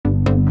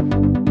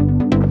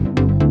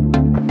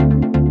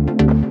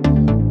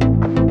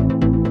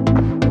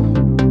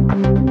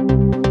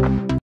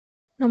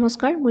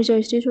নমস্কাৰ, মই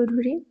Jayashree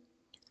Choudhury.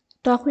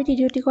 Talk with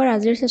ইডিঅ'টিকৰ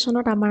আজিৰ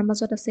ছেশ্যনত আমাৰ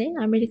মাজত আছে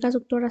আমেৰিকা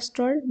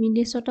যুক্তৰাষ্ট্ৰৰ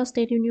মিনেছ'টা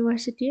ষ্টেট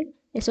ইউনিভাৰ্চিটিৰ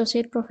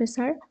এছ'চিয়েট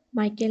প্ৰফেচাৰ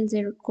মাইকেল জে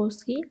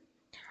ৰুটকৌস্কি।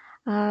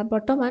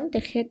 বৰ্তমান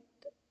তেখেত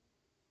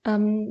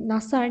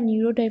নাছাৰ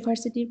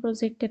নিউৰ'ডাইভাৰ্চিটি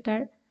প্ৰজেক্ট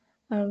এটাৰ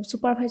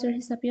ছুপাৰভাইজাৰ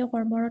হিচাপেও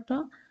কৰ্মৰত।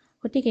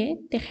 গতিকে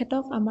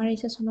তেখেতক আমাৰ এই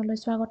ছেশ্যনলৈ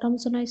স্বাগতম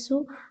জনাইছোঁ।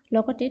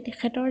 লগতে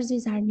তেখেতৰ যি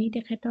জাৰ্ণি,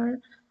 তেখেতৰ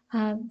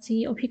যি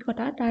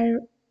অভিজ্ঞতা, তাৰ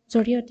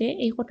জৰিয়তে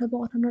এই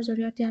কথোপকথনৰ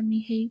জৰিয়তে আমি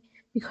সেই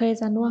বিষয়ে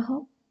জানো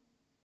আহক।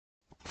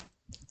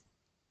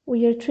 We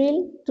are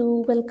thrilled to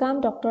welcome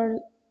Dr.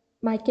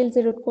 Michael J.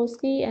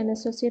 Rutkowski, an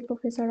Associate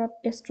Professor of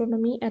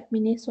Astronomy at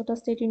Minnesota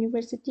State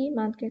University,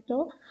 Mankato,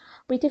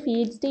 with a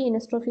PhD in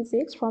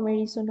Astrophysics from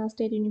Arizona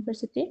State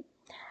University.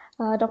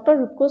 Dr.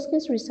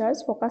 Rutkowski's research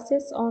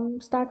focuses on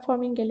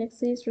star-forming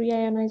galaxies,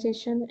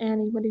 reionization, and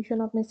evolution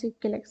of massive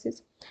galaxies.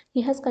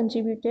 He has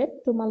contributed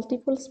to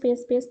multiple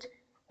space-based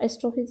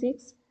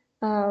astrophysics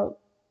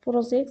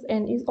projects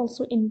and is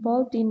also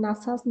involved in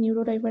NASA's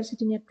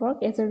Neurodiversity Network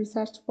as a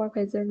research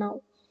supervisor now.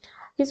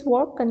 His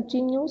work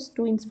continues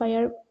to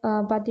inspire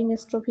budding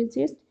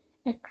astrophysicists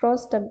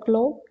across the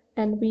globe,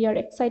 and we are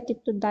excited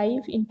to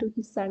dive into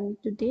his journey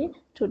today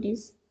through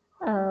this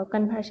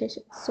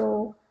conversation. So,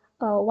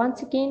 once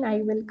again, I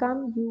welcome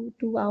you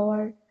to our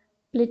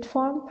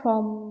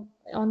platform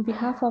on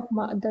behalf of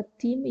the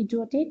team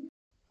Idiotic.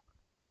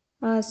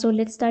 So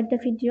let's start the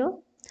video.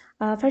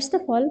 First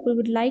of all, we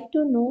would like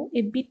to know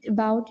a bit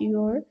about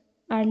your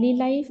early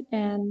life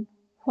and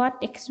what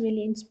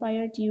actually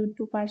inspired you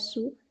to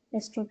pursue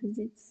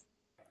astrophysics.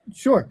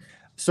 Sure.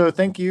 So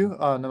thank you,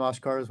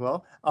 Namaskar, as well.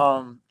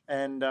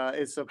 And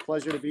it's a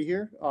pleasure to be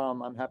here.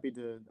 I'm happy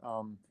to.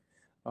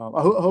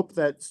 I hope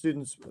that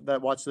students that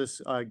watch this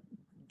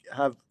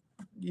have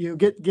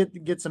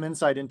get some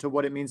insight into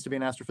what it means to be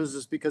an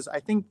astrophysicist, because I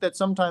think that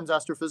sometimes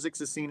astrophysics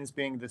is seen as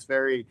being this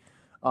very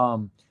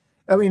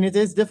it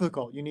is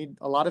difficult. You need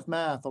a lot of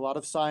math, a lot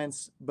of science,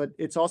 but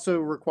it also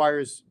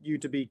requires you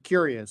to be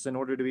curious in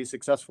order to be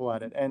successful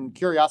at it. And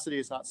curiosity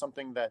is not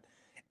something that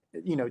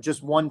just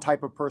one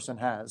type of person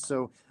has. So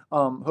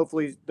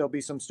hopefully there'll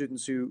be some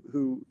students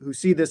who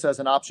see this as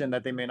an option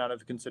that they may not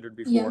have considered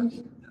before.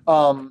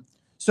 Yeah.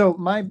 So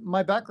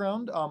my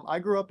background, I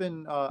grew up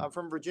I'm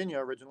from Virginia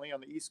originally,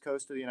 on the East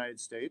Coast of the United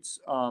States.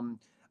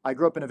 I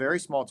grew up in a very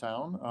small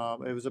town.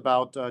 It was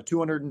about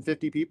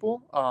 250 people.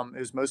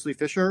 It was mostly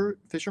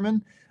fishermen.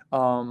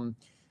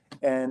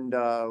 And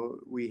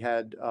we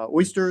had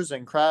oysters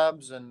and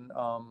crabs, and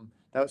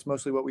that was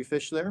mostly what we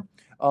fished there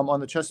on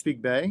the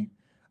Chesapeake Bay.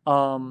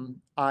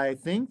 I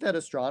think that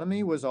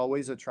astronomy was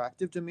always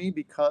attractive to me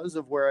because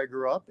of where I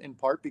grew up, in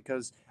part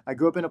because I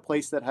grew up in a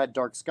place that had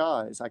dark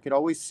skies. I could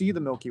always see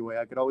the Milky Way.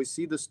 I could always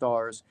see the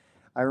stars.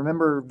 I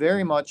remember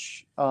very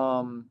much,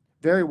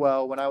 very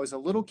well, when I was a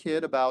little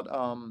kid, about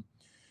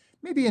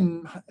maybe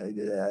in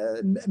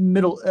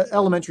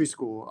elementary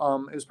school.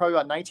 It was probably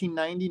about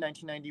 1990,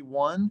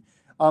 1991.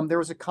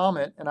 There was a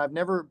comet, and I've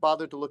never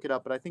bothered to look it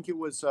up, but I think it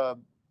was a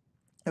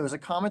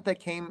comet that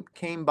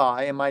came by,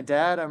 and my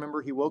dad, I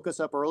remember he woke us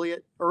up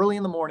early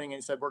in the morning, and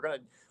he said, we're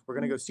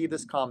gonna go see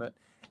this comet.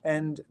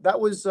 And that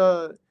was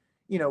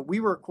we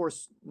were, of course,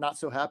 not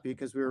so happy,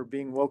 because we were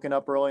being woken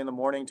up early in the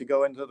morning to go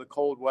into the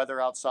cold weather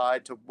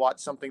outside to watch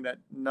something that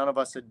none of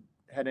us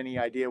had any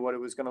idea what it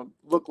was going to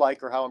look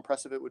like or how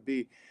impressive it would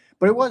be.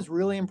 But it was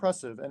really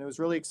impressive, and it was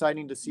really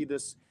exciting to see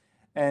this.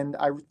 And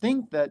I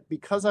think that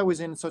because I was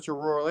in such a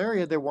rural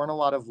area, there weren't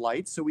a lot of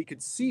lights, so we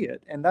could see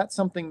it. And that's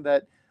something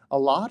that a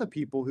lot of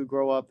people who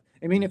grow up,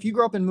 if you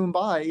grow up in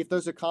Mumbai, if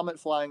there's a comet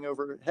flying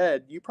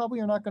overhead, you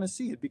probably are not going to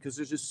see it, because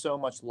there's just so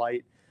much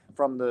light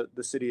from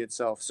the city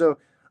itself. So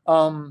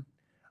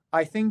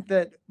I think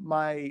that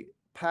my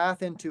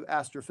path into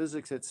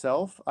astrophysics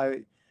itself,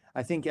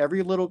 I think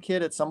every little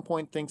kid at some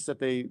point thinks that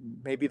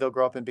maybe they'll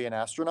grow up and be an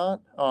astronaut.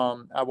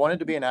 I wanted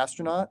to be an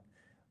astronaut.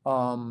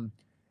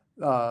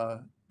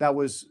 That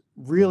was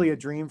really a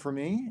dream for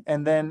me.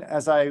 And then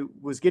as I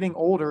was getting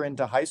older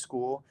into high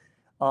school,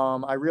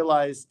 I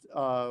realized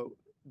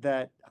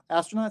that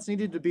astronauts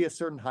needed to be a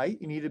certain height.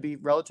 You need to be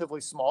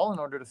relatively small in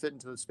order to fit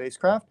into the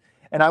spacecraft.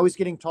 And I was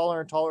getting taller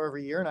and taller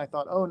every year. And I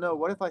thought, oh no,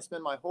 what if I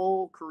spend my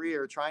whole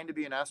career trying to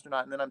be an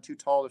astronaut, and then I'm too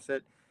tall to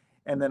fit,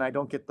 and then I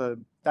don't get to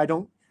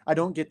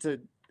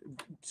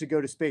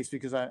go to space,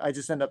 because I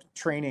just end up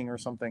training or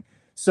something.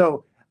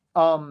 So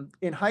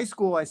in high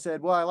school, I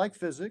said, well, I like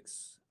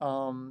physics.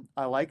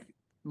 I like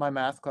my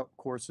math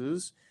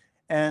courses,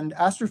 and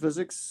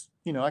astrophysics,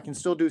 I can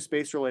still do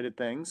space-related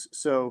things.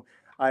 So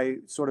I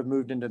sort of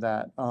moved into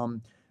that.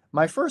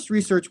 My first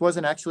research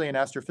wasn't actually in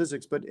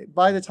astrophysics, but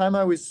by the time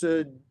I was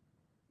a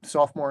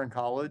sophomore in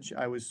college,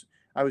 I was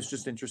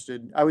just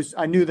interested.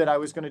 I knew that I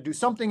was going to do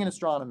something in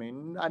astronomy.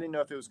 I didn't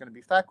know if it was going to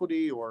be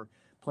faculty or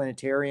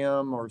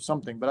planetarium or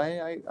something, but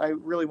I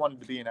really wanted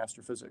to be in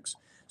astrophysics.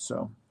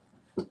 So.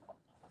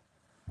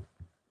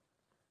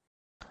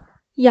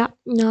 Yeah,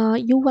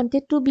 you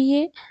wanted to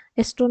be an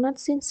astronaut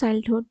since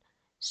childhood.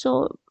 So,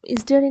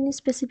 is there any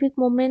specific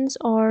moments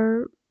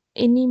or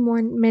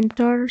anyone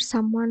mentor,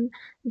 someone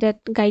that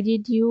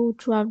guided you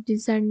throughout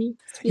this journey,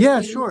 Yeah,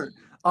 especially? sure.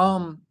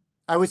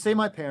 I would say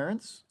my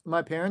parents.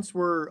 My parents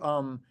were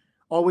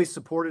always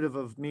supportive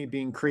of me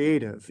being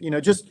creative.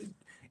 Just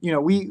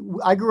we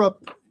I grew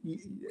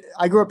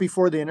up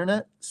before the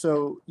internet,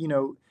 so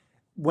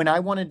when I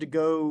wanted to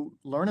go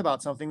learn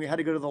about something, we had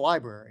to go to the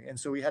library, and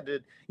so we had to.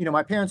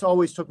 My parents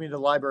always took me to the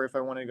library if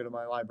I wanted to go to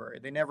my library.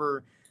 They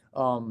never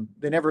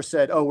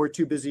said, "Oh, we're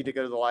too busy to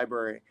go to the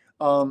library."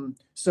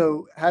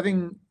 So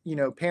having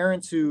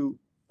parents who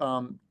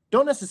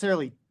don't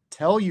necessarily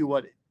tell you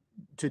what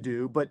to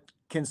do, but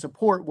can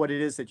support what it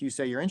is that you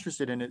say you're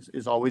interested in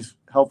is always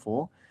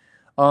helpful.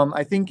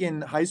 I think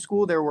in high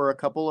school there were a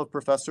couple of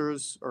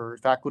professors or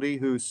faculty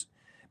who's,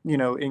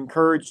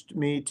 encouraged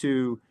me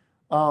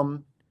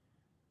um,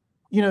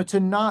 to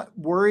not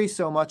worry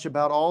so much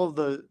about all of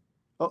the.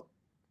 Oh,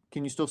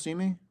 can you still see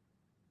me?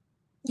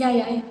 Yeah,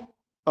 yeah, yeah.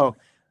 Oh,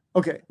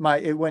 okay.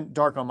 It went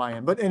dark on my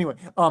end, but anyway,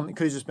 it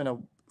could have just been a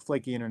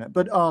flaky internet.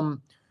 But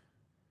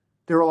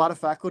there were a lot of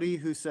faculty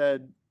who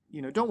said,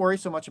 don't worry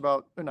so much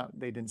about, or not,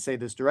 they didn't say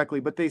this directly,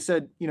 but they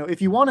said,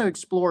 if you want to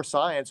explore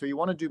science or you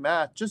want to do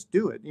math, just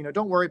do it.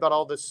 Don't worry about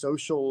all the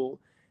social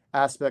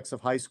aspects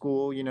of high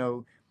school.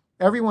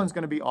 Everyone's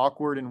going to be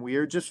awkward and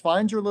weird. Just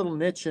find your little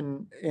niche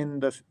in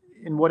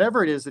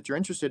whatever it is that you're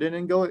interested in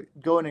and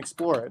go and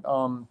explore it.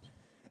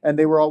 And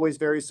they were always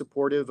very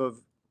supportive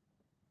of,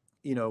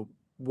 you know,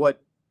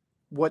 what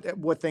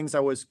what things I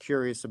was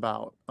curious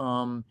about.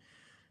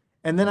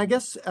 And then I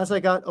guess as I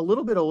got a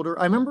little bit older,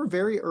 I remember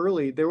very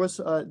early there's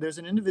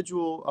an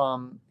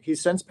individual.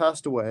 He's since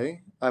passed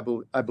away,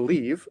 I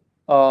believe.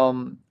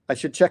 I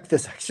should check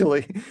this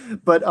actually,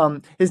 but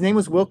his name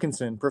was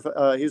Wilkinson.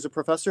 He was a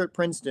professor at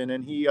Princeton,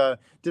 and he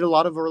did a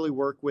lot of early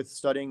work with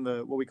studying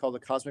what we call the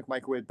cosmic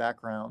microwave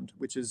background,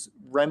 which is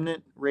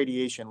remnant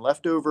radiation,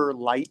 leftover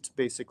light,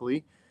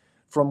 basically,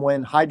 from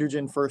when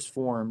hydrogen first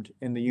formed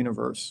in the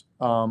universe.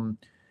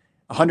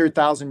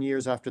 100,000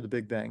 years after the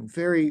Big Bang,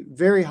 very,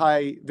 very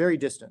high, very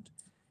distant.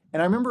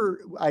 And I remember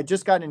I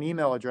just got an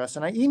email address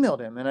and I emailed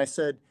him and I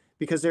said,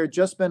 because there had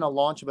just been a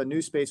launch of a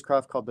new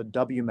spacecraft called the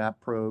WMAP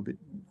probe,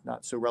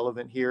 not so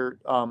relevant here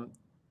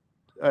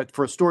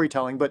for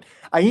storytelling, but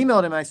I emailed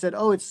him and I said,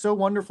 oh, it's so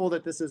wonderful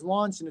that this is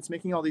launched and it's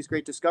making all these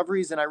great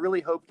discoveries. And I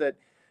really hope that,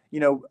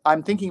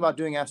 I'm thinking about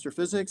doing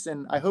astrophysics,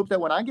 and I hope that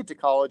when I get to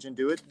college and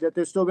do it, that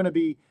there's still going to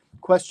be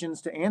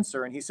questions to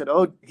answer. And he said,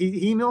 oh,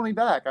 he emailed me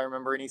back, I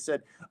remember, and he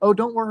said, oh,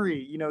 don't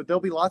worry, there'll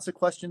be lots of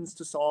questions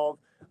to solve.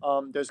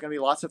 There's going to be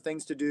lots of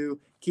things to do.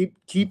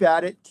 Keep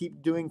at it.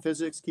 Keep doing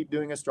physics. Keep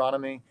doing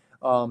astronomy.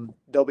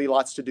 There'll be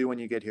lots to do when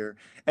you get here.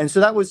 And so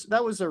that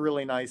was a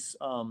really nice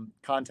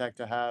contact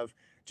to have,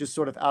 just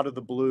sort of out of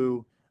the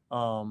blue.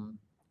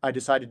 I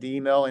decided to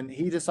email, and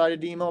he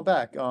decided to email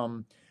back.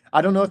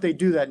 I don't know if they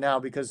do that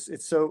now because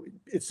it's so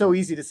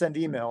easy to send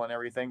email and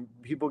everything.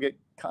 People get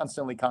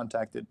constantly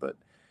contacted, but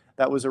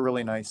that was a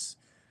really nice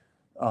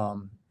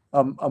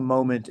a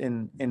moment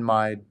in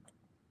my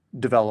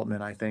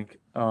development, I think,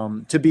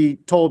 to be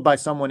told by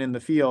someone in the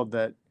field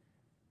that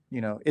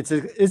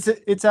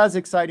it's as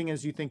exciting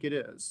as you think it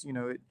is.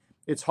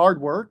 It's hard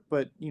work,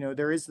 but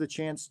there is the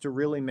chance to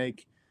really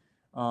make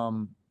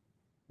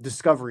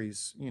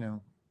discoveries.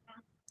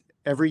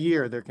 Every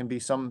year there can be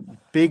some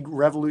big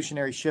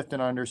revolutionary shift in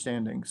our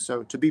understanding.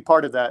 So to be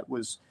part of that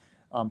was,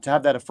 to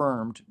have that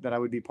affirmed that I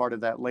would be part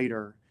of that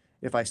later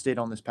if I stayed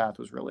on this path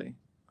was really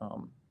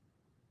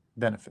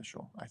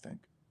beneficial, I think.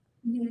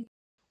 Yeah.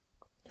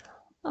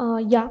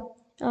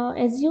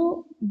 As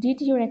you did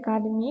your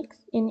academics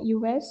in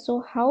US,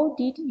 so how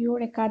did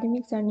your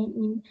academic journey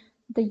in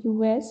the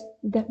US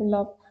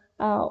develop?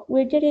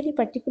 Were there any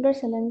particular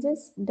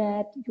challenges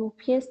that you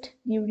faced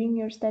during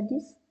your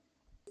studies?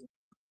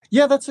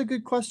 Yeah, that's a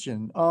good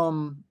question.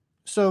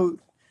 So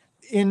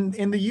in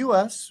the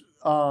U.S.,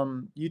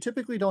 you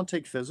typically don't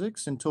take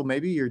physics until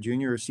maybe your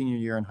junior or senior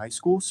year in high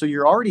school. So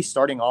you're already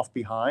starting off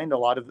behind a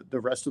lot of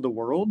the rest of the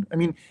world. I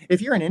mean,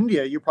 if you're in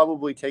India, you're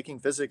probably taking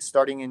physics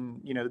starting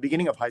in the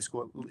beginning of high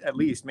school at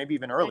least, maybe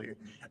even earlier,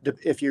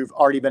 if you've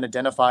already been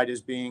identified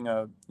as being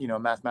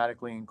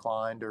mathematically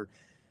inclined, or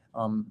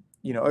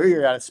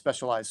you're at a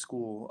specialized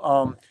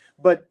school.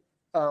 But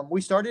we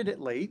started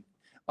it late,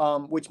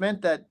 which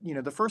meant that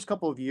the first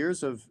couple of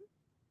years of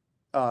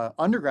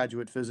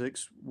undergraduate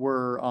physics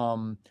were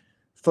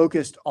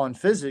focused on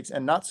physics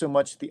and not so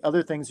much the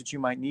other things that you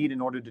might need in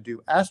order to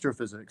do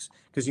astrophysics,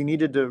 because you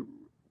needed to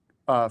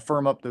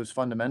firm up those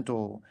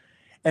fundamental.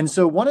 And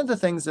so one of the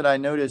things that I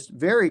noticed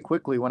very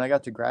quickly when I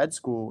got to grad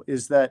school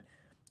is that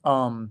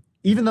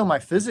even though my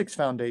physics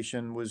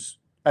foundation was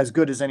as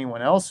good as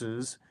anyone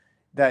else's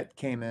that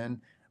came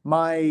in,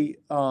 my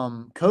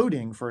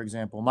coding, for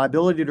example, my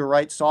ability to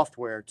write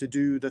software to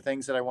do the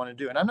things that I want to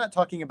do, and I'm not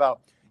talking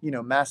about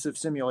massive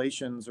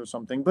simulations or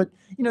something, but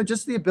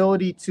just the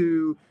ability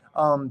to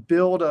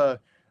build a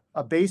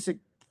basic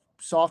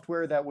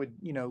software that would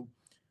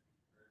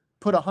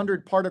put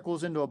 100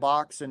 particles into a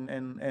box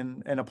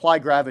and apply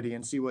gravity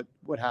and see what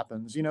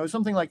happens,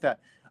 something like that.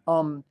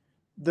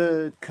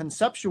 the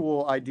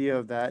conceptual idea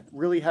of that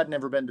really had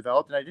never been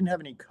developed, and I didn't have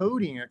any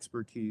coding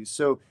expertise.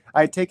 So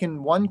I had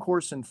taken one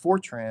course in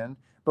Fortran,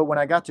 but when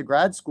I got to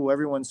grad school,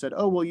 everyone said,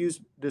 "Oh, we'll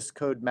use this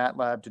code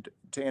MATLAB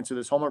to answer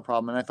this homework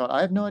problem." And I thought, I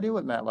have no idea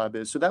what MATLAB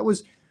is. So that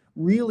was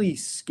really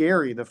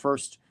scary the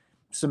first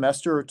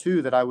semester or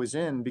two that I was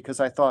in, because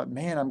I thought,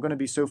 man, I'm going to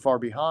be so far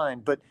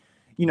behind. But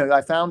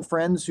I found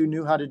friends who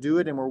knew how to do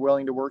it and were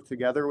willing to work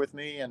together with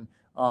me, and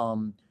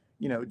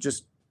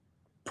just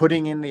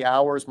putting in the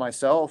hours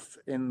myself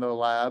in the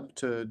lab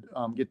to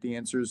get the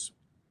answers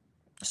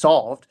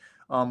solved,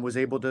 was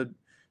able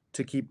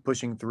to keep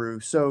pushing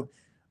through. So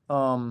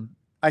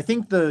I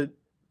think the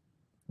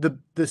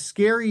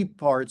scary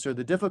parts or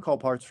the difficult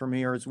parts for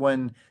me is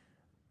when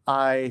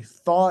I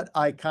thought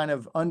I kind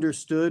of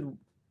understood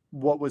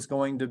what was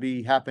going to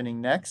be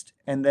happening next,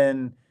 and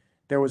then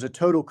there was a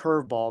total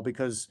curveball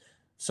because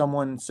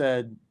someone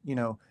said,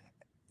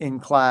 in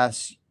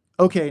class,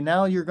 okay,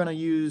 now you're going to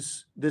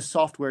use this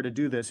software to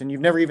do this, and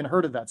you've never even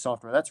heard of that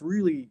software. That's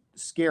really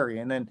scary,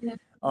 and then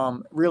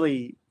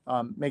really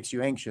makes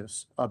you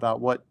anxious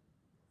about what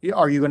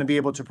are you going to be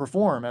able to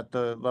perform at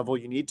the level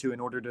you need to in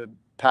order to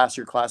pass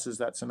your classes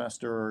that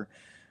semester, or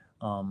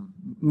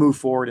move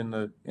forward in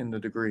the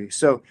degree.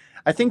 So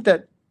I think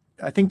the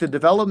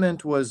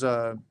development was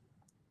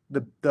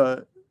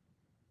the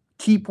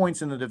key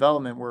points in the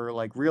development were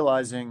like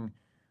realizing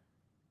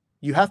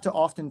you have to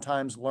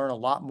oftentimes learn a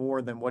lot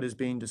more than what is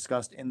being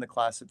discussed in the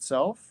class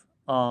itself.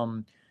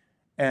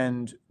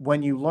 And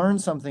when you learn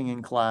something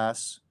in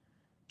class,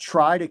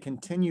 try to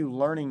continue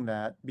learning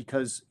that,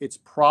 because it's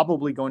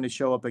probably going to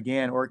show up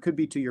again, or it could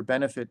be to your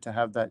benefit to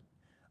have that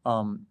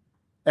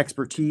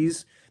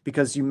expertise,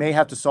 because you may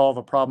have to solve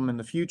a problem in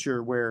the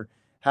future where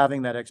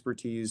having that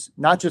expertise,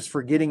 not just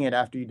forgetting it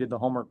after you did the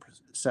homework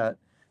set,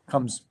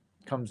 comes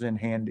in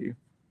handy.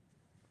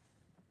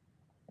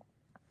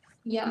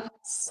 Yeah.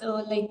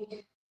 So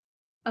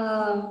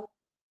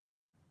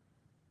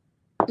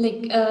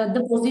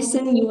the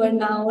position you are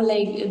now,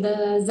 like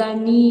the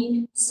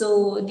journey.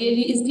 So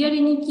is there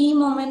any key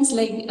moments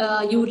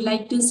you would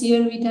like to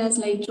share with us,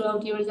 like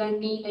throughout your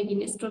journey, like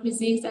in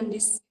astrophysics and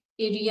this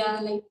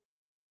area,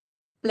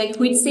 like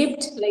which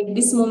shaped, like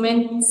this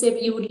moment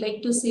shape, you would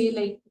like to say,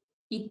 like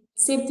it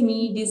shaped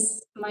me,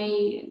 this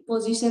my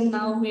position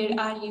now, where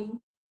are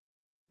you?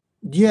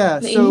 Yeah.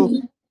 Like, So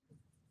any.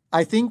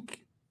 I think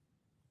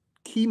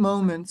key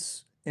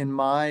moments in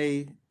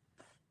my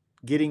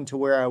getting to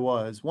where I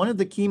was, one of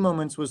the key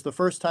moments was the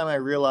first time I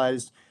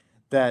realized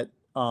that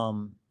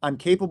I'm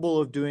capable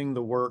of doing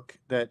the work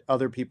that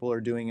other people are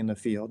doing in the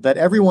field. That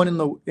everyone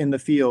in the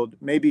field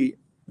may be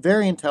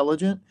very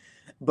intelligent,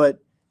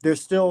 but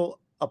there's still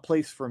a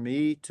place for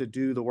me to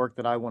do the work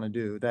that I want to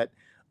do. That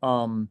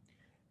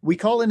we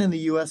call it in the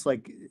U.S.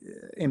 like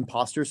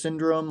imposter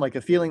syndrome, like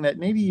a feeling that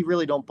maybe you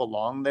really don't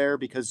belong there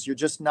because you're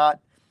just not.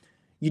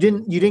 You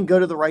didn't go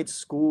to the right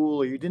school,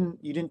 or you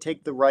didn't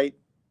take the right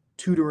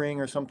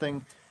tutoring or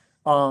something.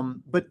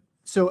 But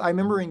so I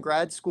remember in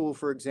grad school,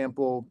 for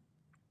example,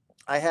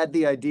 I had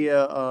the idea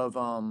of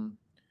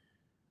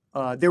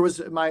there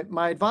was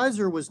my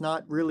advisor was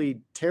not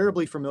really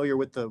terribly familiar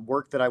with the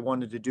work that I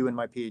wanted to do in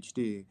my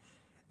PhD.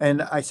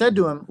 And I said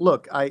to him,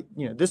 look,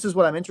 this is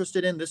what I'm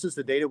interested in. This is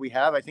the data we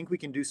have. I think we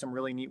can do some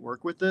really neat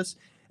work with this.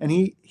 And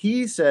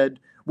he said,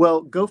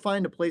 well, go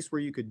find a place where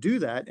you could do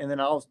that, and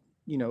then I'll,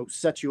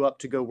 set you up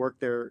to go work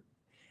there.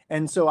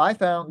 And so I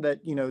found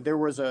that, there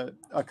was a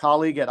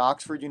colleague at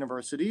Oxford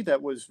University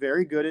that was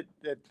very good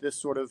at this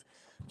sort of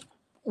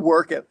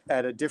work at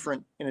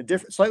in a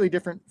slightly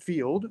different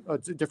field, a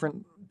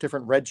different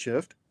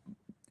redshift.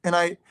 And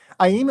I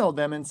emailed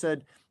them and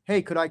said,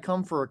 hey, could I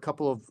come for a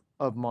couple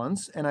of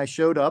months? And I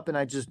showed up and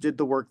I just did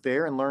the work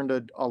there and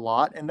learned a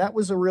lot. And that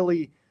was a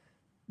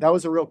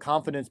real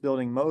confidence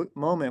building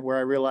moment where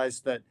I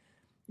realized that,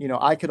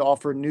 I could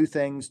offer new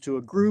things to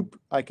a group.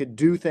 I could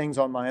do things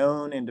on my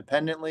own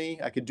independently.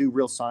 I could do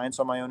real science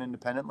on my own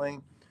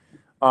independently.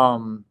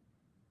 That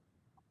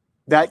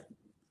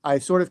I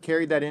sort of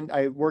carried that in.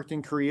 I worked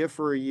in Korea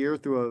for a year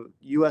through a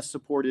U.S.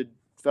 supported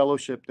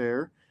fellowship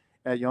there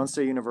at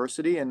Yonsei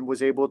University, and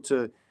was able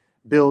to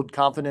build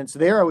confidence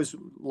there. I was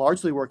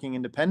largely working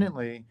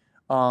independently.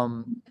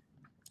 And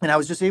I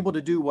was just able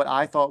to do what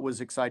I thought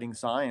was exciting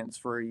science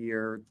for a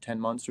year,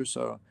 10 months or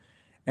so.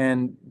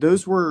 And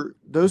those were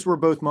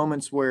both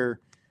moments where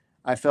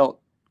I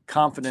felt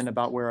confident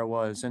about where I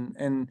was.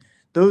 And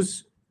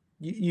those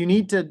you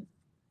need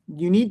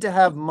to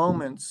have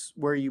moments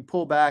where you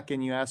pull back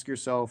and you ask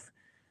yourself,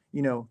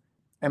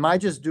 am I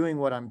just doing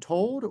what I'm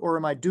told, or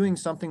am I doing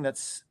something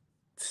that's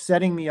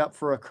setting me up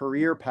for a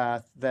career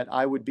path that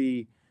I would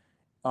be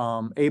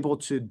able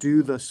to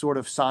do the sort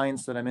of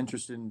science that I'm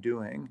interested in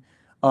doing?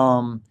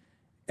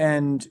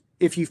 And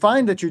if you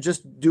find that you're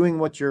just doing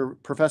what your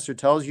professor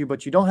tells you,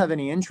 but you don't have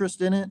any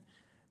interest in it,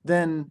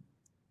 then,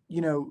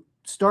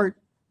 start,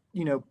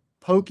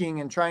 poking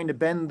and trying to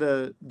bend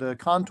the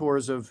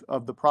contours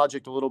of the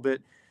project a little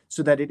bit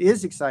so that it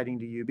is exciting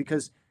to you.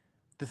 Because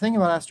the thing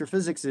about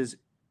astrophysics is,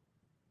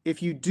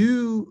 if you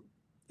do,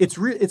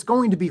 it's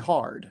going to be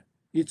hard.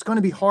 it's going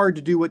to be hard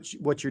to do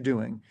what you're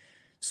doing.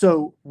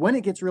 So when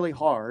it gets really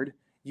hard,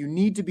 you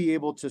need to be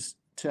able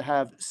to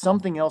have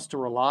something else to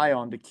rely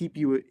on to keep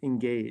you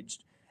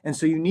engaged. And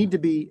so you need to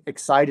be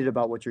excited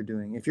about what you're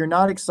doing. If you're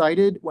not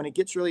excited, when it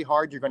gets really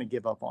hard, you're going to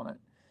give up on it.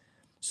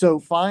 So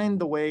find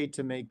the way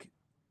to make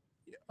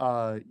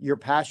your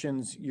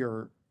passions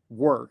your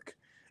work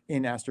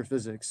in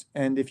astrophysics.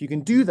 And if you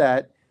can do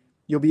that,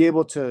 you'll be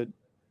able to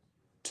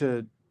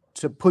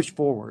push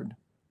forward.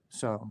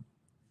 So,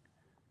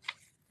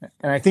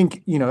 and I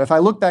think, you know, if I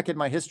look back at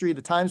my history,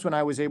 the times when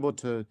I was able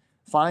to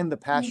find the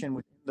passion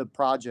within the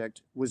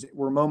project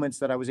were moments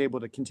that I was able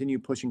to continue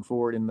pushing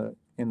forward in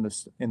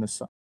the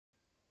sun.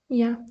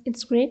 Yeah,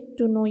 it's great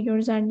to know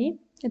your journey.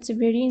 It's a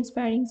very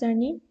inspiring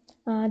journey.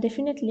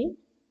 Definitely,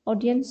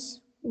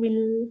 audience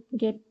will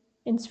get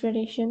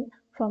inspiration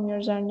from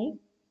your journey.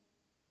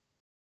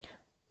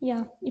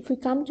 Yeah, if we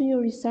come to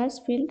your research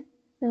field,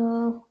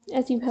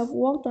 as you have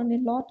worked on a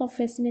lot of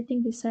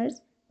fascinating research,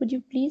 would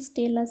you please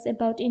tell us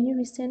about any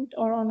recent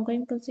or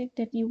ongoing project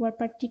that you were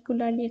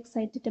particularly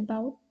excited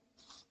about?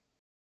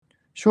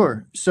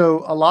 Sure.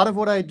 So a lot of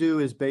what I do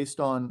is based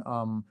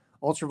on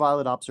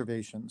ultraviolet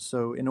observations.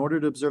 So in order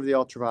to observe the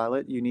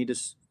ultraviolet, you need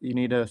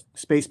a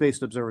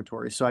space-based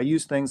observatory. So I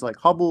use things like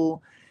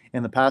Hubble.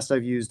 In the past,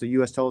 I've used a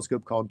U.S.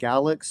 telescope called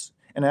GALEX,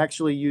 and I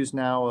actually use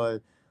now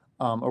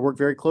I work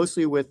very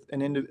closely with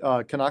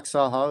Kanak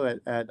Saha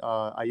at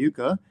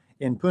Ayuka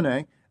in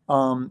Pune,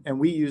 and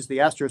we use the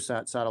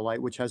AstroSat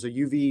satellite, which has a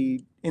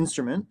UV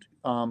instrument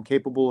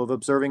capable of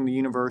observing the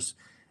universe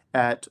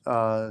at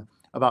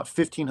about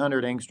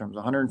 1500 angstroms,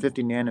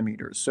 150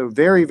 nanometers. So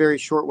very, very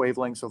short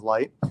wavelengths of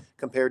light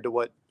compared to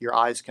what your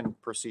eyes can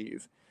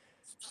perceive.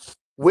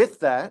 With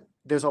that,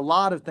 there's a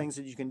lot of things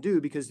that you can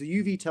do because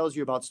the UV tells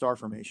you about star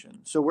formation.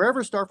 So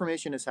wherever star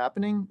formation is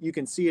happening, you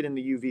can see it in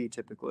the UV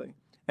typically.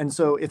 And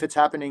so if it's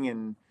happening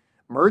in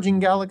merging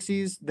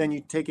galaxies, then you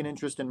take an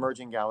interest in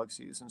merging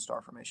galaxies and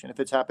star formation. If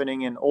it's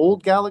happening in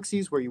old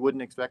galaxies where you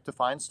wouldn't expect to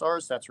find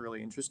stars, that's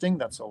really interesting.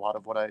 That's a lot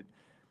of what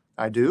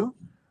I do.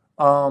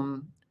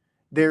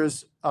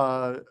 There's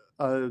a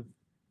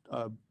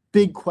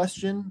big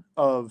question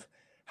of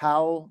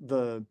how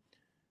the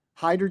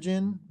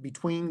hydrogen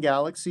between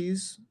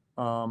galaxies,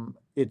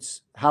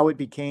 it's how it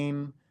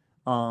became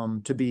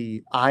to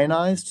be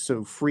ionized,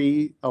 so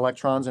free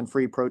electrons and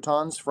free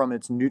protons from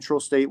its neutral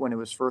state when it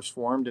was first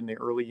formed in the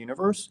early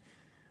universe.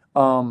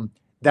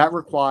 That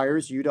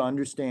requires you to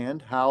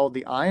understand how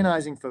the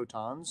ionizing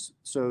photons,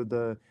 so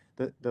the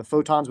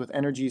photons with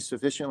energy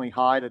sufficiently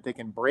high that they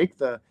can break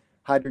the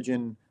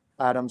hydrogen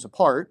atoms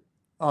apart,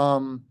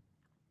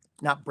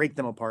 not break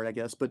them apart, I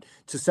guess, but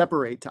to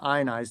separate, to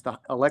ionize the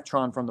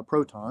electron from the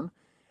proton.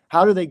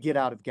 How do they get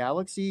out of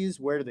galaxies?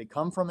 Where do they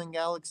come from in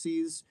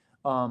galaxies?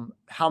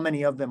 How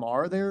many of them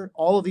are there?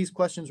 All of these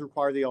questions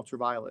require the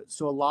ultraviolet.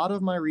 So a lot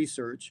of my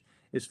research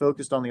is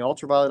focused on the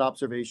ultraviolet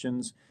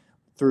observations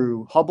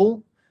through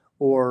Hubble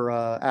or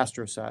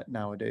AstroSat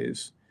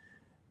nowadays.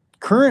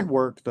 Current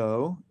work,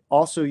 though,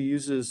 also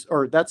uses,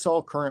 or that's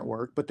all current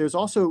work, but there's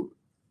also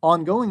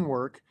ongoing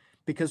work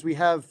because we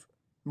have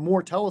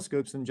more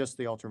telescopes than just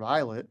the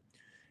ultraviolet.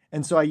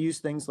 And so I use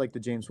things like the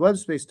James Webb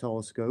Space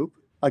Telescope,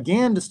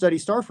 again, to study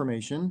star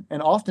formation,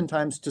 and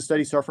oftentimes to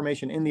study star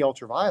formation in the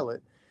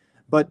ultraviolet.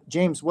 But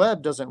James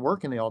Webb doesn't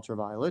work in the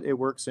ultraviolet, it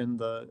works in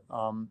the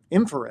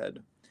infrared.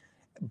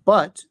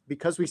 But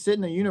because we sit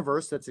in a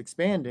universe that's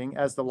expanding,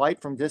 as the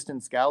light from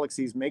distant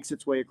galaxies makes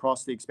its way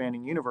across the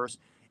expanding universe,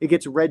 it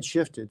gets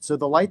redshifted. So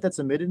the light that's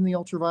emitted in the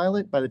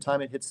ultraviolet, by the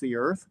time it hits the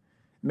Earth,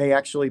 may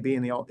actually be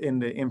in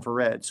the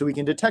infrared. So we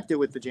can detect it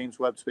with the James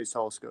Webb Space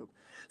Telescope.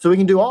 So we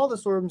can do all the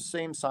sort of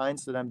same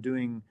science that I'm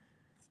doing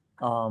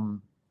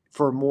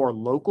for more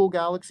local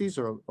galaxies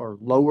or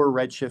lower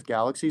redshift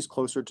galaxies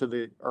closer to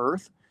the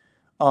Earth.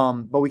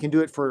 But we can do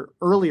it for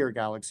earlier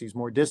galaxies,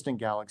 more distant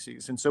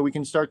galaxies. And so we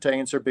can start to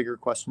answer bigger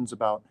questions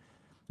about,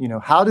 you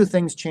know, how do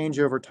things change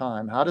over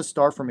time? How does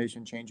star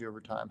formation change over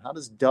time? How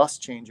does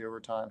dust change over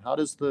time? How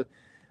does the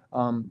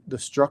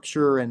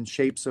structure and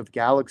shapes of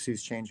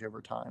galaxies change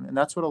over time? And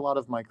that's what a lot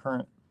of my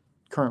current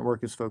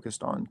work is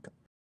focused on.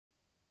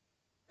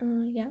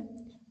 Yeah,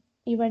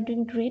 you are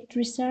doing great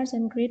research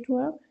and great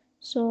work.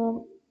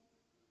 So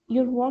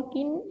your work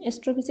in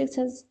astrophysics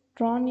has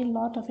drawn a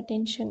lot of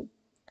attention.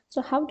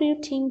 So how do you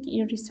think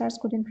your research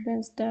could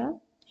influence the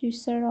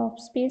future of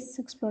space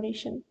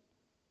exploration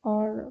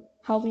or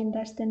how we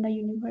understand the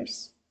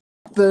universe?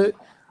 The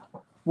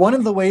One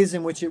of the ways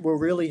in which it will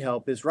really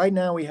help is right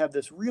now we have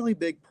this really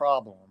big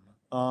problem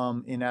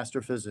in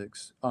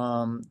astrophysics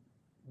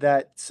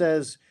that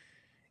says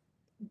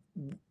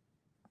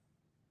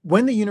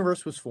when the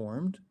universe was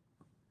formed,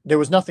 there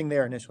was nothing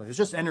there initially. It was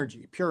just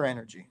energy, pure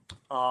energy.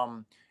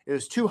 It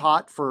was too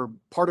hot for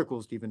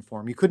particles to even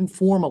form. You couldn't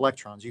form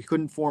electrons. You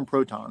couldn't form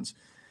protons.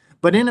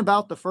 But in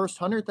about the first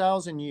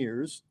 100,000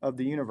 years of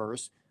the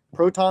universe,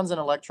 protons and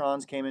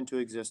electrons came into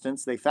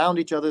existence. They found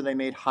each other. They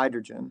made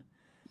hydrogen.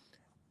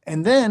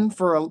 And then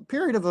for a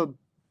period of a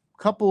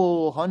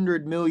couple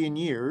 100 million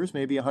years,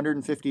 maybe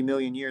 150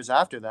 million years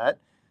after that,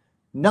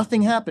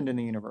 Nothing happened in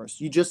the universe.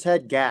 You just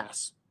had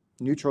gas,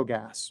 neutral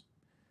gas.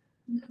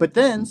 But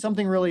then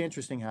something really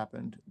interesting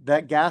happened.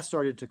 That gas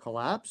started to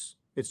collapse.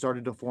 It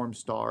started to form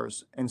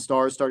stars, and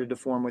stars started to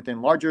form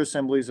within larger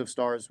assemblies of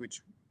stars,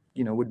 which,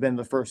 would have been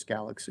the first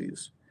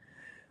galaxies.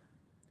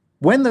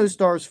 When those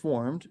stars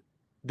formed,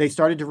 they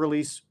started to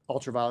release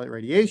ultraviolet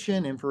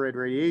radiation, infrared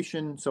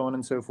radiation, so on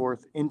and so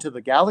forth, into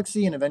the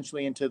galaxy and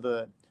eventually into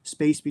the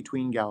space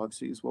between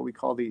galaxies, what we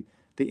call the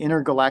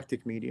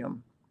intergalactic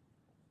medium.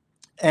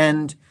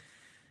 And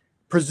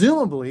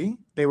presumably,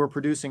 they were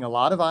producing a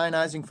lot of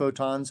ionizing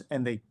photons,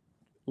 and they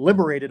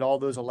liberated all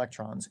those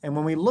electrons. And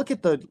when we look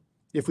at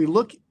if we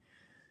look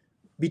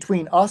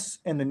between us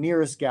and the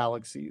nearest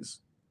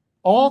galaxies,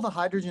 all the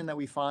hydrogen that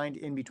we find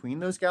in between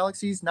those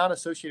galaxies, not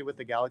associated with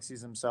the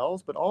galaxies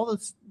themselves, but all the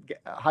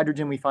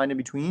hydrogen we find in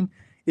between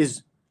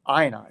is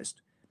ionized.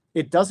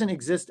 It doesn't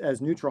exist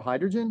as neutral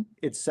hydrogen.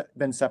 It's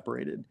been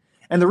separated.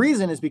 And the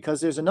reason is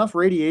because there's enough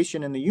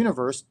radiation in the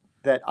universe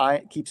that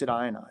keeps it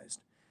ionized.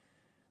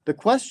 The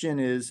question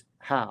is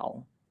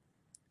how?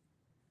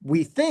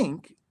 We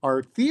think,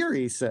 our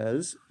theory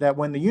says, that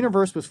when the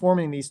universe was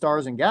forming these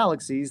stars and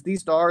galaxies,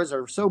 these stars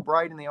are so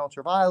bright in the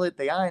ultraviolet,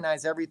 they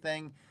ionize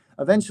everything.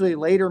 Eventually,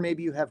 later,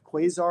 maybe you have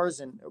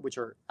quasars, which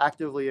are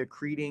actively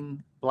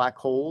accreting black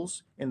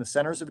holes in the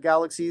centers of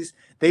galaxies.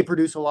 They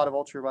produce a lot of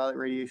ultraviolet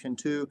radiation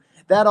too.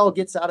 That all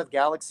gets out of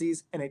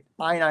galaxies, and it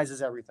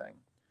ionizes everything.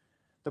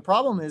 The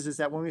problem is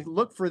that when we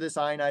look for this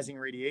ionizing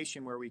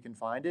radiation where we can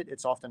find it,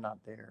 it's often not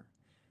there.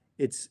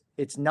 It's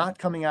not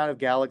coming out of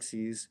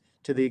galaxies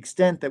to the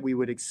extent that we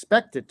would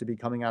expect it to be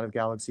coming out of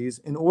galaxies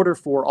in order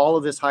for all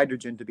of this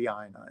hydrogen to be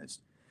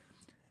ionized.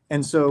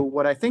 And so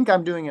what I think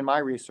I'm doing in my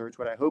research,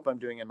 what I hope I'm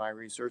doing in my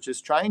research,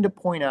 is trying to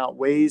point out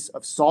ways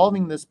of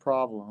solving this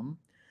problem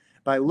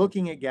by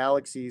looking at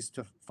galaxies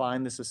to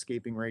find this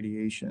escaping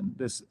radiation,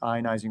 this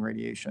ionizing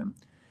radiation.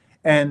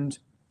 And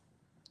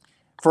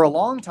for a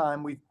long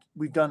time,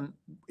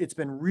 it's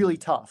been really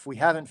tough. We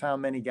haven't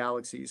found many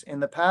galaxies.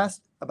 In the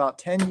past about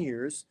 10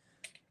 years,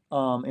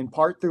 in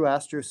part through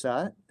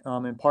AstroSat,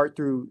 in part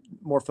through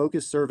more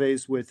focused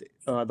surveys with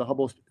the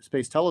Hubble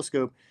Space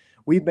Telescope,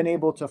 we've been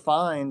able to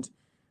find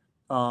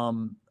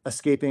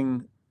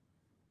escaping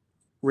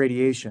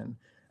radiation.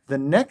 The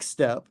next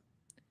step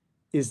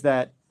is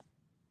that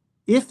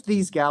if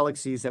these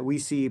galaxies that we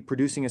see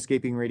producing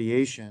escaping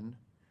radiation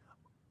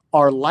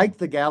are like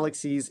the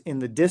galaxies in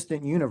the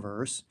distant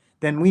universe,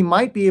 then we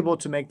might be able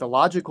to make the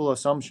logical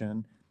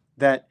assumption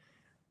that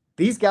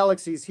these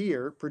galaxies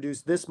here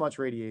produce this much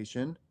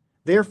radiation.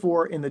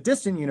 Therefore, in the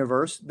distant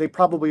universe, they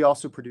probably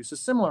also produce a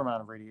similar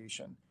amount of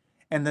radiation.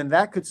 And then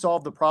that could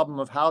solve the problem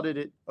of how did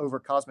it, over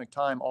cosmic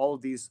time, all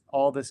this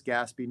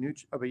gas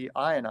be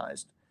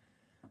ionized.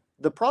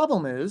 The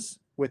problem is,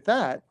 with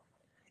that,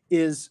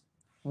 is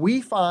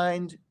we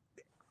find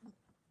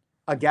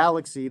a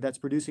galaxy that's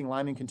producing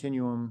Lyman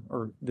continuum,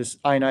 or this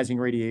ionizing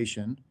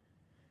radiation,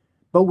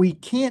 but we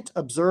can't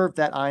observe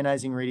that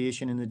ionizing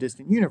radiation in the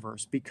distant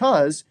universe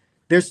because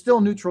there's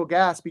still neutral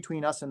gas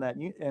between us and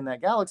that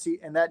galaxy,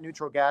 and that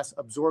neutral gas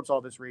absorbs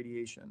all this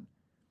radiation.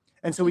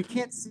 And so we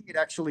can't see it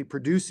actually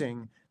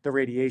producing the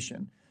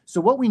radiation.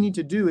 So what we need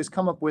to do is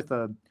come up with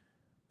an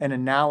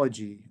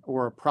analogy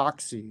or a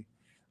proxy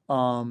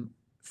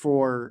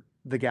for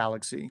the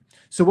galaxy.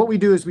 So what we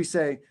do is we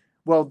say,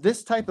 well,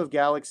 this type of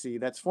galaxy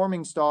that's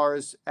forming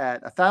stars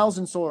at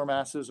 1,000 solar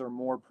masses or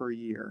more per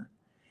year,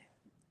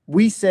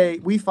 we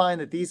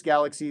find that these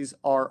galaxies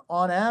are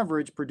on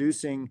average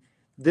producing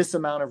this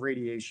amount of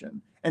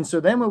radiation. And so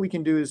then what we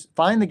can do is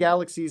find the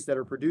galaxies that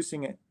are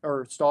producing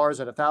or stars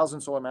at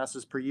 1,000 solar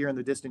masses per year in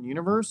the distant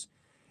universe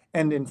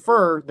and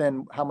infer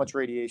then how much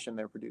radiation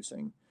they're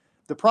producing.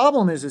 The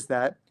problem is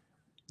that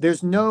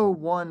there's no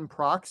one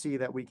proxy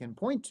that we can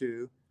point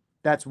to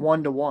that's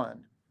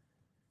one-to-one.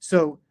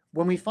 So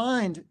when we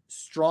find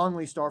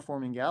strongly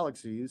star-forming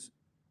galaxies,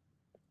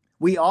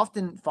 we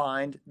often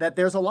find that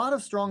there's a lot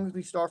of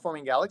strongly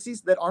star-forming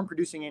galaxies that aren't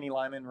producing any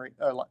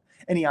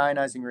any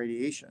ionizing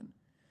radiation.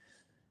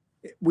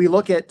 We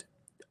look at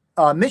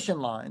emission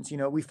lines.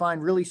 We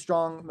find really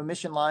strong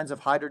emission lines of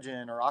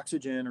hydrogen or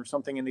oxygen or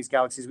something in these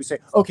galaxies. We say,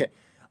 okay,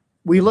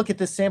 we look at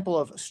this sample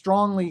of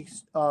strong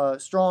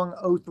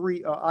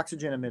O3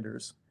 oxygen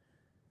emitters.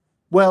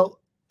 Well,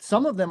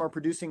 some of them are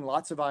producing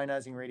lots of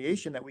ionizing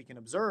radiation that we can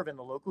observe in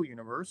the local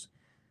universe,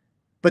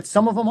 but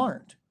some of them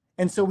aren't.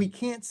 And so we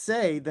can't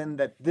say then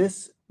that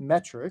this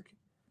metric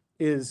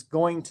is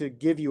going to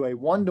give you a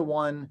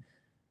one-to-one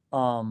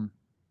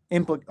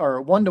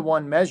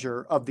one-to-one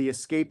measure of the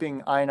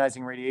escaping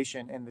ionizing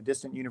radiation in the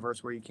distant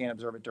universe where you can't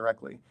observe it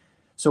directly.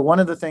 So one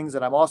of the things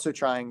that I'm also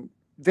trying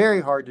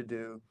very hard to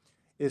do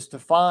is to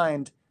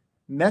find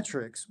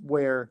metrics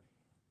where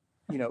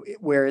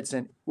it's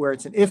an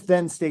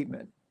if-then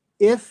statement.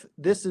 If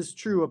this is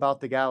true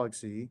about the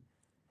galaxy,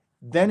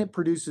 then it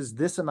produces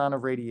this amount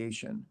of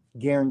radiation,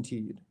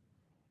 guaranteed.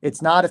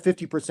 It's not a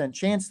 50%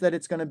 chance that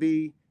it's going to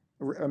be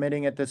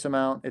emitting at this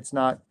amount. It's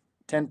not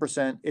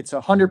 10%. It's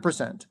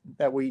 100%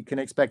 that we can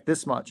expect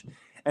this much.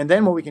 And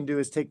then what we can do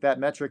is take that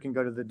metric and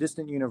go to the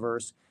distant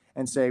universe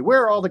and say,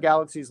 where are all the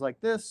galaxies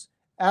like this?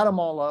 Add them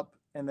all up,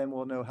 and then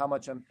we'll know how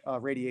much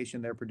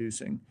radiation they're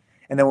producing.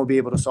 And then we'll be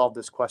able to solve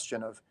this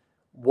question of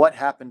what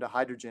happened to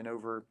hydrogen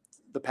over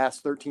the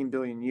past 13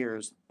 billion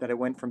years, that it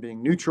went from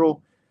being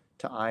neutral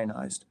to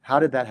ionized. How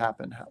did that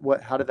happen?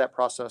 How did that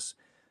process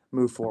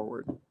move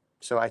forward?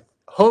 So I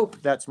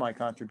hope that's my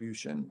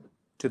contribution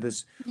to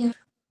this. Yeah.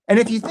 And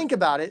if you think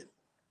about it,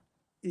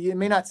 it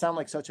may not sound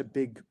like such a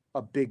big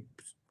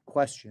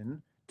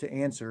question to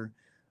answer,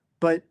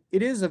 but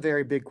it is a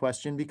very big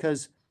question,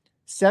 because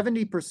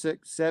 70%,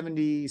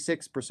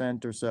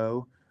 76% or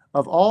so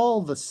of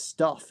all the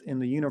stuff in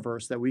the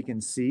universe that we can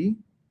see,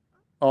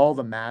 all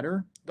the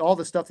matter, all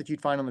the stuff that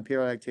you'd find on the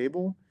periodic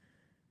table,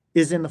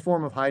 is in the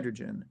form of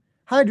hydrogen.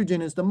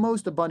 Hydrogen is the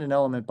most abundant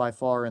element by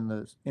far in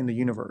the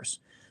universe.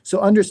 So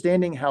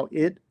understanding how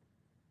it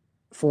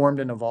formed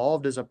and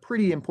evolved is a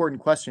pretty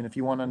important question if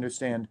you want to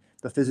understand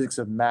the physics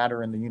of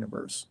matter in the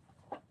universe.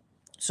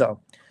 So,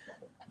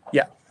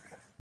 yeah.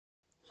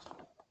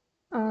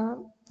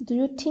 Do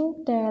you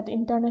think that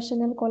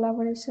international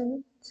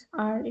collaborations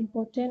are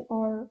important,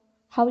 or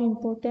how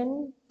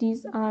important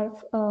these are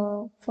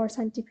for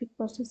scientific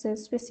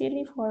processes,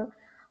 especially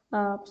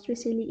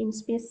in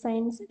space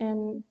science?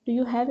 And do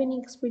you have any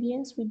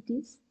experience with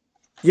this?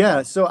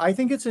 Yeah, so I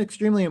think it's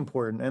extremely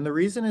important. And the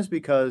reason is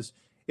because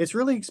it's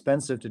really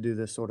expensive to do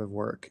this sort of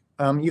work.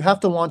 You have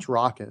to launch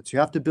rockets. You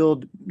have to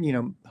build,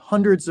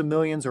 hundreds of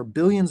millions or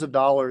billions of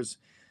dollars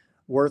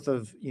worth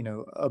of,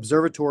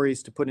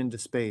 observatories to put into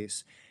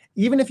space.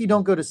 Even if you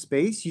don't go to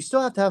space, you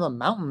still have to have a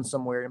mountain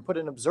somewhere and put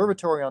an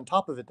observatory on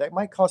top of it. That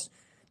might cost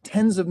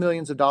tens of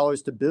millions of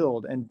dollars to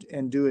build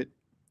and do it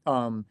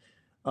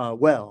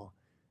well.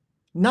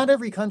 Not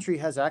every country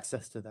has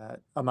access to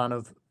that amount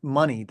of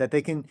money that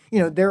they can,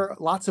 there are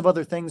lots of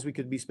other things we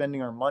could be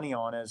spending our money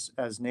on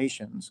as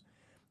nations.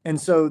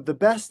 And so the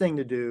best thing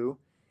to do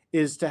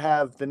is to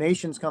have the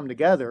nations come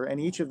together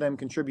and each of them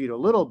contribute a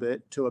little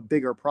bit to a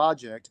bigger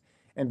project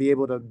and be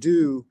able to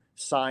do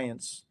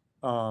science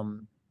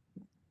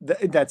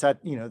that's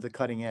at the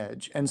cutting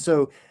edge. And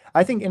so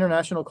I think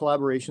international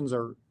collaborations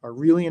are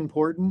really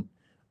important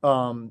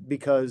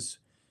because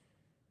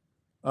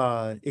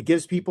it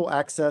gives people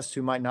access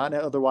who might not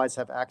otherwise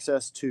have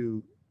access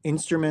to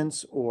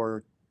instruments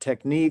or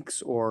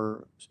techniques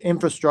or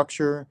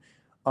infrastructure.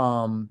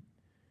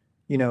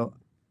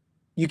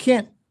 You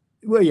can't.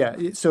 Well, yeah.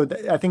 So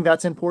I think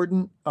that's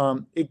important.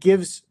 It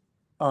gives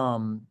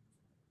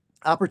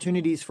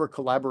opportunities for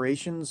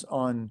collaborations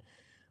on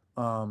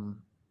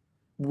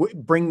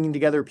bringing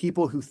together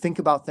people who think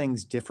about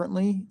things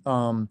differently.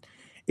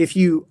 If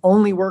you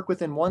only work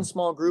within one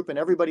small group and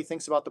everybody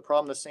thinks about the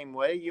problem the same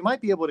way, you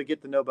might be able to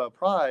get the Nobel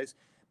Prize.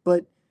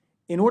 But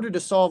in order to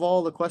solve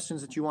all the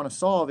questions that you want to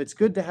solve, it's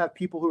good to have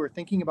people who are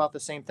thinking about the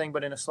same thing,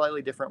 but in a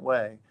slightly different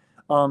way.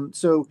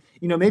 So,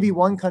 maybe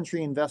one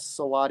country invests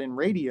a lot in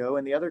radio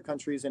and the other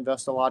countries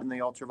invest a lot in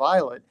the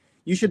ultraviolet.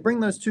 You should bring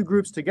those two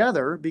groups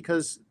together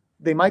because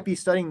they might be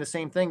studying the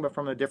same thing, but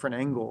from a different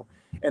angle.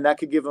 And that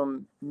could give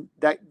them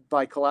that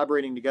by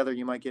collaborating together,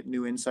 you might get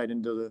new insight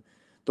into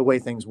the way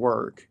things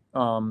work,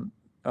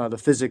 the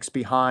physics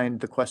behind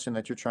the question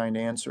that you're trying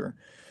to answer.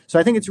 So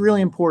I think it's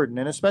really important,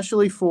 and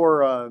especially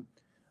for,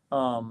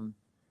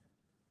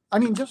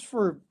 just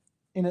for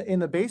in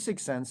the basic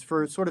sense,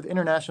 for sort of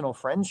international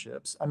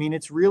friendships.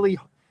 It's really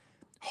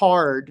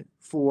hard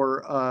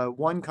for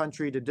one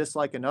country to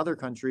dislike another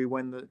country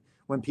when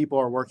people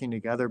are working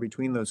together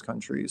between those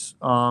countries.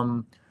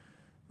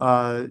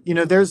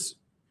 There's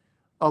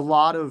a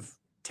lot of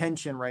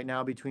tension right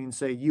now between,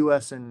 say,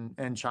 U.S.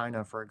 and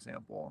China, for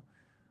example.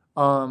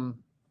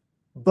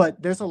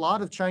 But there's a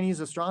lot of Chinese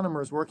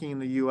astronomers working in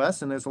the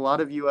U.S. and there's a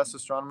lot of U.S.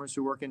 astronomers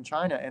who work in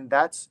China, and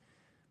that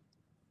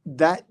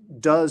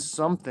does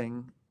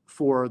something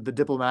for the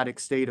diplomatic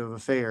state of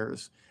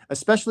affairs,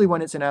 especially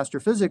when it's in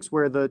astrophysics,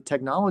 where the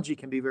technology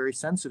can be very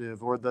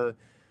sensitive or the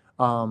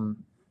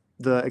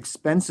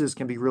expenses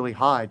can be really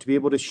high. To be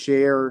able to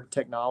share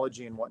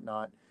technology and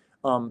whatnot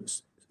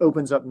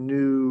opens up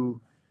new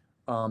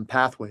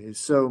pathways.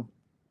 So,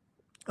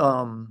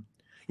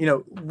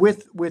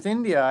 with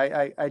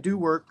India, I do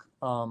work.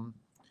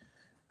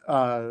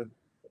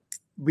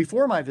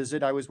 Before my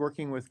visit, I was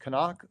working with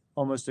Kanak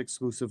almost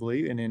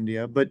exclusively in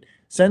India, but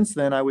since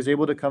then, I was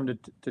able to come to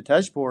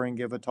Tezpur and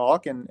give a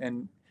talk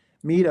and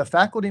meet a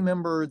faculty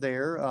member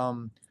there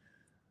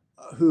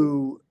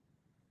who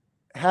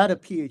had a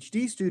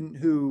PhD student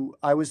who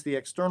I was the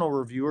external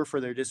reviewer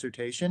for their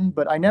dissertation,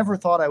 but I never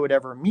thought I would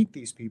ever meet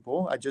these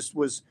people. I just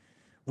was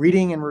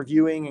reading and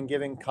reviewing and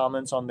giving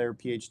comments on their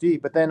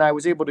PhD, but then I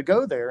was able to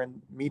go there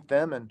and meet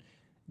them, and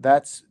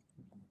that's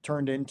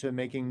turned into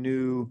making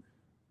new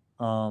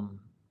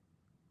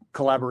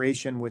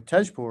collaboration with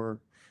Tezpur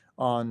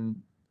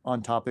on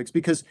topics,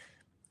 because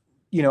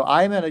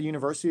I'm at a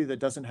university that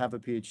doesn't have a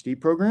PhD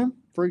program,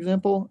 for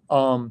example,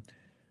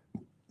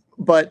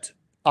 but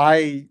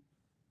I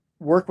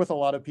work with a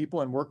lot of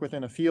people and work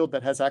within a field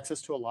that has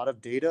access to a lot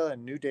of data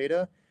and new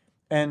data,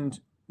 and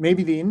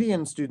maybe the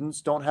Indian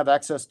students don't have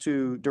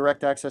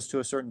direct access to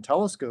a certain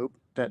telescope,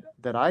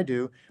 that I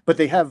do, but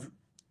they have,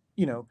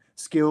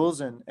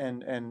 skills and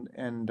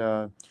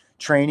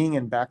training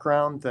and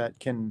background that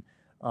can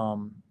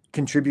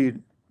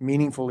contribute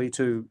meaningfully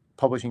to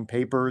publishing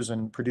papers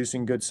and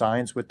producing good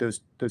science with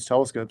those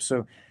telescopes.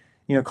 So,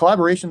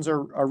 collaborations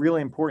are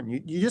really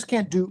important. You just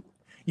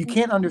you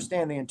can't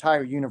understand the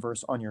entire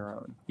universe on your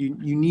own.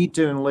 You need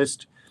to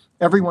enlist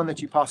everyone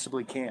that you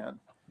possibly can.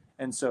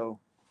 And so,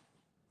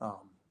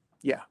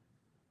 yeah,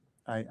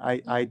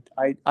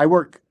 I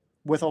work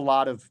with a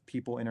lot of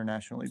people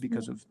internationally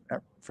because of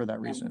for that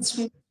reason.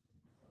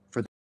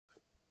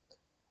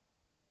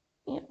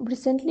 Yeah,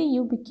 recently,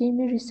 you became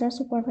a research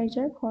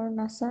supervisor for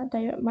NASA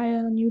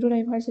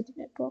Neurodiversity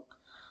Network.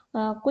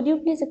 Could you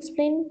please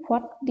explain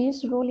what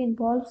this role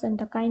involves and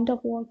the kind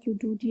of work you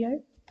do there?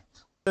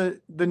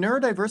 The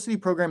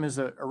neurodiversity program is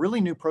a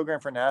really new program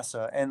for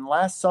NASA, and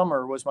last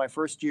summer was my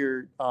first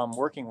year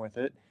working with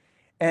it.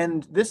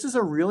 And this is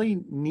a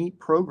really neat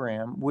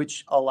program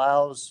which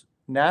allows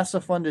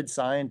NASA-funded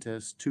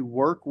scientists to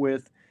work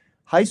with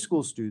high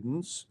school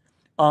students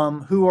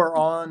who are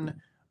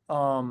on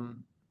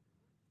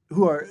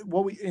who are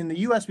what we in the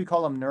U.S. we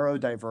call them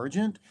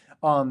neurodivergent.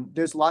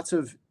 There's lots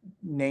of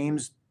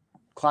names,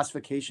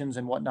 classifications,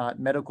 and whatnot,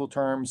 medical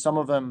terms. Some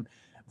of them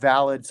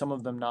valid, some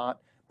of them not.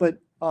 But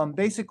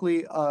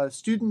basically,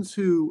 students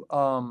who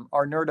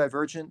are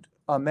neurodivergent,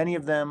 many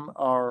of them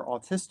are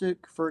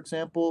autistic, for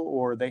example,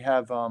 or they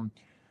have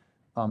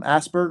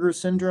Asperger's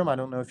syndrome. I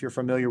don't know if you're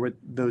familiar with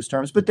those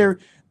terms, but they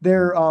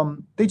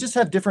just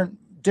have different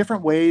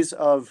ways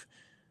of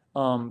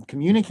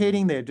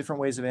communicating. They have different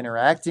ways of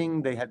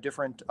interacting. They have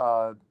different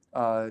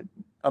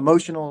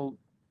emotional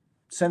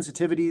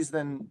sensitivities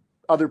than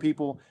other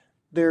people.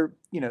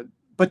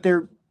 But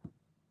they're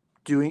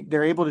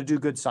able to do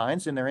good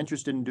science, and they're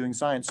interested in doing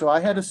science. So I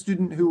had a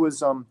student who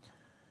was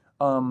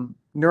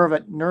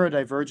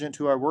neurodivergent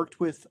who I worked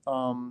with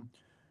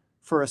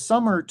for a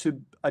summer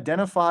to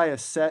identify a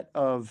set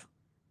of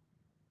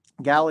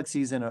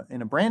galaxies in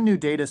a brand new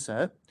data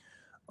set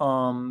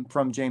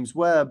from James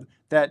Webb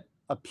that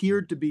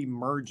appeared to be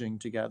merging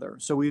together.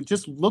 So we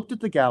just looked at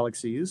the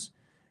galaxies,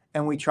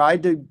 and we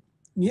had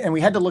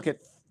to look at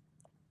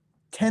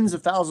tens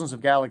of thousands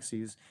of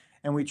galaxies,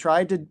 and we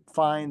tried to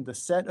find the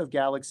set of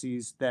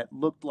galaxies that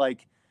looked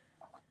like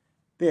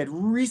they had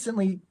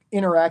recently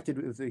interacted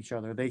with each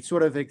other. They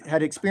sort of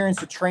had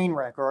experienced a train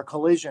wreck or a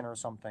collision or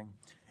something.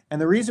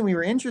 And the reason we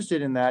were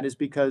interested in that is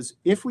because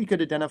if we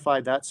could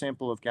identify that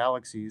sample of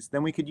galaxies,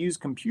 then we could use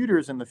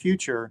computers in the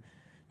future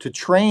to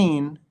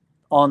train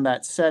on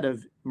that set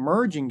of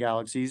merging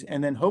galaxies,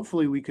 and then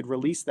hopefully we could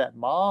release that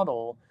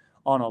model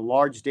on a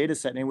large data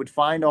set, and it would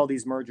find all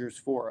these mergers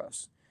for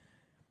us.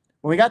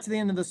 When we got to the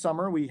end of the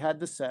summer, we had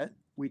the set.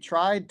 We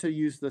tried to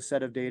use the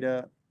set of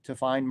data to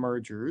find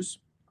mergers,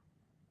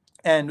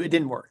 and it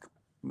didn't work.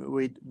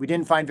 We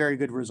didn't find very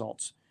good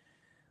results.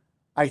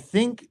 I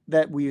think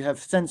that we have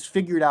since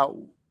figured out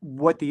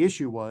what the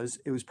issue was.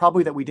 It was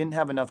probably that we didn't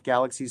have enough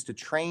galaxies to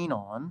train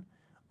on,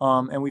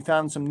 and we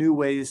found some new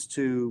ways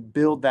to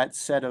build that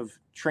set of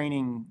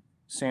training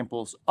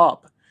samples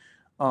up.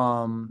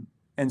 And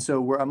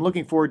so I'm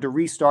looking forward to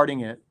restarting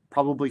it,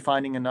 probably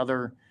finding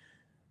another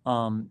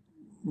through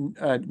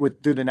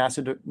the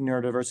NASA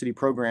Neurodiversity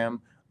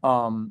program,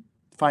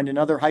 find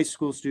another high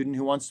school student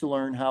who wants to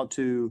learn how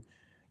to,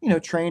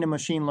 train a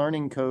machine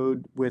learning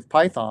code with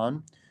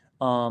Python,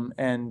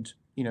 and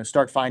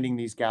start finding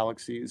these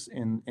galaxies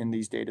in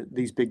these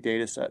big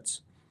data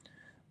sets.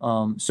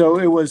 So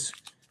it was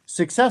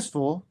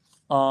successful.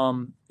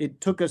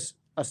 It took us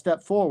a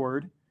step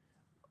forward.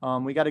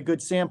 We got a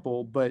good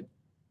sample, but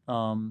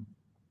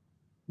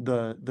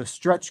the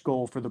stretch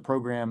goal for the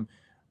program,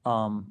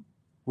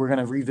 we're going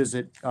to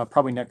revisit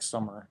probably next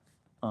summer,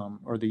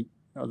 or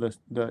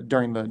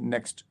during the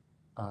next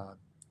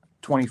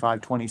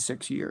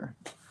 25-26 year.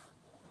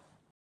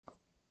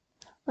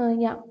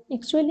 Yeah,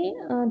 actually,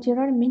 there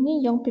are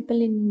many young people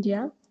in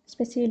India,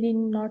 especially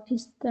in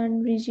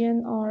northeastern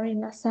region or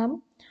in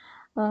Assam,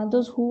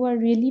 those who are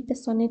really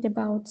passionate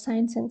about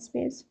science and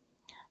space.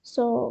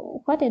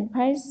 So, what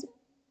advice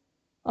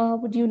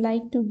would you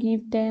like to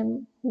give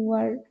them who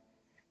are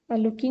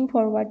looking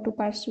forward to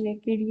pursue a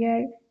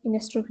career in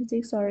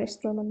astrophysics or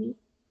astronomy?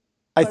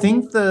 I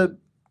think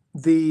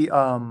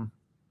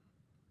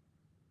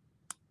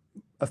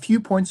a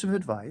few points of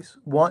advice.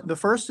 The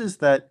first is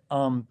that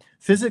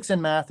physics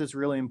and math is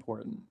really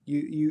important.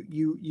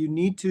 You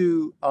need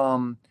to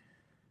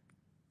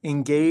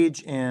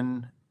engage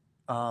in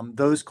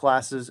those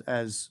classes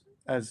as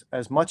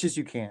much as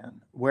you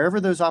can,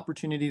 wherever those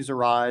opportunities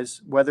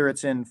arise, whether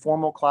it's in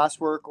formal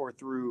classwork or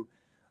through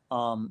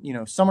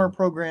summer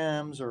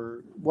programs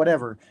or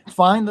whatever.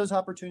 Find those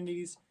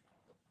opportunities,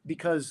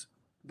 because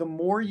the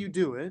more you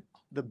do it,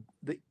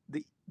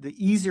 the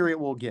easier it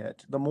will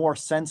get, the more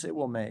sense it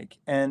will make.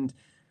 And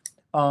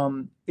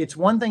it's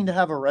one thing to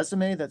have a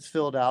resume that's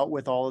filled out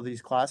with all of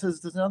these classes.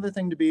 There's another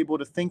thing to be able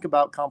to think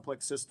about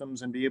complex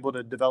systems and be able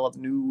to develop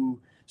new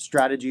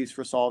strategies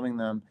for solving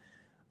them.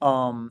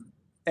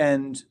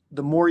 And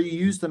the more you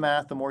use the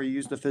math, the more you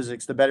use the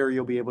physics, the better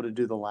you'll be able to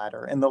do the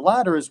latter. And the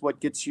latter is what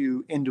gets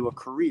you into a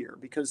career,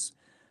 because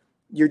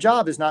your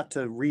job is not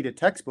to read a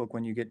textbook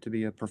when you get to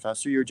be a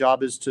professor. Your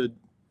job is to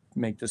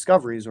make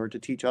discoveries or to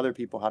teach other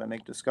people how to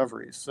make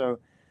discoveries. So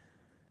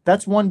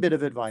that's one bit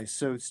of advice.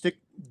 So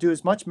do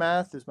as much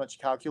math, as much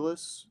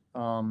calculus,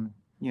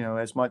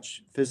 as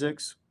much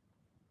physics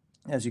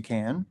as you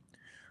can.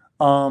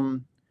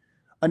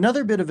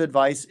 Another bit of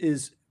advice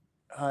is,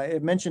 I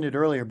mentioned it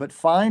earlier, but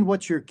find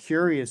what you're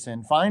curious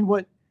in. Find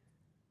what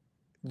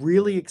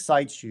really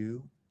excites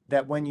you,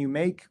 that when you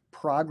make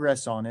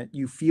progress on it,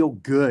 you feel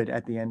good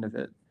at the end of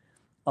it.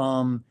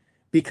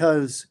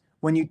 Because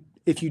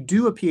if you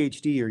do a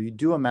PhD or you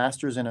do a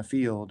master's in a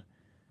field,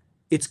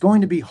 it's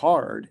going to be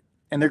hard.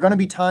 And there are going to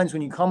be times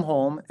when you come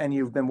home and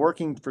you've been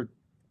working for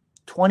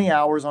 20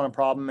 hours on a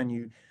problem and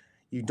you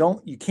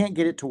can't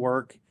get it to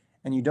work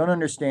and you don't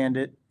understand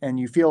it and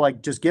you feel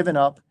like just giving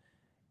up.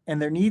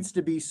 And there needs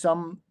to be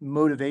some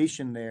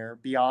motivation there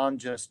beyond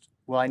just,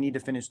 well, I need to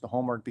finish the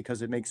homework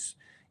because it makes,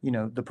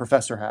 the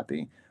professor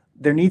happy.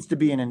 There needs to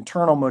be an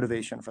internal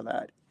motivation for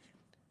that.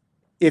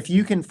 If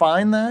you can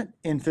find that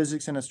in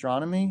physics and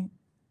astronomy,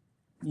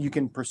 you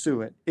can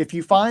pursue it. If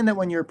you find that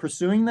when you're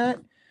pursuing that,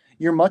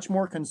 you're much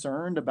more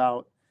concerned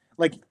about,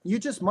 you're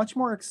just much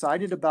more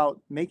excited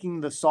about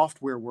making the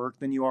software work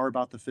than you are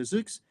about the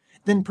physics,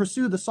 then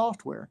pursue the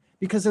software,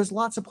 because there's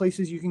lots of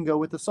places you can go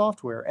with the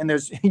software. And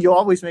you'll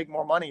always make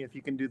more money if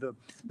you can do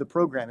the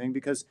programming,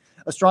 because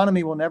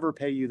astronomy will never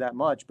pay you that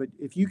much. But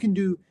if you can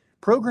do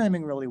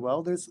programming really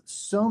well, there's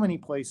so many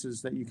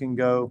places that you can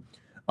go,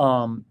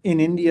 in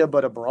India,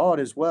 but abroad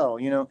as well.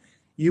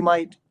 You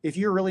might, if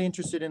you're really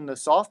interested in the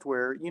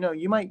software,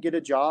 you might get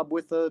a job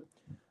with a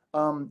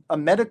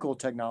medical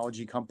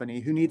technology company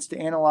who needs to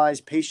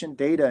analyze patient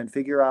data and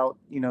figure out,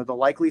 the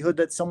likelihood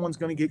that someone's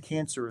going to get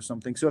cancer or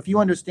something. So if you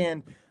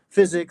understand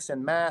physics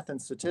and math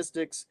and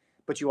statistics,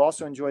 but you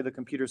also enjoy the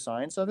computer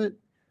science of it,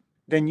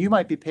 then you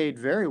might be paid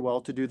very well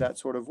to do that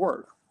sort of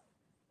work.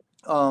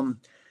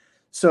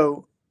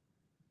 So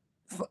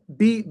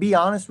be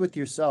honest with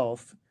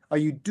yourself. Are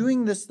you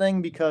doing this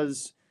thing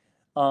because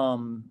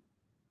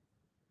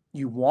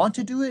you want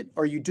to do it?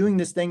 Or are you doing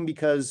this thing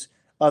because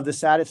of the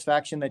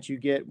satisfaction that you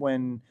get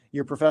when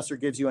your professor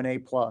gives you an A+,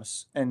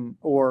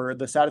 or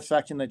the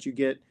satisfaction that you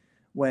get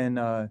when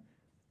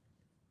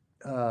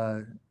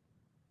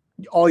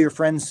all your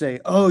friends say,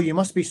 "Oh, you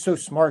must be so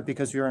smart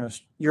because you're an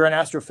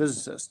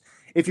astrophysicist."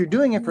 If you're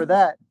doing it for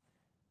that,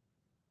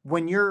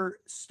 when you're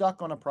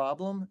stuck on a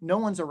problem, no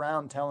one's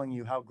around telling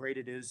you how great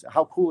it is,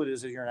 how cool it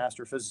is that you're an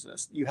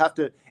astrophysicist.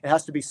 It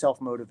has to be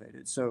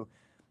self-motivated. So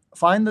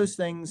find those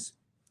things,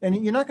 and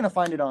you're not going to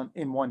find it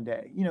in one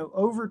day.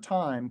 Over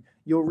time,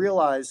 you'll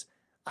realize,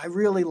 I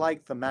really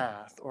like the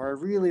math, or I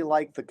really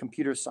like the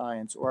computer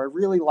science, or I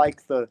really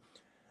like the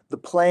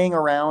playing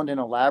around in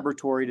a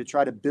laboratory to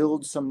try to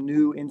build some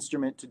new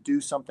instrument to do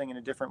something in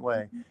a different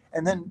way,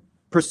 and then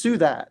pursue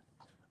that.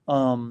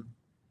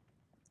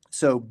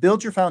 So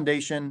build your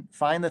foundation,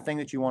 find the thing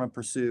that you want to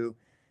pursue,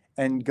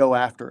 and go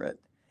after it.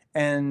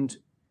 And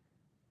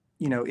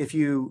if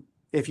you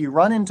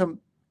run into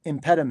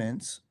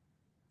impediments,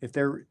 if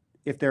there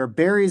are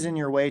barriers in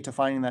your way to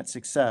finding that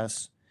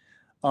success,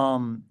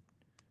 don't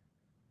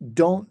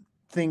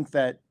think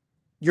that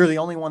you're the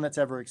only one that's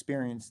ever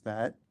experienced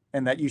that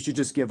and that you should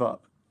just give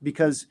up,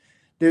 because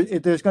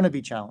there's going to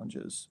be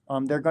challenges.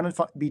 There are going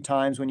to be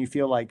times when you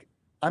feel like,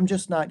 I'm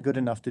just not good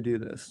enough to do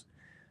this.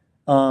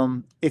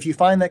 If you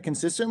find that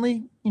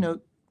consistently,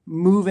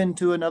 move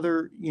into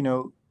another,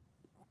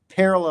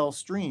 parallel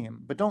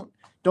stream, but don't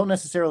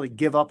necessarily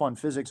give up on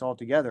physics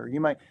altogether. You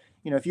might,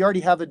 if you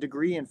already have a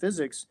degree in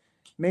physics,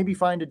 maybe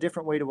find a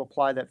different way to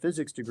apply that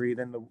physics degree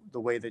than the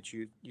way that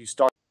you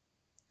start.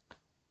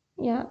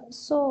 Yeah,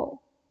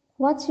 so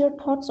what's your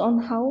thoughts on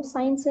how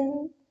science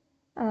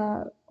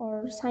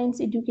or science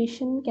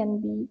education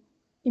can be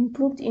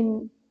improved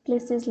in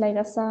places like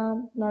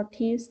Assam,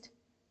 Northeast,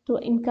 to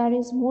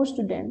encourage more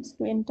students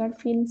to enter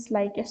fields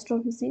like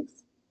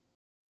astrophysics?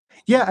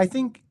 Yeah, I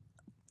think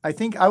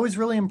I was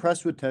really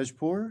impressed with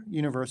Tezpur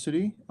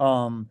University.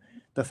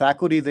 The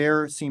faculty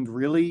there seemed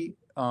really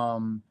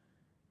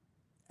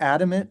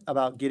adamant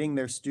about getting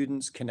their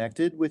students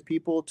connected with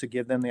people to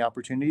give them the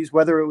opportunities,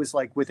 whether it was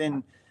like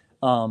within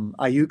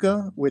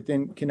IUCA,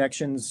 within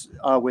connections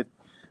with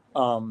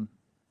the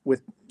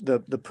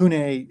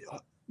Pune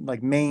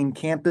main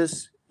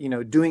campus,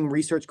 doing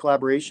research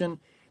collaboration.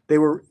 They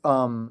were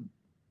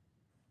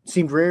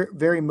seemed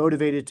very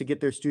motivated to get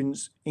their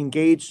students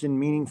engaged in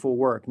meaningful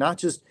work, not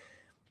just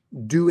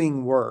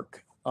doing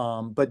work,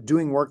 but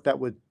doing work that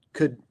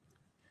could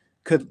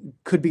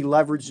be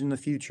leveraged in the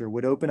future,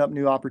 would open up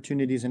new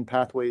opportunities and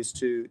pathways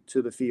to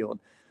the field.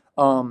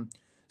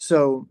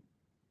 So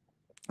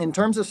in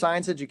terms of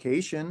science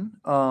education,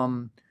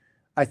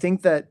 I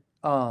think that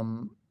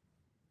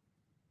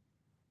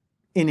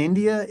in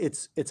India,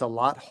 it's a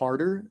lot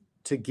harder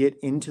to get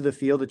into the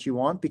field that you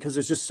want, because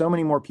there's just so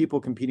many more people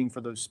competing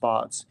for those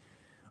spots.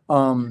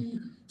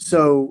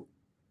 So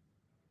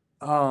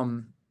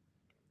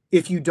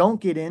if you don't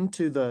get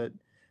into the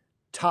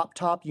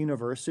top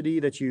university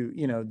that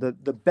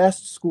the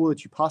best school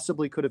that you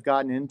possibly could have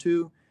gotten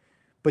into,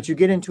 but you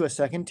get into a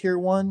second tier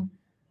one,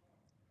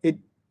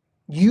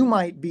 you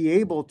might be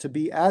able to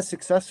be as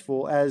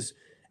successful as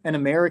an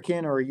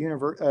American or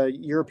a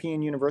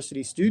European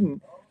university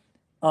student,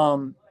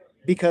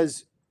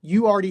 because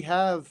you already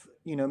have,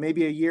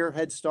 maybe a year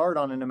head start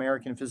on an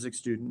American physics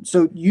student.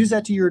 So use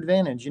that to your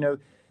advantage.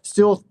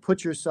 Still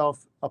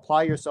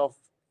apply yourself,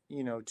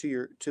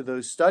 to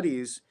those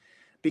studies,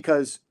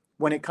 because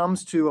when it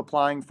comes to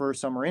applying for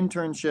summer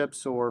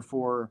internships or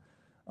for,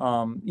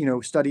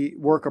 study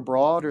work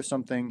abroad or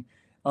something,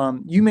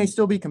 you may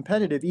still be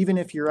competitive, even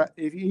if you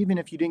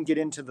didn't get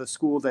into the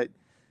school that,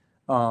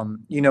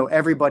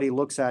 everybody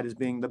looks at as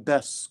being the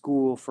best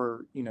school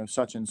for,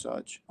 such and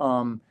such.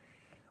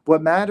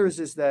 What matters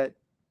is that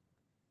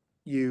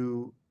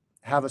you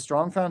have a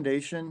strong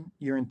foundation,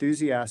 you're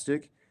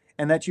enthusiastic,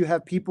 and that you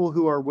have people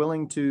who are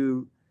willing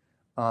to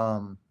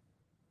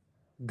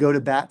go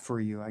to bat for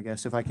you, I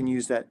guess, if I can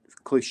use that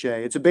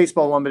cliche. It's a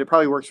baseball one, but it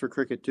probably works for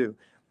cricket too.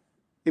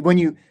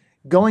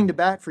 Going to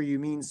bat for you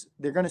means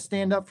they're going to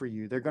stand up for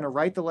you. They're going to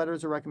write the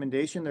letters of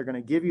recommendation. They're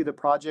going to give you the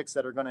projects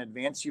that are going to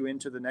advance you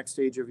into the next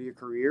stage of your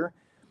career.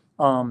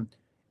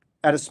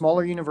 At a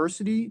smaller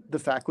university, the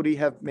faculty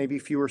have maybe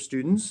fewer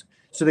students,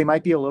 so they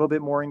might be a little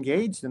bit more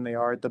engaged than they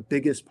are at the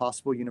biggest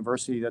possible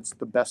university that's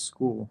the best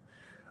school.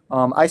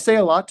 I say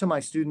a lot to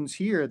my students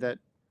here that,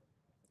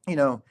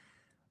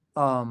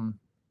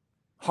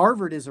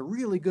 Harvard is a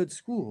really good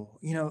school.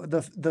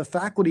 The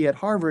faculty at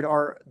Harvard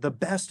are the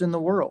best in the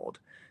world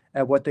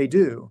at what they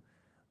do.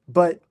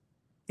 But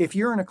if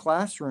you're in a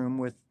classroom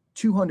with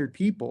 200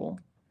 people,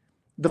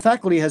 the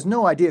faculty has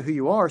no idea who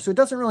you are. So it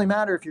doesn't really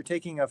matter if you're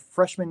taking a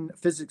freshman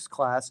physics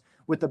class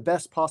with the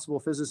best possible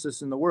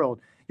physicists in the world.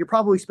 You're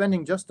probably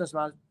spending just as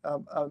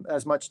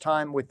much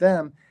time with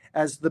them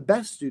as the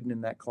best student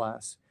in that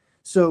class.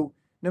 So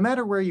no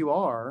matter where you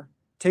are,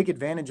 take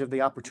advantage of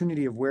the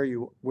opportunity of where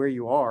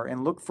you are,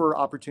 and look for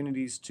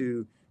opportunities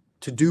to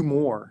do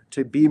more,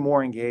 to be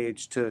more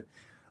engaged.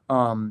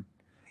 I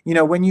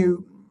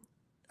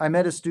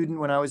met a student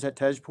when I was at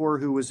Tejpur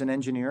who was an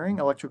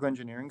electrical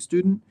engineering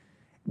student,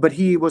 but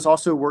he was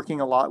also working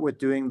a lot with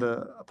doing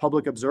the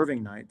public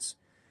observing nights.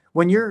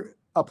 When you're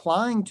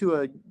applying to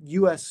a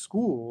U.S.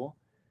 school,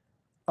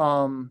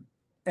 and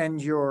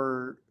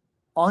you're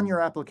on your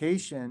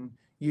application,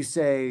 you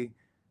say,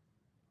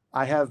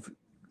 I have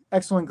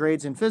excellent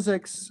grades in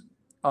physics,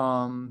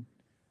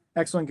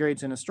 excellent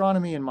grades in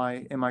astronomy in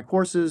my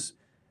courses,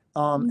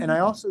 and I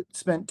also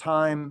spent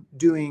time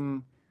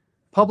doing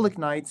public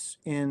nights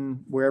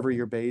in wherever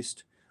you're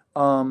based.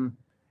 And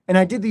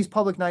I did these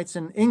public nights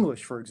in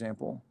English, for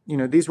example.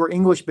 These were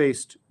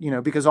English-based,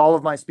 because all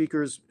of my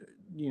speakers,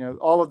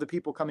 all of the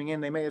people coming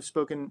in, they may have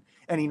spoken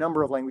any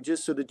number of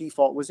languages, so the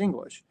default was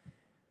English.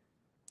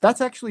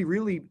 That's actually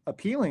really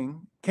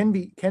appealing, can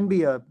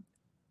be a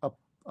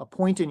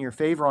point in your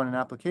favor on an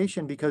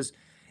application, because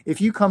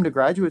if you come to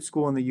graduate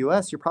school in the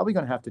US, you're probably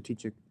going to have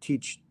to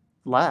teach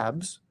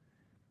labs.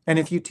 And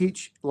if you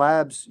teach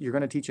labs, you're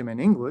going to teach them in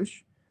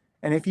English.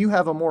 And if you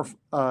have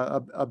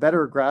a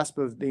better grasp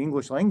of the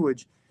English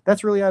language,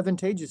 that's really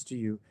advantageous to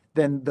you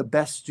than the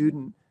best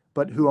student,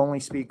 but who only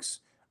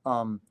speaks,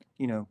 a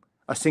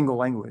single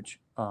language,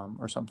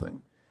 or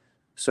something.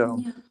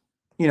 So,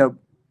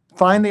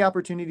 find the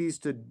opportunities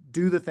to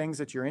do the things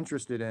that you're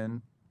interested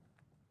in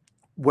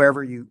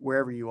wherever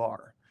you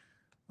are.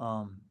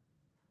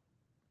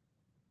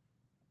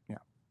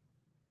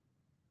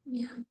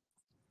 Yeah.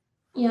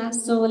 Yeah,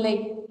 so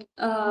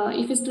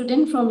if a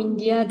student from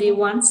India, they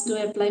wants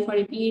to apply for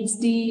a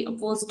PhD, a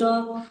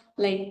postdoc,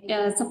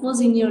 suppose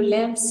in your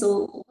lab,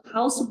 so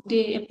how should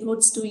they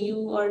approach to you,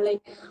 or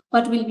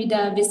what will be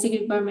the basic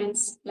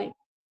requirements?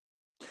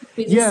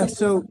 Yeah,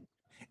 so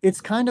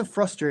it's kind of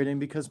frustrating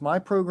because my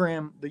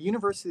program, the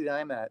university that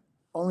I'm at,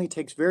 only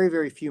takes very,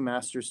 very few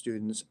master's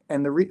students.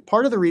 And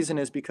part of the reason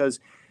is because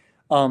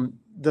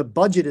the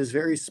budget is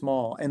very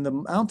small, and the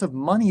amount of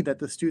money that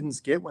the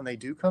students get when they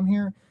do come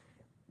here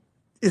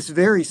is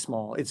very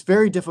small. It's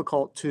very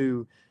difficult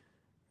to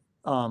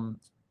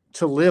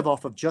live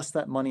off of just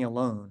that money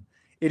alone.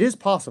 It is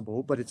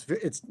possible, but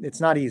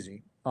it's not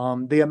easy.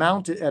 The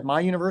amount at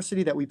my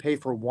university that we pay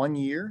for 1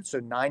 year, so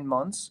 9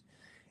 months,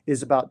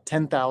 is about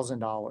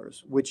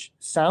 $10,000, which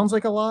sounds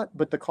like a lot,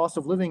 but the cost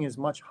of living is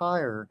much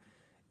higher,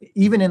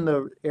 even in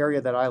the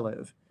area that I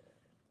live.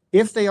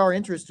 If they are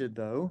interested,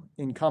 though,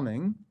 in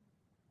coming,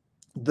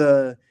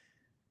 the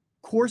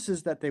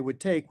courses that they would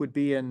take would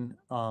be in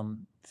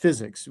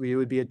physics. It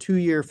would be a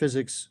 2-year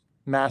physics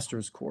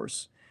master's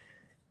course.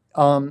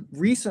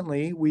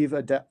 Recently, we've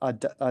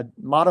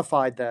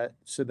modified that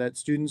so that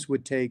students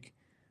would take,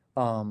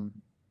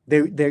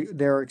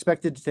 they're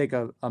expected to take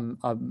a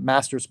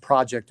master's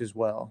project as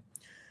well.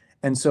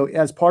 And so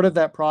as part of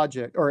that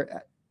project,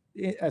 or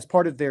as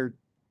part of their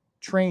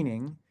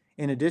training,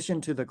 in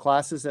addition to the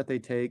classes that they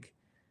take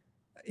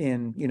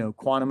in,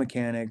 quantum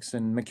mechanics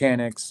and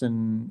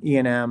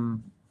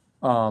E&M,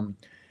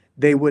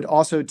 they would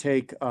also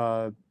take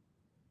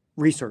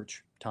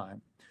research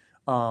time.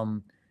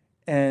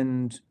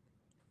 And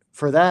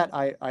for that,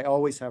 I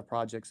always have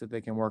projects that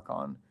they can work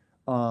on.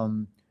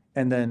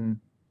 And then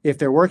if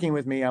they're working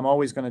with me, I'm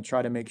always going to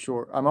try to make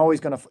sure, I'm always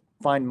going to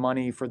find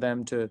money for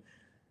them to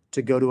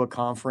go to a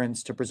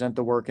conference to present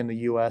the work in the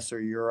US or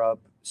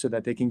Europe so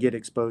that they can get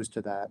exposed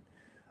to that.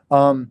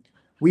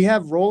 We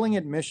have rolling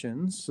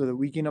admissions so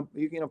that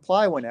you can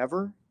apply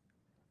whenever.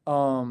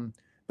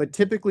 But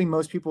typically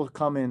most people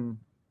come in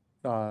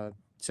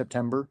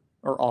September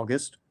or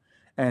August,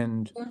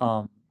 and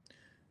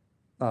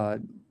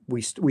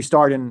we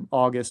start in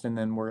August and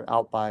then we're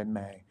out by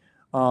May.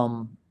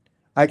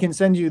 I can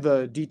send you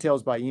the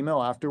details by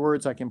email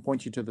afterwards. I can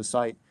point you to the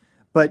site.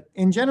 But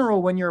in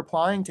general, when you're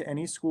applying to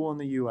any school in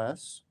the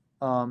US,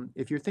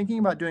 if you're thinking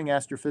about doing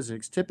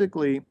astrophysics,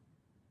 typically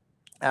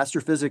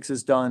astrophysics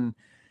is done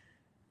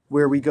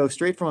where we go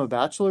straight from a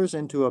bachelor's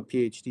into a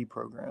PhD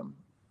program.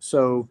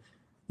 So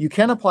you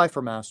can apply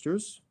for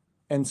master's,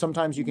 and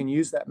sometimes you can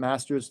use that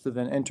master's to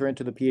then enter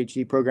into the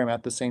PhD program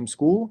at the same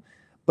school,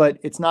 but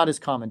it's not as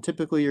common.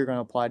 Typically, you're going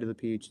to apply to the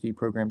PhD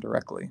program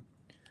directly.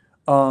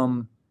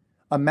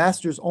 A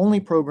master's only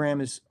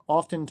program is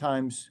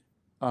oftentimes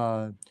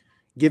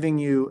giving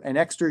you an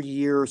extra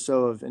year or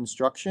so of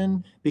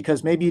instruction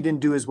because maybe you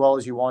didn't do as well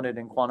as you wanted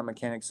in quantum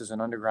mechanics as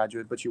an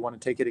undergraduate, but you want to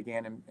take it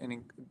again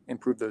and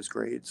improve those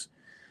grades.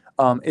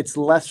 It's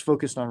less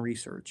focused on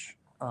research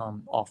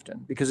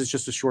often because it's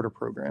just a shorter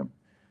program.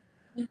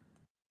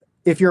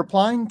 If you're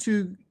applying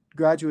to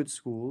graduate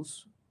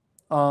schools,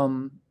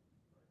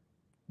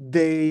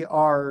 they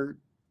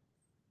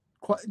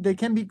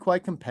can be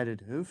quite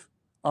competitive.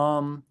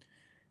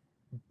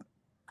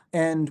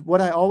 And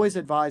what I always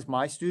advise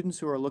my students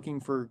who are looking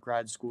for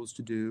grad schools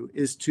to do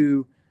is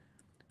to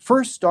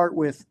first start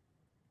with,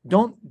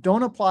 don't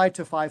apply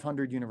to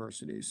 500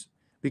 universities,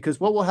 because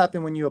what will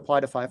happen when you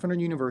apply to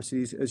 500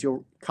 universities is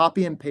you'll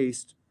copy and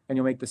paste and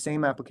you'll make the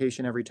same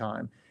application every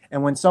time.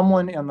 And when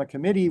someone on the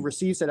committee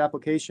receives that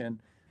application,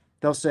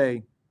 they'll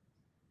say,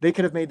 they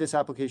could have made this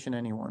application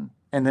anyone.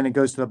 And then it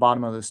goes to the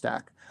bottom of the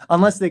stack,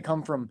 unless they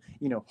come from,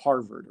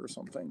 Harvard or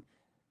something.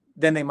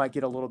 Then they might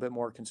get a little bit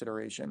more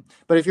consideration.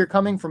 But if you're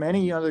coming from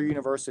any other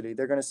university,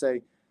 they're going to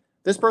say,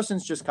 this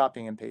person's just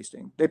copying and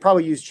pasting. They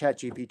probably use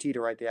ChatGPT to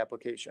write the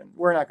application.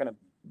 We're not going to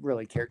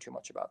really care too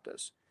much about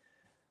this.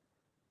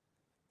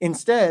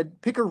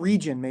 Instead, pick a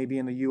region maybe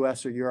in the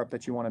US or Europe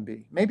that you want to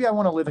be. Maybe I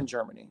want to live in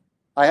Germany.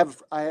 I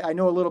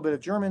know a little bit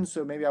of German,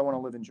 so maybe I want to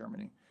live in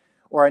Germany.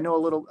 Or I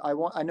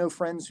know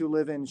friends who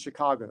live in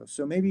Chicago.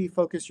 So maybe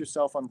focus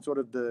yourself on sort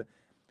of the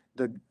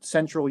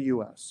central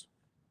US.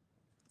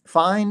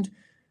 Find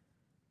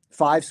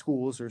 5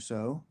 schools or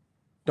so.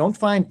 Don't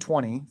find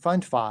 20,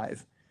 find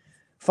 5.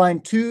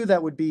 Find 2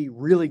 that would be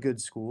really good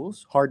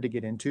schools, hard to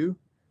get into.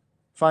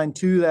 Find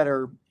 2 that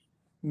are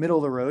middle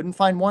of the road, and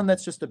find 1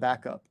 that's just a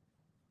backup.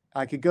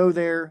 I could go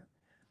there.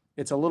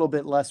 It's a little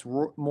bit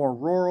more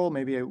rural.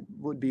 Maybe it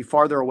would be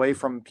farther away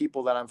from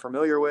people that I'm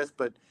familiar with,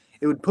 but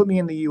it would put me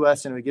in the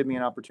US and it would give me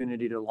an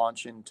opportunity to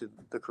launch into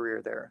the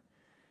career there.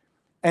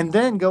 And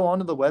then go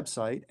onto the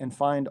website and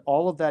find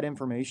all of that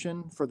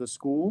information for the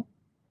school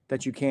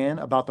that you can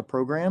about the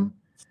program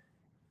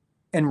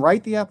and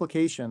write the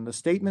application. The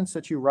statements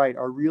that you write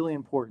are really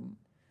important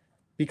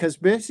because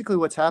basically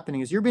what's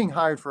happening is you're being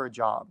hired for a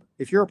job.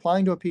 If you're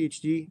applying to a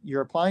PhD,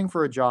 you're applying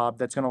for a job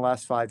that's going to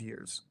last 5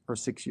 years or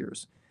 6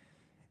 years.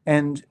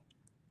 And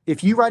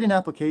if you write an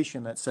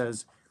application that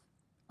says,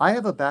 I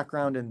have a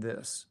background in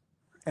this,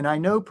 and I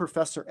know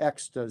Professor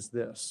X does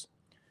this,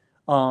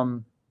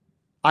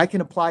 I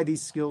can apply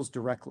these skills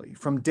directly.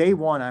 From day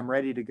one, I'm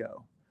ready to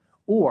go.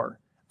 Or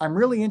I'm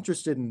really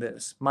interested in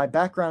this. My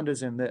background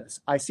is in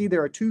this. I see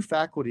there are 2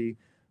 faculty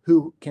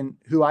who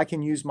I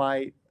can use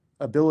my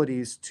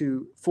abilities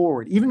to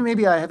forward. Even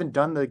maybe I haven't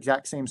done the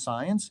exact same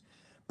science,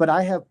 but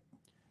I have,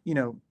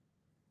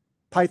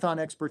 Python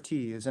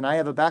expertise, and I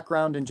have a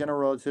background in general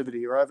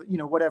relativity, or I've,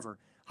 whatever.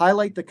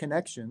 Highlight the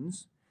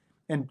connections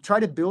and try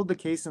to build the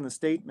case in the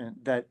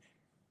statement that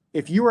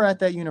if you were at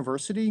that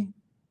university,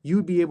 you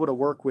would be able to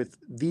work with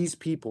these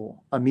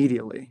people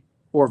immediately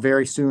or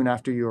very soon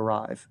after you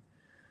arrive.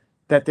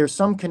 That there's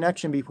some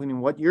connection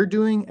between what you're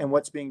doing and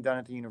what's being done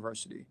at the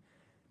university.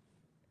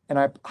 And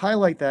I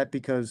highlight that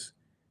because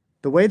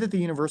the way that the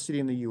university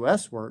in the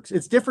US works,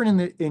 it's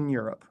different in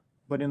Europe,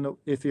 but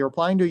if you're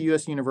applying to a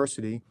US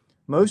university,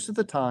 most of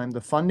the time the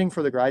funding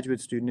for the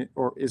graduate student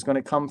is going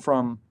to come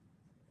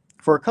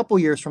for a couple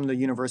years from the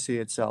university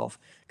itself,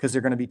 because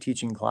they're going to be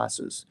teaching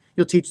classes.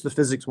 You'll teach the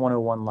Physics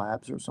 101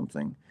 labs or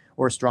something,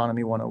 or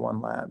Astronomy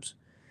 101 labs.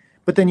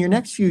 But then your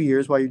next few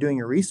years while you're doing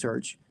your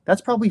research,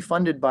 that's probably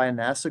funded by a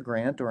NASA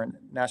grant or a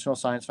National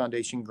Science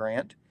Foundation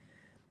grant.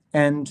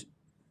 And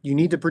you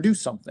need to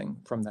produce something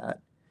from that.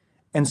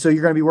 And so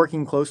you're going to be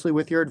working closely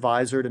with your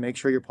advisor to make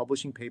sure you're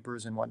publishing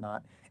papers and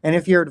whatnot. And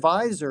if your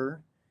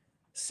advisor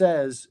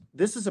says,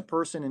 this is a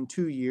person in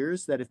 2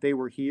 years that if they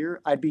were here,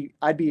 I'd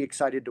be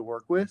excited to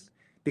work with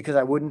because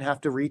I wouldn't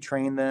have to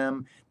retrain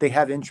them. They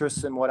have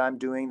interests in what I'm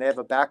doing. They have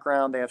a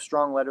background. They have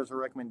strong letters of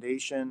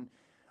recommendation.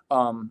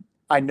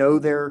 I know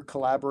they're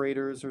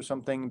collaborators or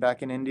something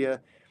back in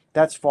India,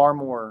 that's far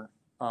more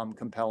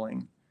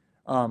compelling.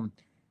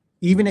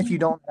 Even if you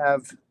don't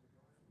have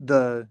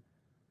the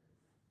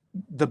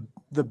the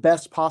the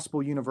best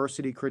possible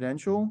university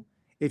credential,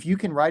 if you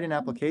can write an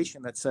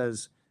application that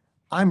says,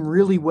 I'm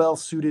really well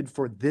suited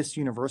for this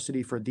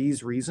university for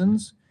these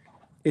reasons,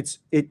 it's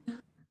it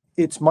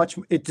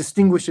it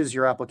distinguishes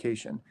your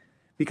application,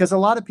 because a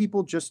lot of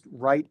people just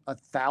write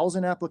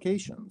 1,000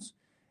 applications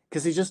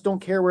because they just don't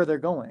care where they're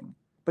going.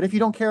 But if you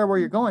don't care where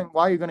you're going,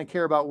 why are you going to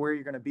care about where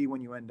you're going to be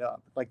when you end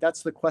up? Like,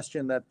 that's the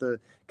question that the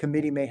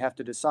committee may have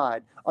to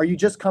decide. Are you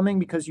just coming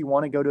because you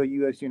want to go to a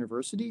US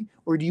university,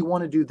 or do you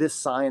want to do this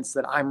science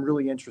that I'm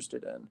really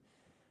interested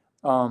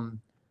in?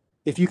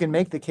 If you can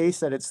make the case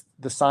that it's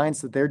the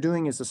science that they're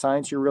doing is the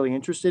science you're really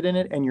interested in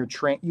it, and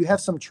you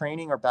have some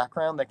training or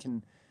background that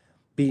can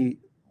be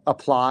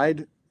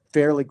applied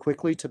fairly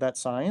quickly to that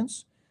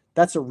science,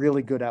 that's a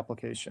really good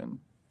application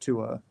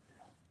to a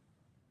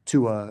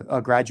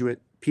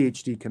graduate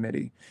PhD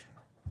committee.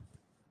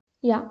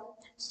 Yeah.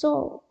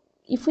 So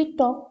if we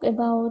talk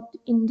about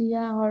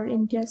India or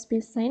India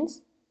space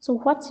science, so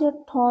what's your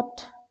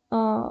thought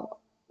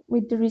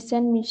with the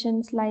recent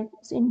missions like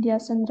India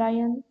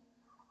Chandrayaan,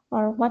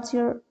 or what's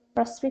your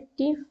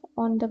perspective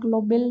on the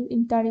global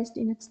interest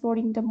in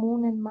exploring the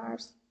moon and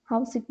Mars?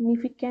 How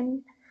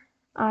significant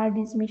are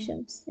these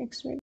missions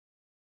actually?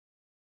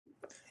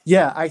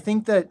 Yeah, I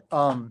think that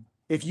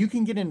if you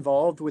can get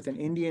involved with an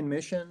Indian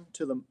mission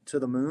to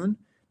the moon,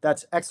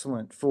 that's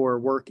excellent for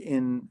work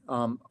in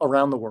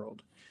around the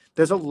world.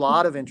 There's a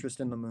lot of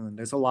interest in the moon.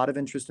 There's a lot of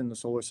interest in the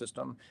solar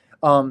system.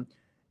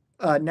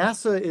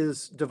 NASA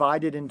is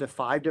divided into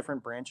 5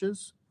 different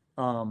branches.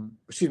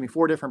 Excuse me,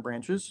 4 different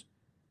branches.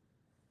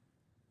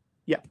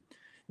 Yeah.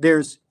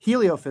 There's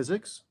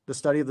heliophysics, the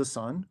study of the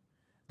sun.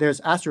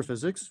 There's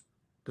astrophysics,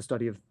 the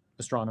study of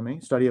astronomy,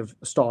 study of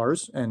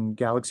stars and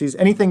galaxies,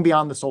 anything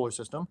beyond the solar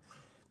system.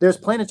 There's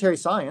planetary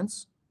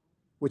science,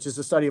 which is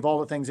the study of all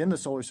the things in the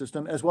solar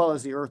system, as well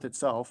as the Earth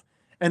itself.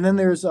 And then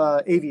there's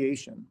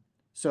aviation.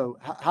 So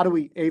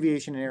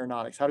aviation and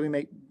aeronautics, how do we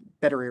make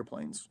better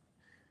airplanes?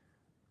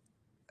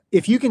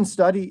 If you can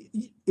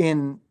study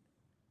in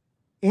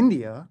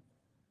India,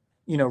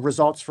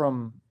 results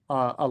from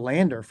a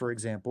lander, for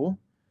example,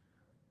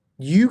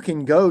 you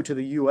can go to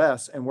the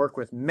US and work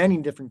with many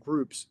different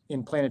groups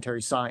in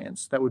planetary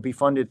science that would be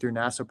funded through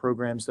NASA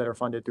programs that are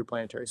funded through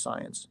planetary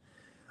science.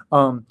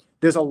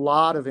 There's a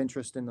lot of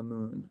interest in the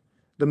moon.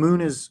 The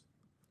moon is,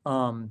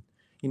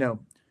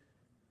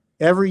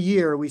 every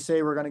year we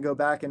say we're going to go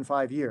back in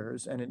 5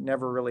 years, and it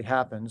never really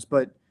happens.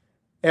 But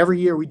every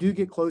year we do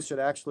get closer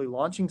to actually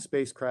launching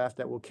spacecraft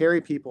that will carry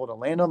people to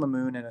land on the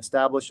moon and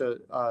establish an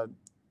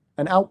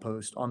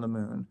outpost on the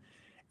moon.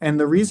 And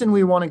the reason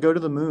we want to go to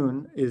the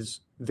moon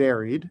is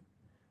varied,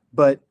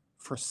 but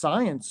for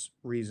science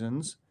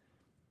reasons,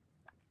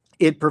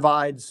 it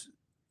provides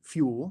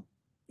fuel.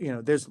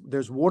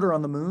 There's water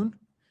on the moon.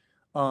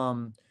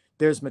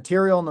 There's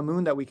material on the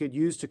moon that we could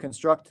use to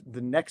construct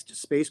the next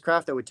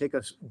spacecraft that would take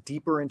us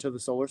deeper into the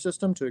solar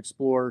system to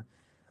explore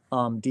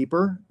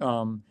deeper.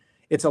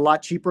 It's a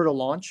lot cheaper to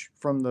launch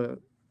from the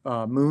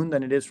moon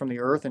than it is from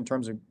the Earth in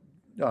terms of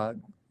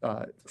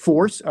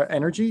force or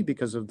energy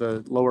because of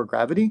the lower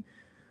gravity.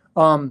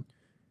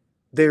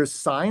 There's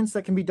science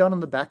that can be done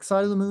on the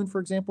backside of the moon,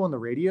 for example, on the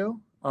radio.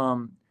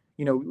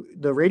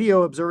 The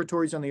radio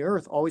observatories on the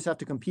Earth always have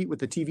to compete with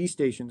the TV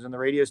stations and the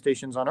radio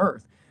stations on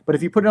Earth. But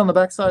if you put it on the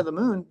backside of the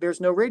moon, there's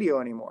no radio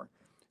anymore.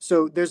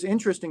 So there's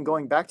interest in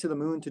going back to the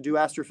moon to do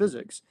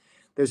astrophysics.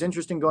 There's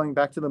interest in going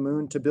back to the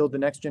moon to build the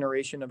next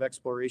generation of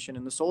exploration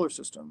in the solar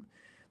system.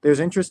 There's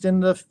interest in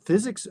the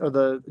physics or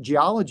the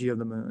geology of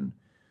the moon.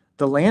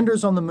 The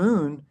landers on the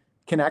moon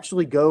can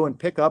actually go and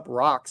pick up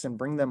rocks and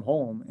bring them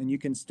home, and you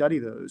can study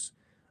those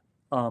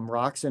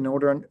rocks in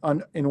order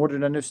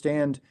to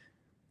understand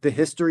the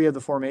history of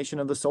the formation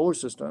of the solar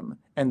system.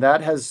 And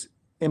that has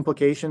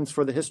implications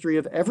for the history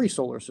of every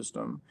solar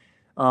system,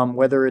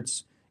 whether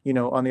it's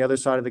on the other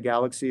side of the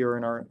galaxy or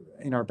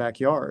in our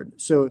backyard.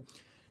 So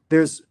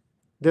there's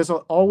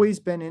always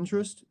been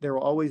interest. There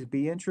will always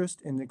be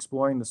interest in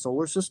exploring the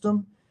solar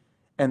system.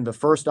 And the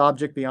first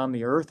object beyond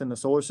the Earth in the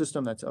solar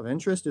system that's of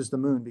interest is the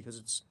moon,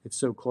 because it's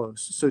so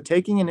close. So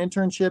taking an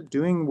internship,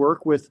 doing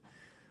work with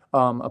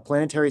a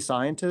planetary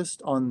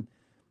scientist on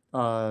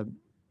the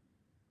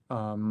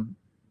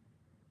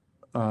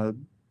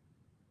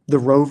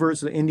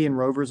rovers, the Indian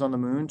rovers on the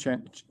moon,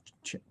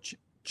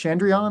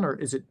 Chandrayaan, or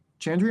is it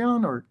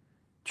Chandrayaan or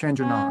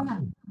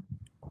Chandrayaan?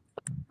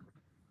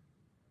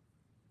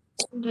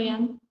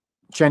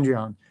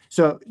 Chandrayaan.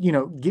 So,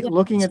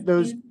 looking at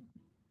those.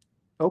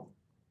 Oh,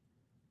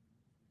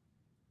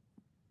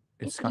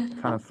 it's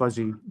kind of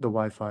fuzzy, the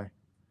Wi-Fi.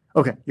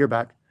 Okay, you're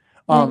back.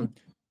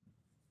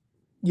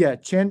 Yeah,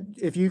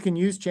 if you can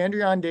use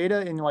Chandrayaan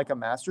data in like a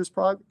master's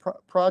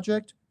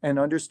project and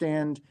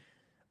understand,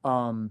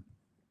 and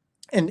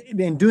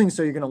in doing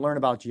so, you're going to learn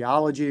about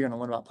geology, you're going to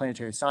learn about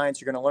planetary science,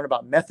 you're going to learn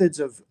about methods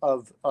of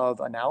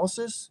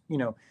analysis,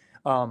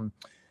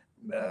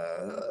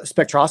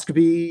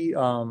 spectroscopy,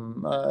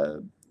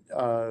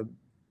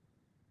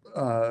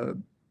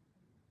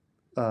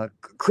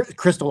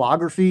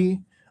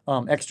 crystallography,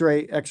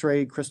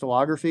 X-ray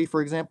crystallography,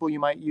 for example, you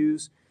might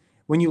use.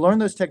 When you learn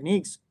those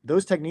techniques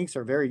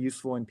are very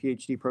useful in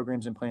PhD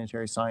programs in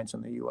planetary science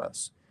in the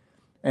US.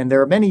 And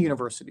there are many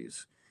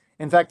universities.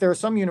 In fact, there are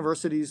some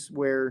universities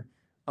where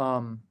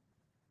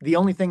the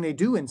only thing they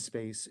do in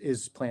space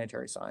is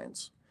planetary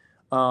science.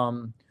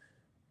 And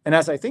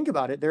as I think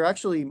about it, there are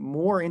actually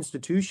more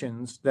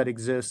institutions that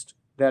exist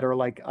that are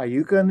like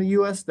IUCA in the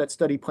US that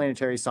study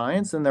planetary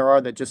science than there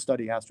are that just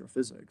study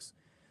astrophysics.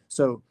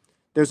 So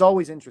there's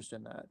always interest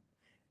in that.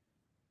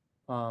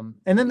 And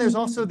then there's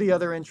also the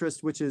other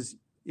interest, which is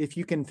if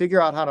you can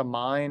figure out how to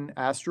mine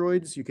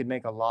asteroids, you can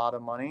make a lot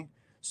of money.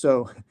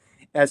 So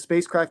as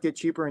spacecraft get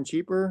cheaper and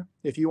cheaper,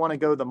 if you want to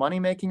go the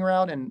money-making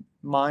route and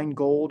mine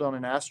gold on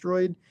an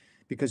asteroid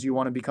because you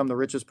want to become the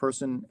richest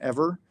person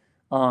ever,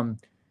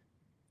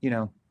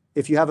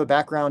 if you have a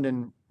background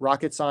in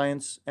rocket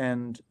science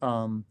and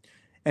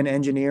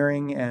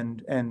engineering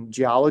and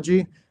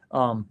geology,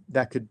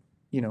 that could,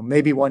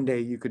 maybe one day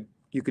you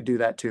could do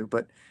that too.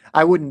 But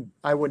I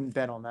wouldn't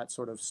bet on that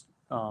sort of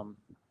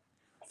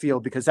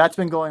field because that's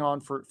been going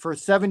on for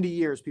 70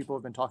 years. People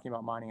have been talking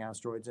about mining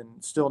asteroids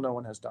and still no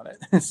one has done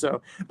it.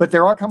 So, but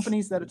there are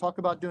companies that talk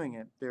about doing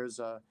it. There's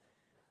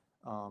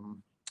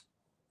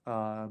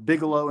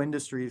Bigelow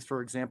Industries,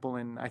 for example,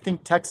 in I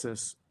think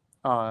Texas,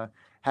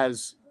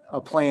 has a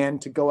plan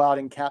to go out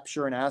and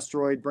capture an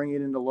asteroid, bring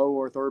it into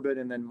low Earth orbit,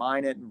 and then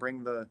mine it and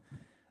bring the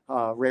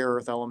rare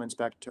earth elements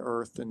back to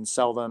Earth and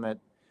sell them at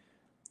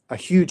a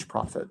huge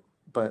profit.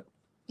 But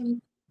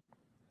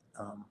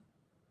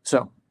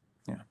so,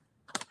 yeah.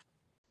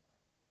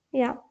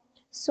 Yeah.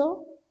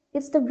 So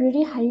it's the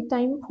very high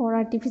time for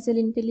artificial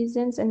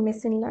intelligence and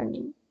machine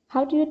learning.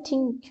 How do you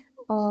think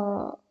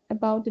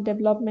about the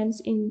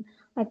developments in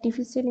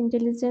artificial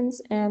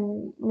intelligence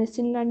and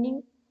machine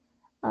learning?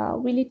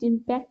 Will it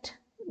impact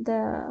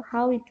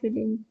how it will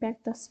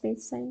impact the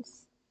space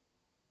science?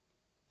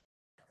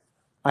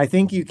 I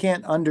think you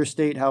can't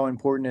understate how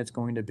important it's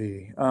going to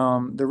be.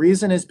 The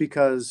reason is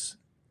because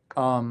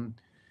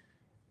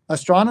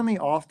astronomy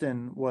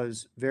often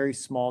was very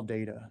small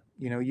data.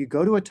 You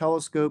go to a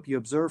telescope, you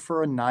observe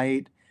for a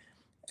night,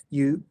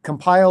 you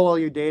compile all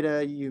your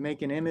data, you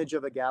make an image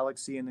of a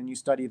galaxy, and then you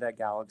study that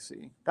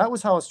galaxy. That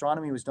was how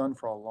astronomy was done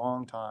for a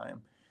long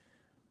time.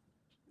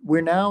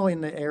 We're now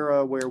in the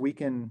era where we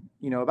can,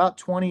 about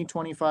 20,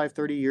 25,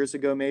 30 years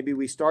ago, maybe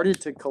we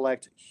started to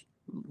collect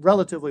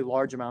relatively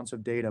large amounts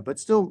of data, but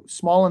still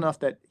small enough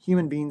that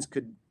human beings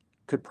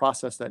could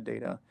process that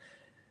data.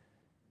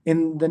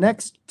 In the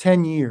next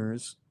 10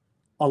 years,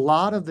 a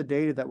lot of the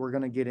data that we're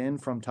going to get in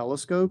from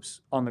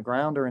telescopes on the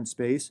ground or in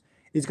space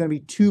is going to be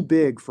too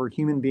big for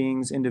human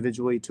beings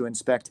individually to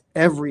inspect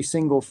every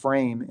single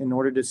frame in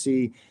order to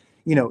see,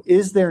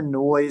 is there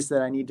noise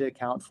that I need to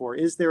account for?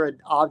 Is there an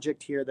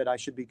object here that I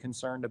should be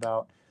concerned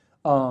about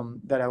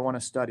that I want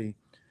to study?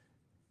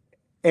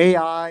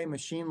 AI,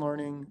 machine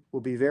learning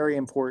will be very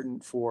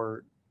important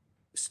for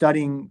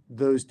studying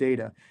those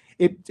data.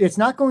 It's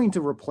not going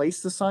to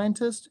replace the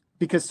scientist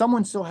because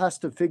someone still has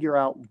to figure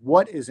out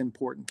what is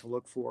important to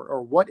look for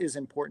or what is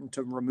important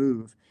to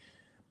remove.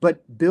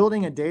 But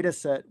building a data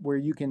set where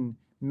you can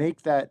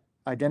make that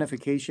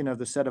identification of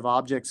the set of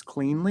objects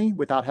cleanly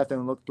without having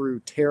to look through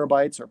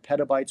terabytes or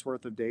petabytes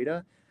worth of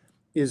data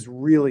is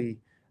really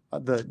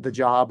the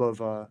job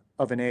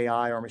of an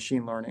AI or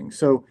machine learning.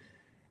 So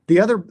the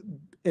other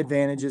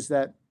advantage is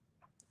that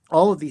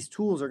all of these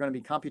tools are going to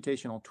be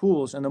computational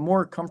tools. And the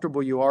more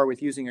comfortable you are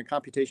with using a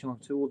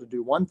computational tool to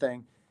do one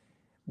thing,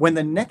 when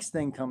the next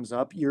thing comes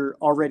up, you're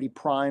already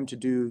primed to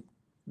do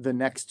the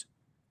next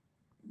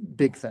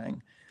big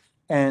thing.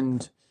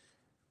 And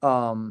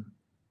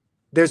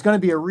there's going to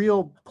be a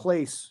real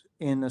place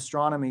in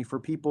astronomy for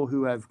people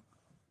who have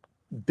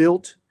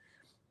built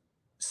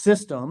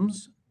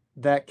systems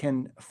that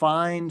can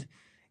find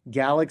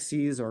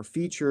galaxies or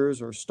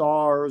features or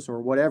stars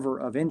or whatever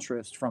of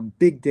interest from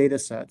big data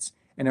sets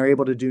and are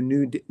able to do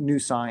new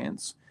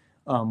science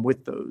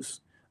with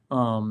those.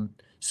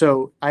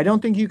 So I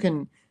don't think you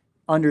can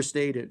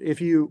understate it.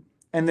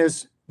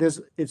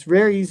 It's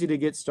very easy to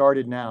get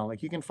started now.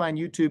 Like you can find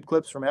YouTube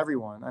clips from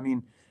everyone. I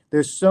mean,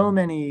 there's so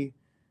many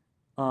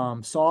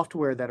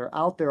software that are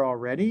out there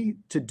already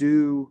to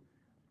do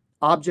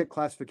object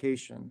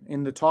classification.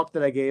 In the talk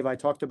that I gave, I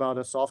talked about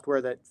a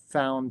software that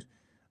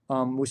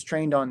was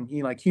trained on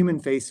human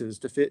faces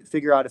to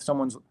figure out if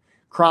someone's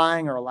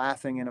crying or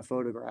laughing in a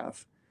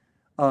photograph,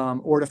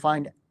 or to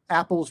find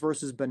apples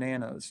versus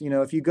bananas.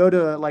 If you go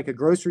to like a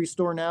grocery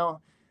store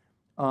now,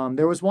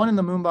 there was one in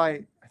the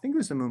Mumbai, I think it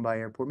was the Mumbai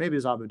airport, maybe it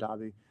was Abu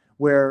Dhabi,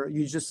 where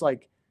you just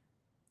like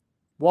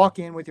walk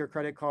in with your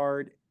credit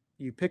card,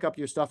 you pick up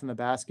your stuff in the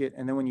basket,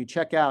 and then when you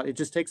check out, it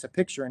just takes a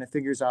picture and it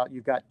figures out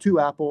you've got 2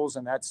 apples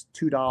and that's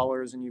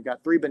 $2, and you've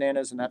got 3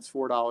 bananas and that's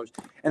 $4,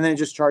 and then it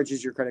just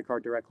charges your credit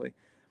card directly.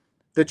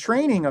 The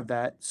training of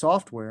that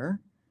software,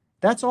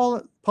 that's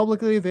all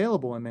publicly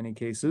available in many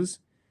cases,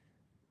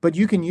 but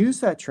you can use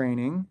that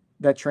training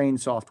train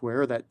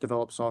software, that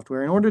develop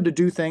software, in order to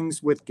do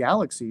things with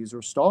galaxies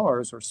or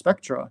stars or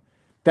spectra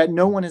that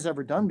no one has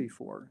ever done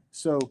before.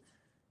 So,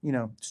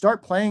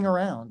 start playing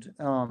around,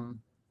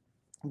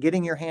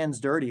 getting your hands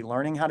dirty,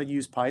 learning how to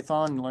use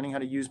Python, learning how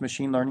to use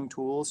machine learning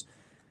tools.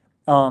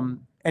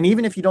 And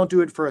even if you don't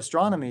do it for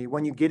astronomy,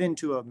 when you get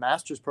into a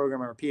master's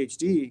program or a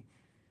PhD,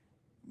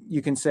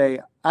 you can say,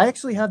 I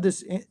actually have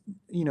this,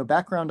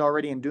 background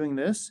already in doing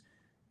this.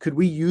 Could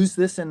we use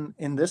this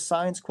in this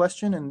science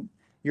question? And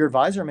your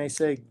advisor may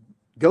say,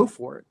 go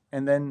for it.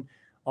 And then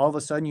all of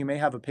a sudden you may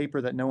have a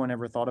paper that no one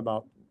ever thought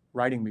about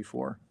writing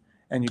before.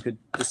 And you could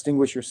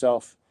distinguish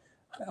yourself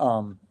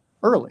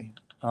early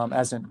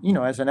as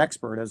an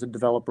expert, as a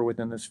developer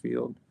within this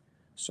field.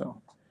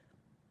 So.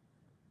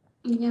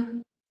 Yeah.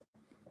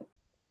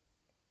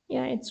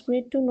 Yeah, it's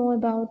great to know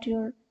about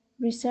your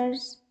research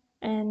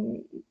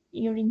and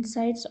your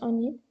insights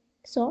on it.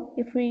 So,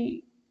 if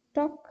we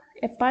talk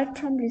apart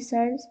from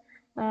research,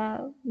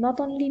 not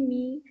only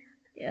me,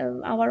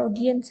 our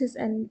audiences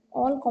and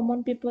all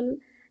common people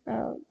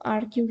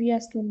are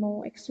curious to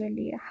know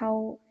actually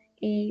how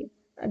the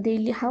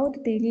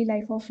daily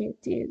life of a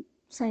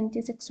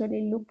scientist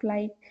actually look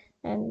like,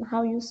 and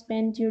how you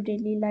spend your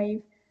daily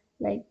life,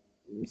 like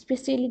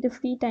especially the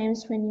free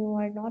times when you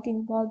are not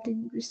involved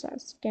in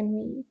research. Can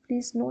we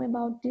please know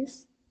about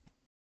this?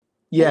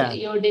 Yeah.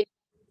 Your day.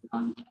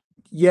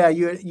 Yeah,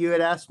 you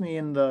had asked me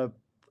in the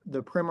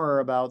primer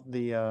about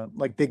the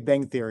like Big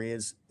Bang Theory.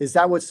 Is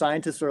that what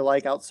scientists are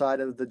like outside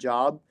of the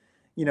job?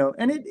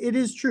 And it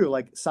is true.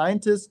 Like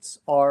scientists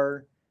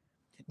are,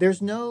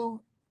 there's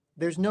no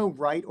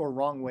right or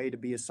wrong way to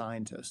be a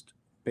scientist,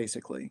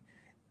 basically.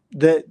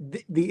 The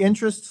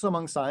interests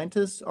among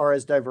scientists are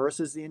as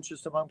diverse as the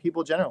interests among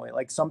people generally.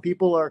 Like some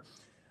people are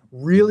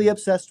really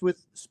obsessed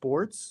with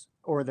sports,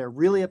 or they're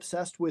really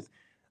obsessed with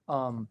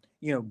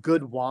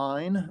good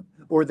wine,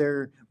 or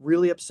they're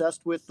really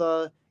obsessed with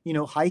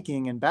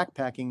hiking and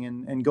backpacking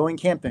and going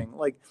camping.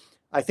 Like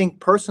I think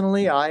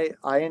personally, I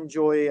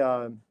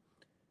enjoy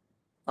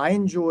I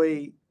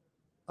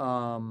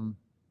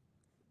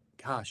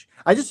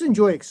just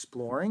enjoy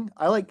exploring.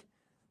 I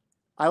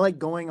like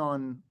going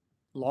on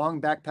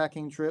long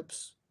backpacking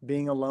trips,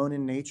 being alone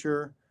in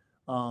nature.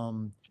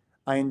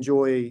 I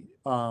enjoy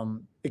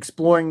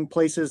exploring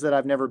places that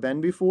I've never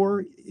been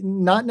before,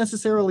 not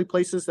necessarily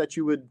places that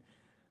you would,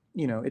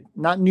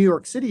 not New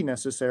York City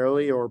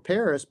necessarily or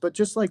Paris, but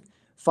just like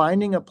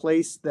finding a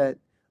place that,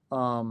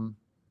 and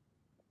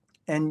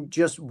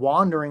just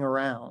wandering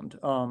around.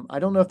 I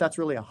don't know if that's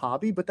really a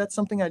hobby, but that's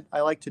something I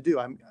like to do.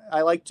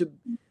 I like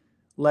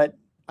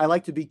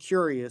to be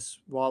curious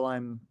while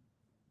I'm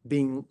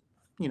being,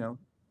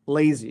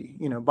 lazy,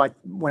 by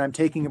when I'm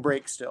taking a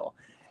break still.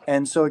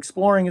 And so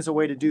exploring is a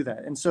way to do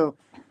that. And so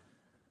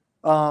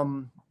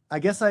I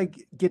guess I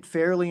get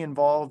fairly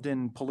involved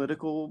in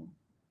political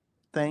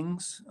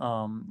things.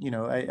 I'm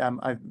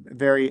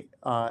very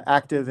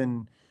active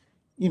in,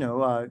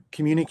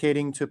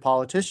 communicating to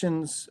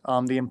politicians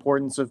the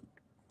importance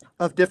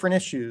of different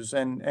issues,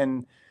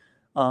 and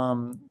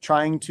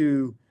trying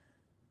to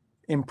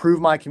improve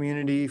my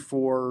community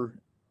for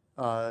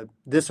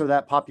this or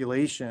that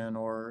population,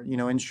 or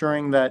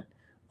ensuring that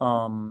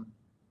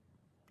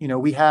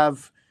we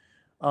have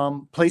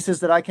places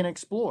that I can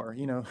explore.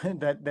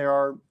 That there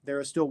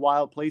are still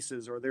wild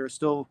places, or there are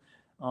still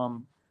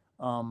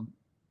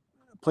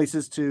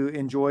places to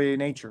enjoy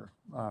nature,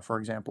 for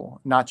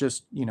example. Not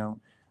just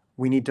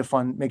we need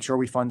to make sure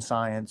we fund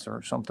science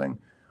or something.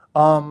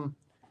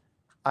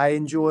 I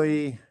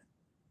enjoy.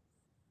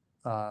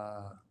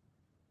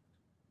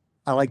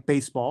 I like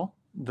baseball,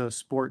 the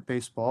sport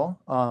baseball.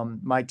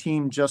 My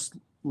team just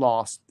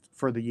lost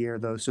for the year,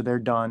 though, so they're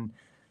done.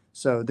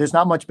 So there's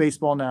not much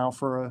baseball now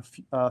for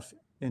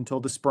until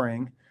the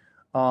spring.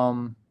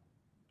 But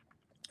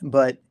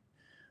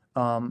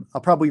I'll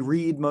probably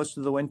read most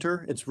of the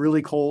winter. It's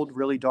really cold,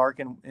 really dark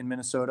in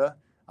Minnesota.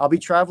 I'll be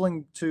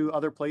traveling to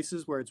other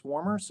places where it's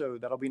warmer, so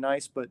that'll be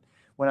nice. But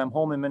when I'm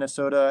home in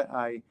Minnesota,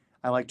 I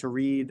like to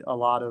read a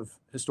lot of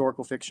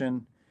historical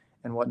fiction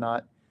and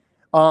whatnot.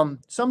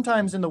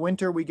 Sometimes in the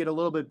winter we get a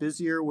little bit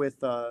busier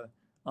with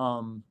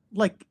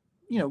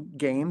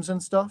games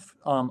and stuff.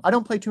 I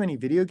don't play too many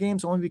video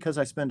games, only because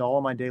I spend all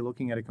of my day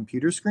looking at a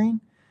computer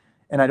screen,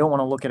 and I don't want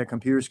to look at a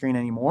computer screen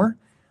anymore.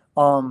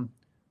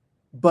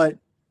 But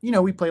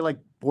we play like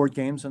board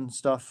games and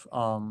stuff.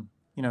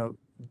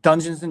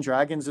 Dungeons and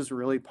Dragons is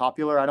really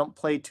popular. I don't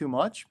play too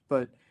much,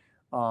 but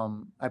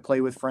I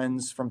play with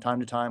friends from time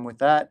to time with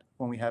that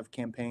when we have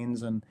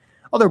campaigns and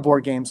other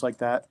board games like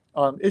that.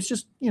 It's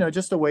just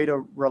just a way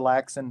to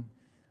relax and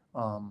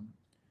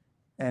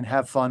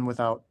have fun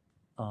without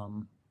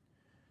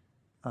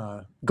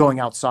going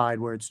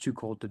outside where it's too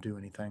cold to do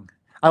anything.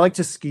 I like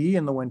to ski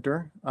in the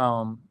winter.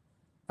 I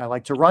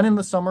like to run in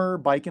the summer,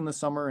 bike in the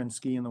summer, and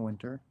ski in the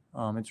winter.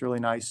 It's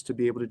really nice to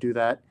be able to do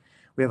that.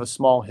 We have a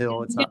small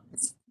hill. It's not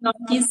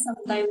Northeast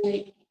sometime,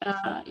 like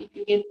if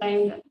you get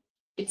time,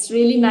 it's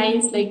really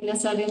nice, like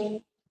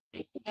NASA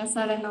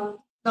and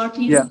all.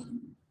 Northeast. Yeah.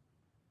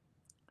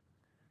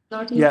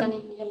 Northeastern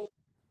India.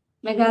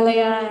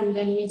 Meghalaya and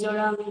then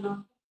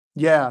Mizoram.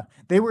 Yeah,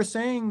 they were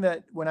saying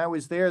that when I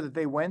was there that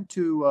they went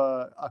to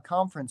a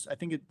conference. I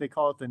think they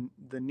call it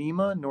the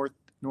NEMA,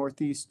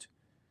 Northeast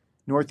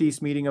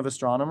Meeting of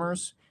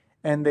Astronomers,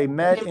 and they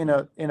met in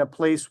a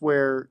place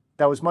where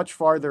that was much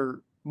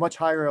farther, much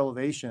higher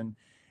elevation,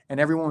 and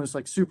everyone was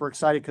like super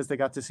excited because they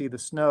got to see the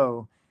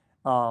snow.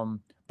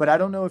 But I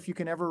don't know if you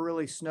can ever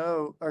really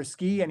snow or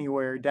ski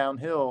anywhere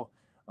downhill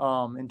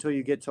until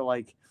you get to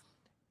like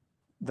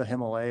the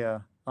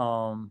Himalaya.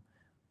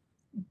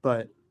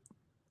 But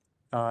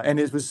and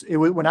it was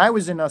when I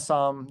was in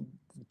Assam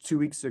 2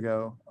 weeks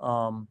ago.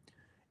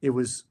 It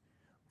was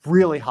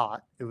really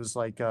hot. It was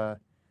like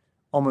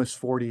almost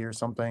 40 or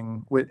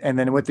something. And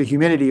then with the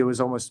humidity, it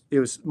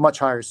was much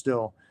higher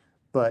still.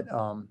 But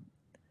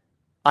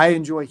I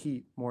enjoy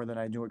heat more than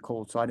I enjoy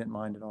cold, so I didn't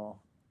mind at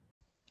all.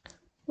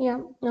 Yeah.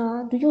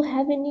 Do you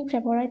have any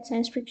favorite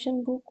science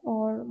fiction book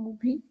or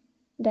movie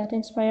that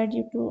inspired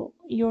you to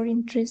your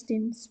interest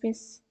in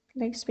space,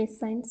 like space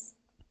science?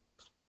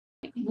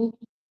 Book.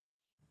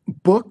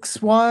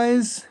 Books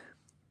wise,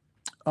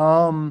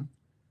 um,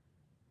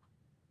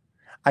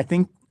 I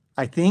think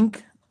I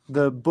think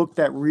the book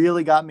that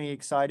really got me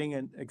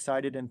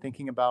excited and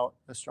thinking about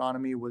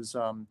astronomy was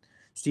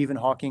Stephen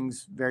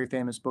Hawking's very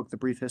famous book, The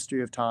Brief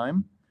History of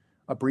Time,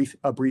 a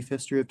brief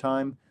history of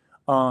time.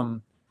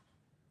 Um,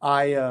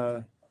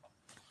 I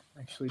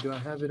actually, do I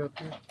have it up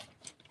here?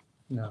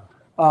 No.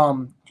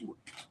 Um,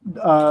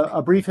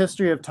 a Brief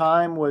History of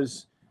Time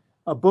was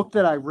a book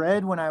that I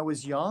read when I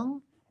was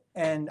young,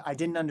 and I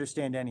didn't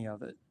understand any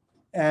of it,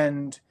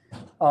 and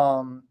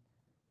um,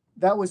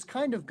 that was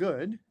kind of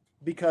good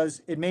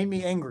because it made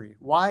me angry.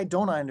 Why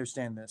don't I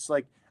understand this?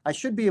 Like, I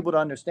should be able to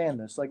understand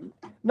this. Like,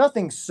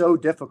 nothing's so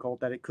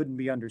difficult that it couldn't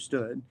be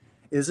understood,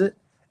 is it?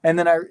 And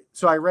then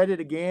I read it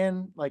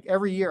again. Like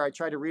every year, I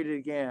try to read it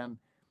again,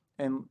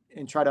 and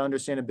try to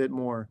understand a bit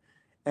more.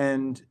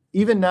 And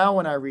even now,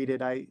 when I read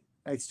it, I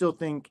still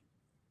think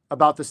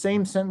about the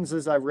same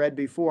sentences I've read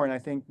before, and I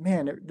think,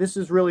 man, this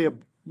is really a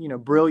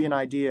brilliant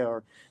idea,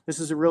 or this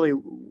is a really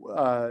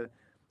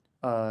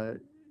uh,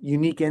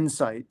 unique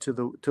insight to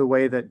the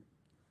way that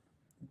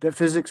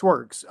physics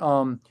works.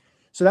 So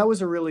that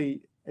was a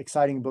really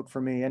exciting book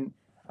for me, and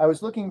I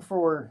was looking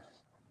for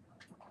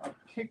a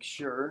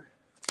picture.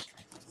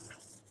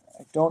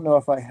 I don't know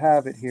if I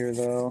have it here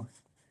though.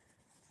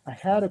 I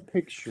had a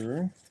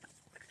picture.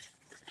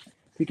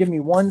 If you give me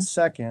 1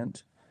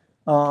 second.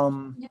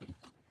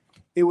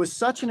 It was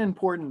such an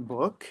important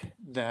book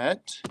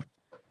that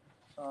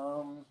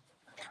um,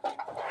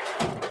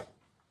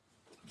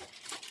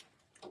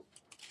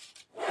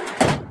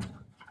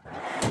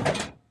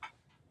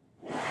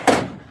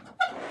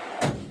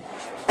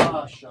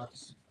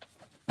 shucks.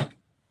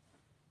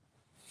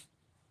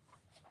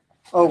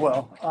 Oh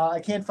well, I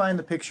can't find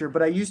the picture,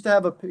 but I used to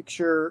have a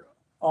picture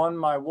on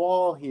my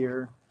wall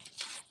here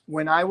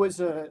when I was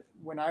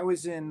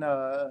in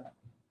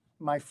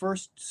my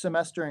first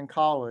semester in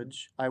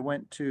college. I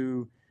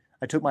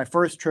took my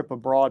first trip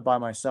abroad by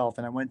myself,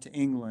 and I went to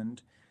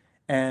England.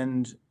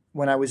 And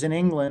when I was in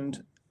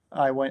England,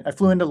 I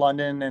flew into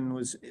London and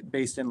was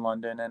based in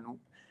London, and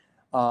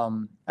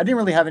I didn't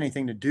really have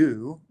anything to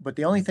do, but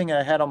the only thing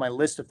I had on my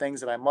list of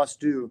things that I must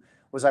do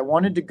was I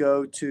wanted to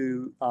go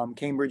to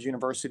Cambridge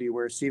University,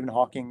 where Stephen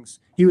Hawking's,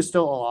 he was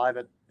still alive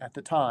at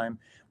the time,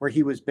 where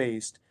he was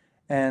based.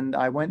 And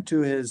I went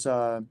to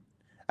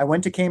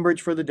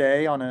Cambridge for the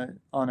day on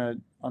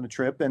a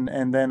trip,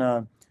 and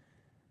then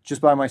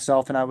just by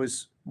myself, and I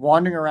was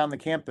wandering around the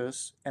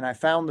campus, and I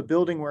found the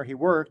building where he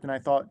worked, and I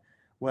thought,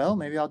 well,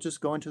 maybe I'll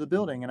just go into the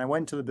building. And I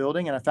went to the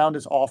building, and I found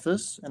his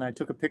office, and I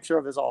took a picture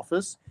of his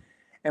office.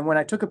 And when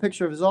I took a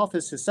picture of his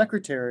office, his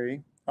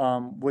secretary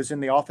was in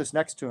the office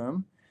next to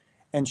him,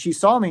 and she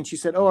saw me and she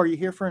said, "Oh, are you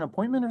here for an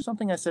appointment or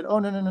something?" I said, "Oh,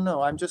 no, no, no,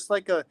 no. I'm just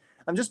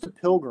a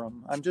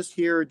pilgrim. I'm just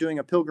here doing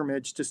a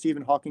pilgrimage to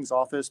Stephen Hawking's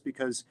office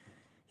because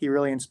he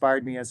really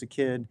inspired me as a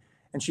kid."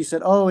 And she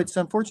said, "Oh, it's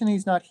unfortunate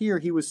he's not here.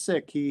 He was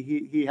sick.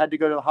 He had to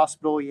go to the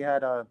hospital. He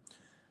had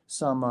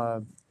some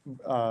uh,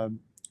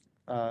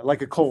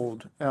 like a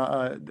cold.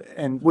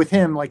 And with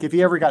him, like if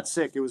he ever got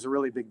sick, it was a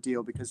really big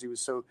deal because he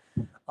was so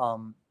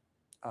um,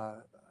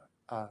 uh,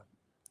 uh,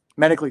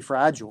 medically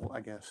fragile,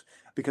 I guess,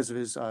 because of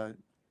his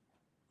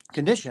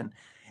condition."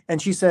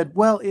 And she said,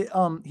 "Well,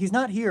 he's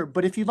not here,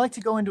 but if you'd like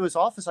to go into his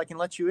office, I can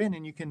let you in,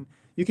 and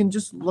you can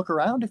just look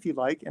around if you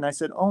like." And I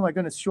said, "Oh my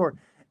goodness, sure."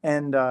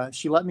 And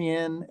she let me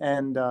in,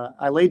 and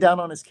I lay down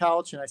on his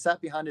couch, and I sat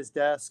behind his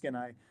desk, and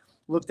I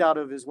looked out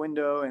of his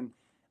window, and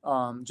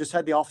just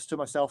had the office to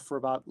myself for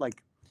about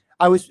like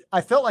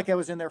I felt like I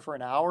was in there for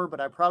an hour, but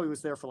I probably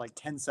was there for like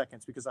 10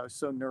 seconds because I was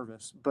so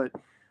nervous. But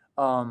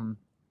um,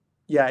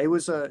 yeah, it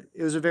was a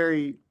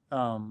very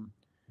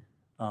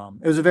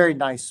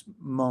nice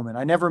moment.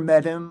 I never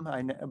met him,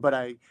 but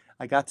I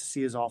got to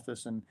see his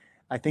office, and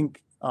I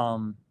think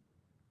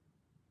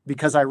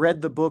because I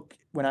read the book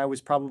when I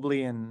was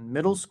probably in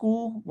middle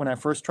school when I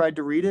first tried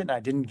to read it, and I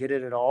didn't get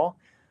it at all.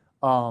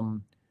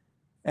 Um,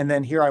 and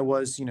then here I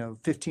was,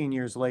 15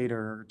 years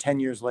later, 10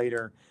 years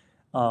later,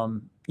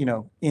 you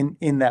know,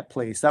 in that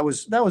place. That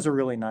was a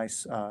really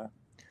nice a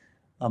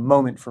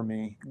moment for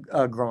me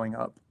growing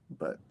up.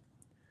 But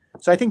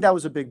so I think that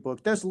was a big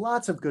book. There's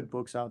lots of good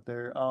books out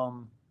there.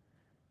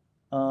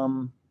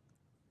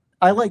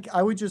 I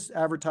would just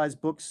advertise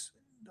books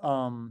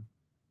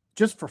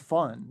just for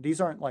fun. These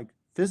aren't like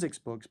physics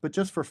books, but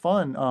just for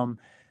fun,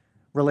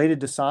 related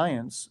to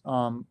science.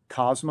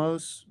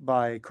 Cosmos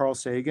by Carl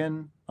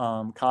Sagan,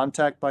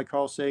 Contact by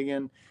Carl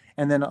Sagan,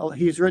 and then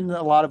he's written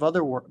a lot of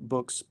other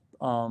books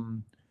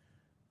on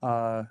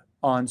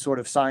sort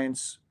of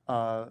science,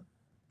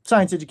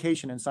 science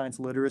education and science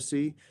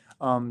literacy.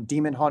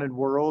 Demon Haunted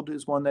World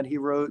is one that he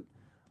wrote.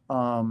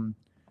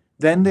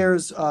 Then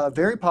there's a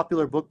very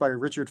popular book by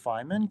Richard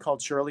Feynman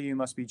called Surely You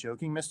Must Be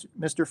Joking, Mr.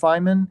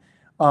 Feynman.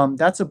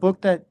 That's a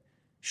book that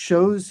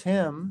shows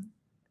him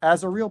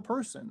as a real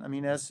person. I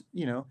mean, as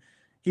you know,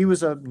 he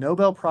was a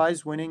Nobel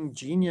Prize winning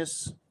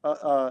genius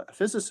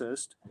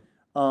physicist,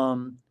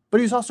 but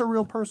he was also a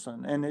real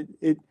person. And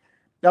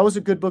that was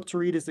a good book to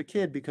read as a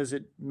kid because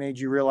it made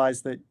you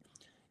realize that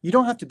you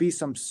don't have to be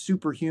some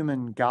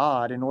superhuman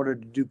god in order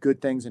to do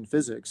good things in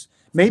physics.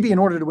 Maybe in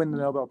order to win the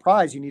Nobel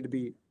Prize, you need to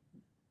be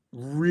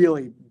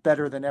really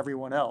better than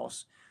everyone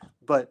else,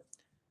 but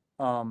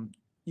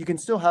you can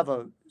still have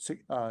a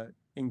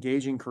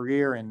engaging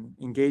career and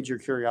engage your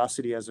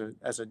curiosity as a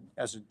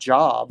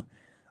job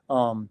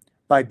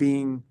by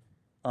being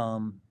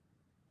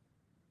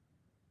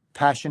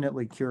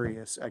passionately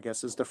curious, I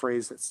guess is the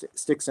phrase that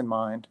sticks in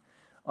mind.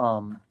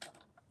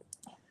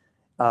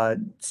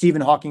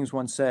 Stephen Hawking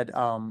once said,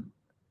 to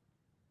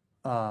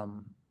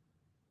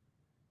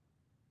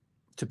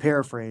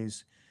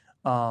paraphrase,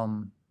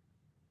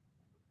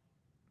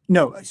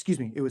 no, excuse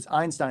me, it was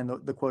Einstein,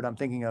 the quote I'm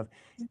thinking of.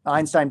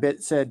 Einstein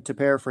said, to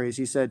paraphrase,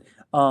 he said,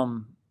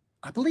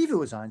 I believe it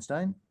was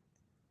Einstein.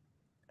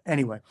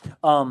 Anyway,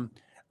 to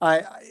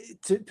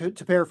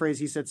paraphrase,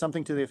 he said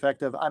something to the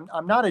effect of,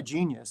 I'm not a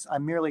genius,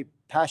 I'm merely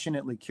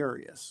passionately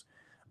curious.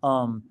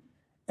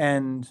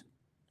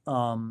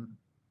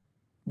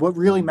 What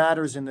really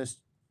matters in this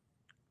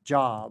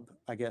job,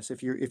 I guess,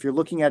 if you're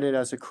looking at it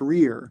as a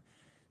career,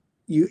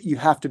 you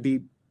have to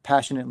be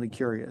passionately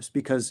curious,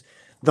 because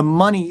the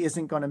money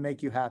isn't going to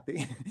make you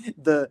happy.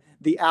 The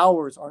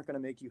hours aren't going to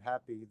make you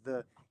happy.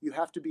 You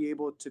have to be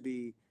able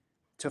to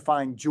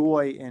find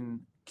joy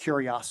in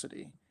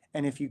curiosity.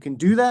 And if you can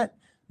do that,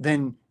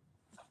 then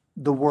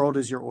the world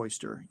is your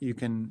oyster. You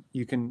can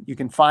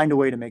find a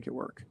way to make it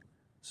work.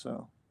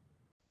 So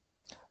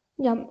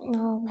Yeah.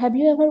 Have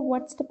you ever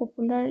watched the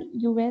popular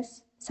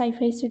US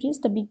sci-fi series,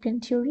 The Big Bang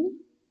Theory?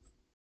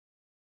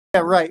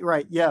 yeah,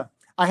 right. Yeah,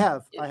 I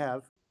have.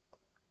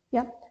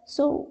 Yeah.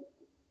 So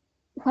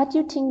what do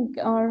you think,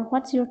 or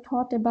what's your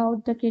thought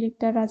about the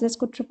character Rajesh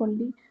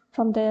Kutrapalli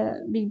from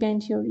the Big Bang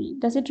Theory?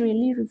 Does it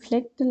really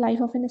reflect the life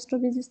of an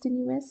astrophysicist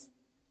in US?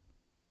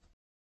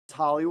 It's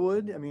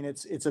Hollywood. I mean,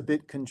 it's a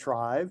bit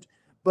contrived,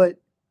 but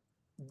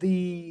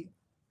the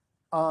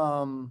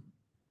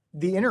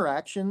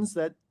interactions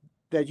that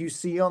you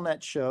see on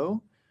that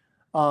show,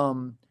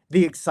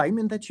 the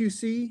excitement that you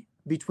see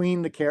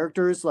between the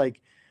characters,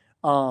 like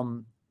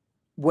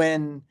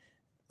when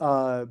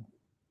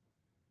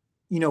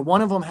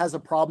one of them has a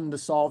problem to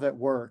solve at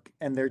work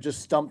and they're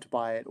just stumped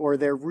by it, or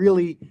they're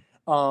really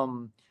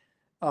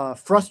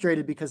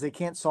frustrated because they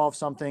can't solve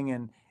something,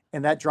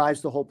 and that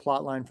drives the whole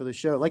plot line for the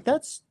show. Like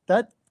that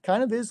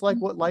kind of is like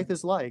what life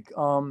is like.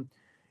 When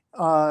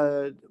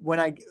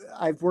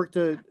I've worked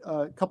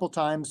a couple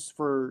times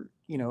for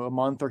a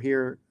month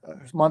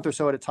or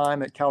so at a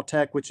time at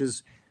Caltech, which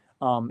is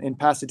in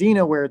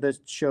Pasadena, where the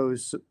show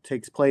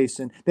takes place,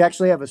 and they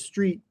actually have a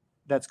street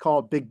that's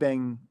called Big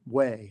Bang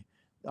Way,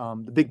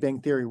 the Big Bang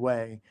Theory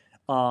Way,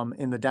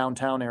 in the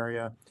downtown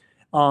area.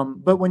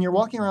 But when you're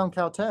walking around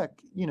Caltech,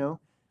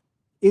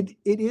 it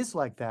is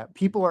like that.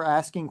 People are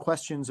asking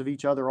questions of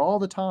each other all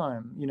the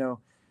time.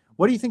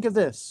 What do you think of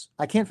this?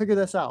 I can't figure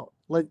this out.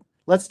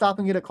 Let's stop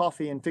and get a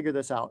coffee and figure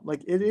this out.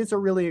 Like, it is a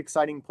really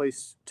exciting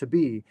place to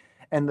be.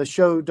 And the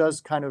show does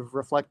kind of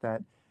reflect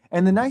that.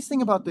 And the nice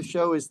thing about the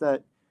show is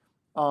that,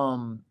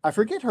 I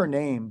forget her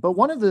name, but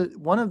one of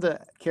the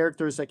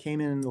characters that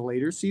came in the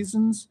later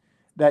seasons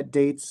that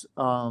dates,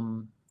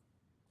 or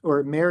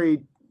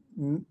married,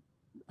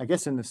 I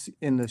guess in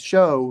the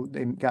show,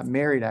 they got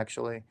married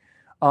actually.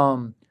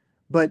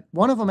 But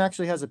one of them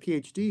actually has a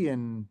PhD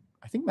in,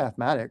 I think,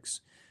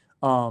 mathematics.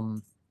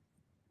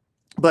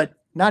 But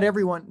not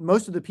everyone,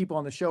 most of the people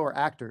on the show are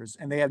actors,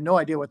 and they have no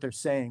idea what they're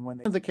saying when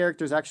one of the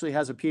characters actually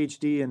has a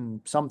PhD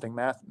in something,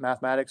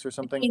 mathematics or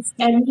something. It's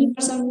academy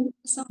or something.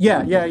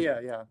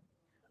 Yeah.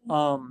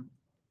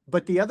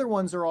 But the other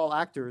ones are all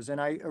actors. And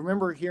I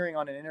remember hearing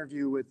on an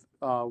interview with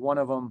one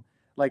of them,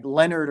 like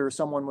Leonard or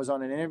someone was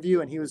on an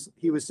interview, and he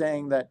was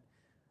saying that,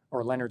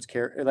 or Leonard's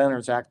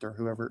actor,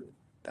 whoever,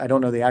 I don't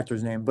know the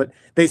actor's name, but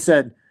they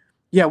said,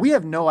 yeah, we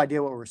have no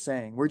idea what we're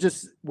saying. We're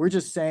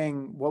just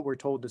saying what we're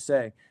told to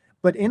say.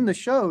 But in the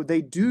show, they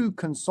do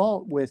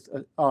consult with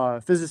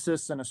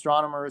physicists and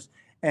astronomers.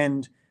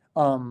 And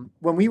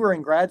when we were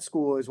in grad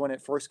school is when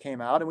it first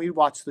came out, and we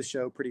watched the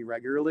show pretty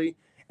regularly.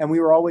 And we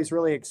were always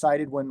really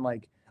excited when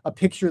like a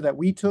picture that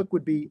we took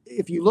would be,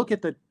 if you look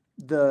at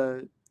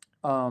the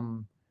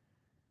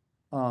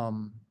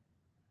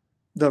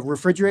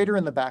refrigerator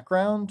in the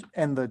background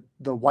and the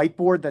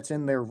whiteboard that's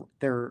in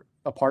their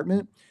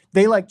apartment,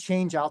 they like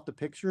change out the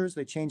pictures,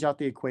 they change out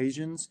the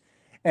equations.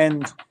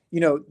 And, you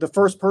know, the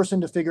first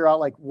person to figure out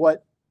like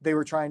what they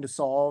were trying to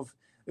solve,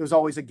 it was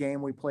always a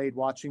game we played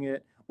watching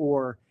it.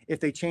 Or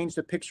if they changed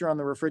a picture on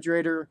the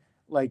refrigerator,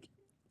 like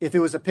if it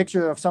was a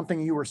picture of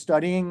something you were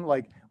studying,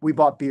 like we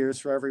bought beers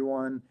for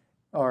everyone,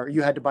 or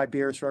you had to buy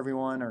beers for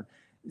everyone. Or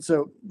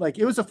so like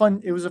it was a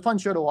fun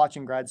show to watch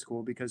in grad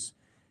school, because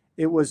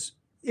it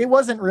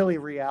wasn't really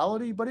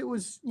reality, but it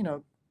was, you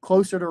know,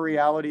 closer to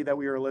reality that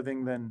we were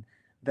living than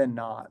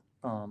not.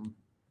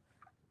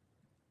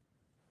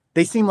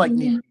 They seem like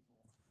neat.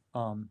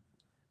 And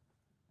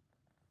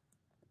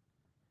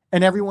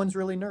everyone's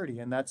really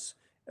nerdy, and that's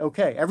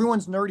okay.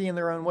 Everyone's nerdy in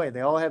their own way.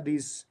 They all have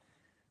these,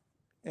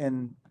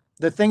 and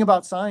the thing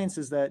about science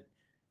is that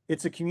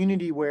it's a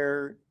community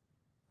where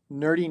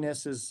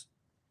nerdiness is,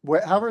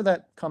 however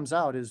that comes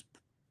out,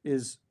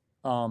 is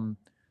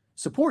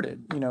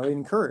supported, you know,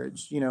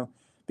 encouraged, you know,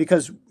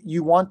 because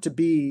you want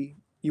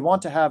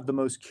to have the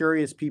most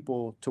curious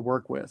people to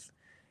work with.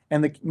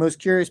 And the most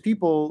curious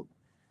people,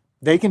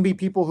 they can be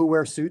people who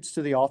wear suits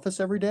to the office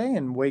every day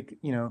and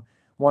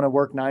want to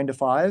work 9 to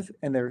 5,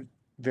 and they're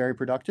very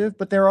productive,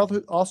 but there are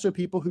also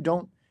people who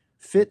don't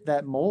fit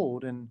that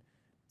mold, and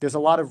there's a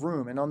lot of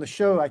room. And on the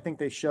show, I think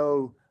they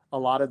show a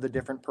lot of the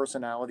different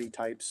personality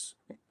types.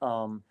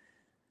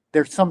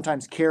 They're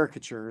sometimes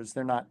caricatures.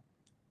 They're not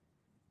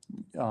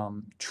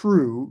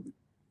true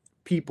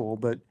people,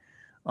 but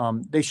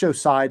they show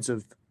sides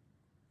of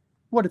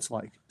what it's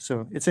like.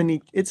 So it's a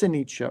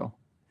neat show.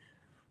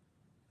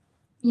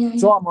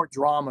 It's a lot more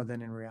drama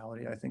than in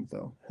reality, I think,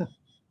 though.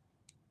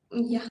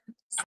 Yeah.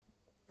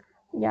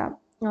 Yeah.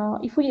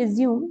 If we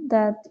assume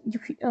that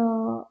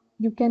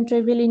you can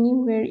travel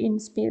anywhere in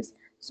space,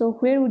 so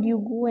where would you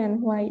go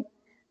and why,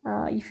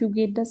 if you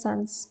get the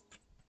chance?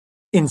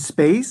 In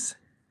space?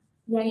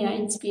 Yeah,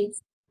 in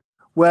space.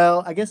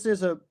 Well, I guess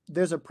there's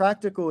a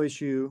practical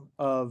issue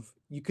of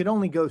you can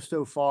only go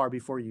so far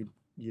before you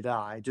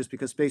die, just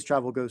because space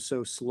travel goes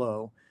so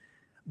slow.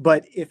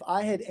 But if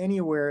I had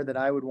anywhere that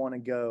I would want to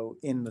go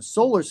in the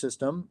solar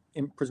system,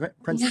 in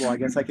principle, I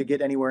guess I could get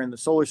anywhere in the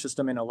solar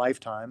system in a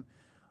lifetime.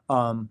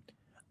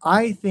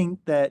 I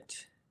think that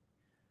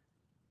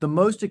the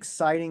most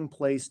exciting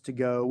place to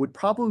go would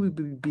probably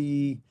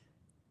be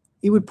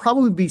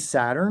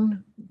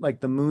Saturn, like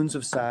the moons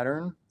of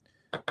Saturn,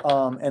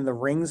 and the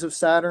rings of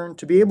Saturn.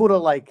 To be able to,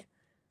 like,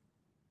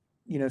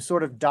 you know,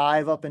 sort of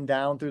dive up and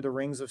down through the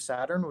rings of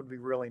Saturn would be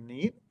really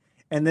neat.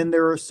 And then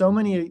there are so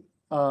many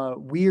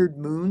weird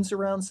moons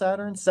around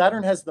Saturn.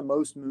 Saturn has the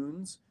most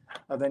moons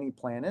of any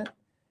planet,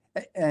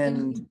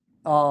 and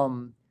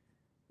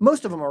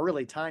most of them are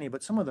really tiny,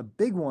 but some of the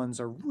big ones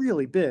are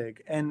really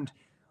big. And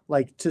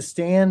like to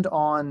stand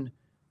on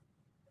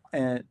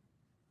an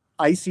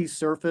icy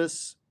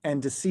surface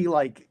and to see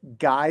like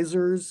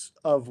geysers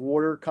of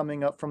water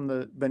coming up from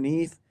the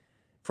beneath,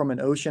 from an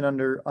ocean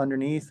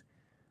underneath,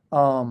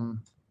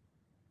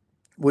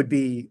 would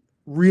be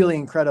really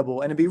incredible.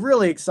 And it'd be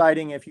really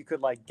exciting if you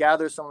could like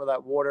gather some of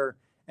that water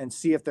and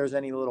see if there's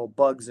any little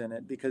bugs in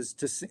it, because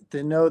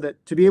to know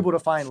that, to be able to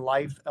find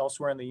life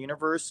elsewhere in the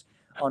universe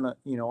on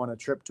a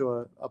trip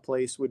to a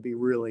place would be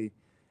really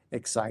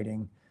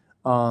exciting.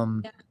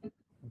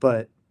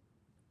 But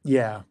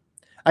yeah,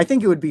 I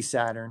think it would be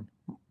Saturn.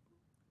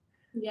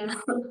 Yeah,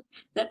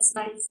 that's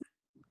nice.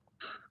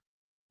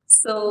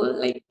 So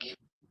like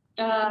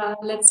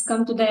let's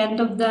come to the end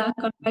of the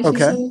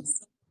conversation. Okay.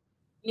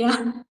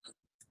 Yeah.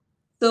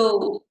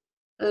 So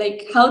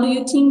like how do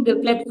you think the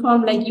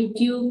platform like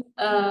YouTube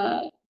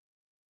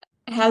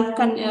help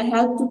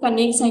to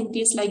connect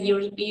scientists like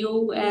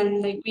you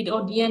and like with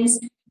audience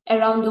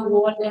around the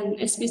world, and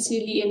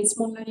especially in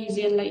smaller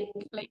region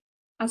like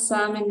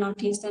Assam and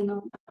Northeast and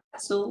all.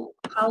 So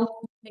how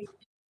like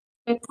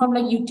platform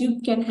like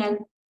YouTube can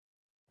help?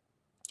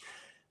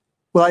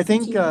 Well, I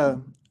think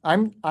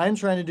I'm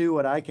trying to do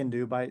what I can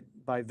do by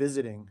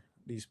visiting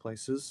these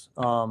places,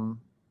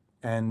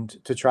 and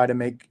to try to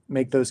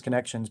make those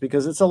connections,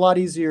 because it's a lot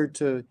easier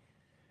to.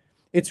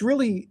 It's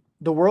really,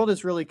 the world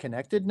is really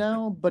connected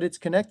now, but it's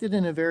connected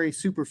in a very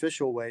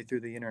superficial way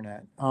through the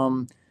internet.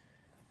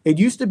 It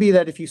used to be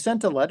that if you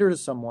sent a letter to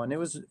someone, it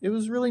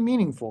was really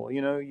meaningful.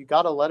 You know, you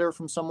got a letter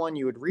from someone,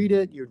 you would read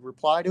it, you would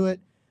reply to it.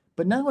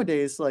 But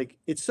nowadays, like,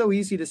 it's so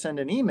easy to send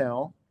an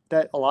email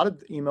that a lot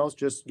of emails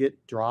just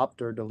get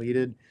dropped or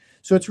deleted.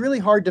 So it's really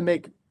hard to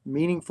make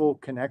meaningful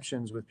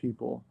connections with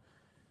people.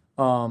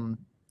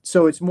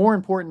 So it's more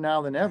important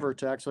now than ever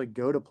to actually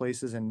go to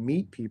places and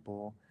meet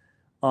people.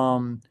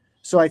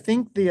 So I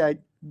think the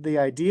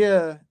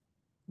idea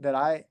that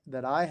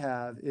I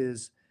have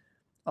is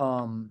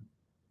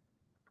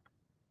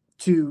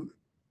to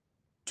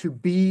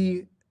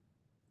be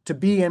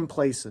in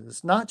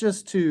places, not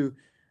just to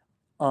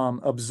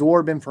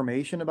absorb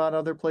information about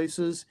other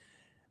places,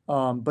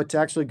 but to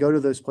actually go to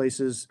those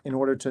places in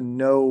order to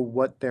know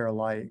what they're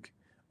like.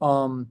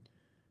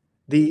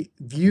 The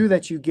view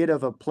that you get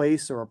of a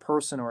place or a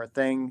person or a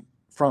thing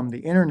from the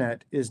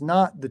internet is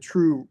not the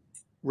true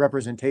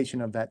representation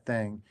of that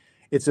thing.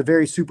 It's a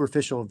very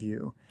superficial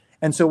view.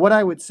 And so what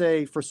I would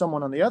say for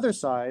someone on the other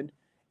side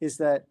is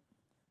that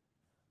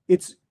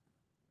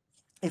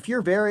if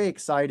you're very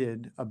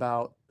excited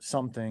about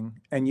something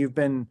and you've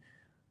been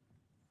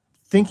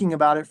thinking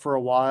about it for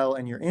a while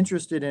and you're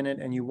interested in it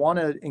and you want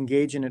to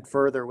engage in it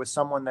further with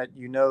someone that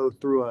you know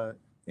through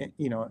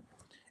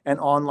an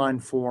online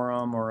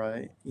forum or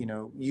a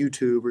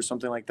YouTube or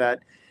something like that,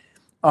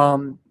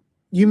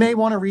 you may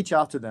want to reach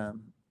out to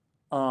them,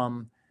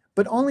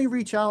 but only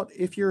reach out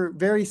if you're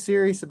very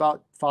serious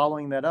about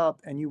following that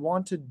up and you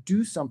want to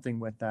do something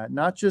with that.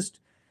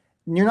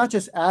 You're not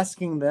just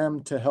asking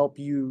them to help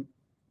you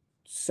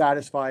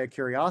satisfy a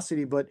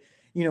curiosity, but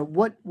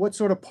what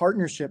sort of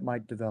partnership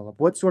might develop,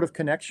 what sort of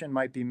connection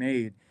might be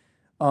made.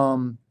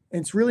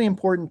 It's really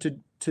important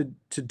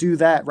to do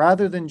that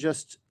rather than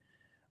just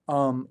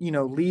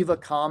leave a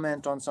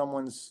comment on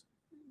someone's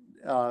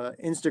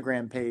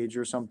Instagram page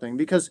or something,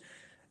 because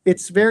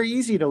it's very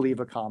easy to leave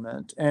a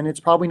comment and it's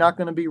probably not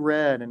going to be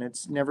read and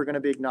it's never going to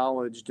be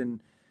acknowledged.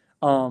 And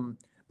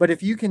but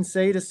if you can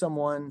say to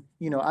someone,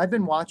 I've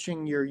been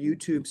watching your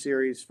YouTube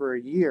series for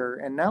a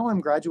year and now I'm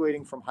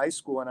graduating from high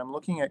school and I'm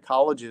looking at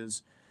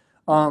colleges,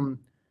 and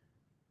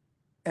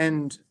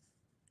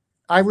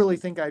I really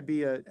think I'd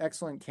be an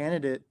excellent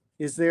candidate.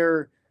 Is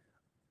there,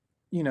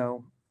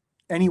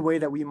 any way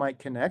that we might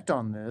connect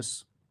on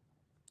this?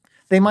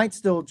 They might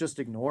still just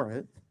ignore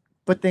it,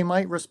 but they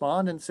might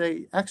respond and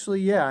say, actually,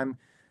 yeah,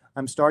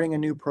 I'm starting a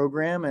new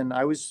program and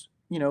I was,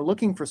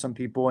 looking for some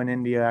people in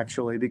India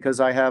actually, because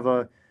I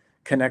have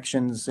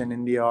connections in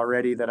India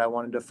already that I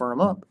wanted to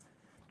firm up,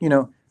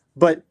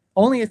 but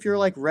only if you're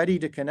like ready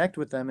to connect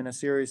with them in a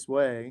serious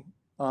way,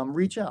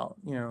 reach out,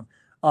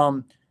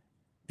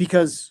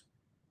 because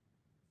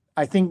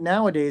I think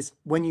nowadays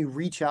when you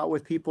reach out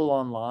with people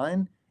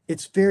online,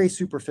 it's very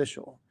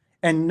superficial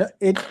and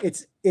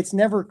it's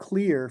never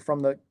clear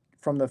from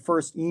the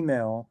first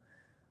email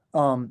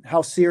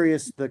how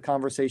serious the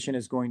conversation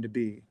is going to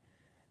be.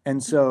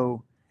 And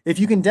so if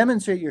you can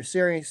demonstrate your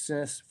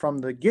seriousness from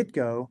the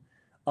get-go,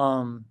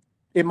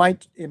 it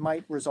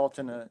might result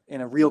in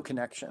a real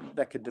connection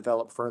that could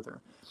develop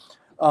further.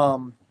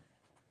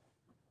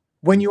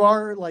 When you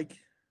are like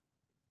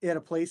at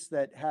a place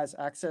that has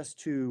access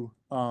to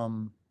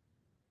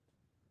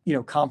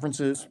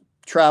conferences,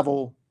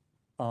 travel,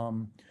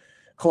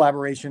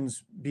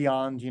 collaborations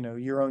beyond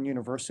your own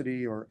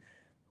university or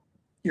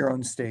your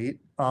own state,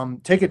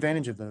 take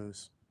advantage of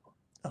those,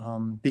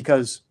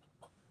 because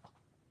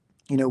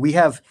we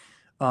have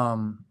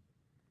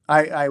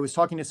I was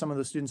talking to some of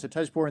the students at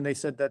Tejpur and they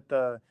said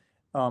that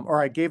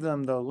or I gave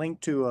them the link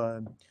to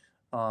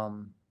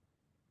an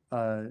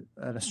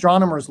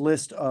astronomer's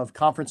list of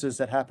conferences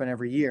that happen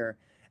every year.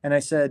 And I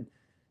said,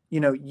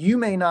 you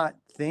may not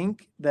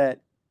think that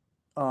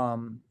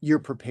you're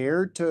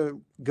prepared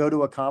to go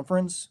to a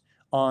conference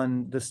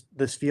on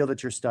this field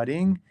that you're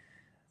studying.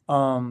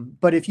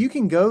 But if you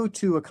can go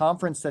to a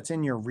conference that's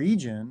in your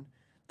region,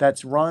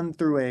 that's run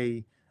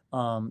through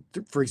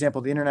for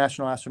example, the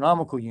International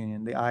Astronomical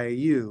Union, the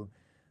IAU,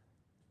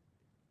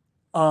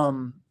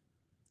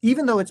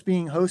 even though it's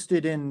being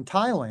hosted in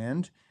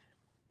Thailand,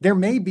 there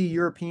may be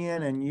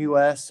European and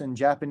US and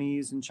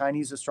Japanese and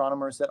Chinese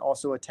astronomers that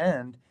also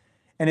attend.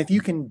 And if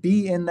you can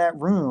be in that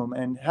room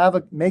and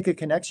make a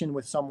connection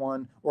with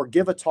someone or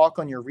give a talk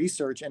on your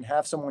research and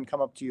have someone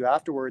come up to you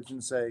afterwards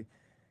and say,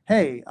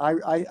 hey,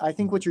 I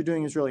think what you're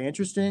doing is really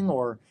interesting,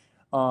 or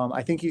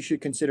I think you should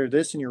consider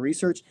this in your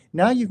research.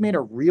 Now you've made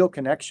a real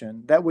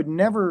connection that would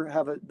never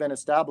have been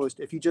established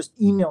if you just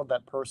emailed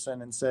that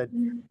person and said,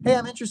 hey,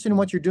 I'm interested in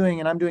what you're doing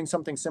and I'm doing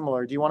something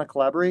similar. Do you want to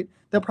collaborate?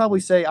 They'll probably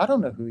say, I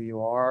don't know who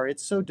you are.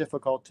 It's so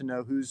difficult to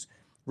know who's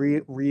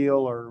real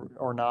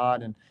or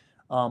not, and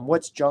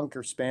what's junk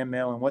or spam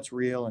mail and what's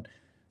real. And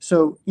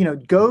so,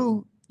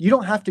 you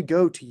don't have to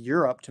go to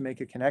Europe to make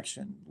a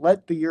connection.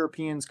 Let the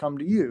Europeans come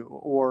to you,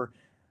 or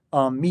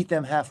meet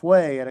them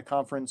halfway at a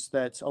conference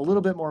that's a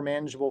little bit more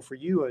manageable for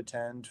you to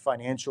attend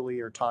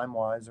financially or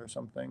time-wise or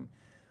something.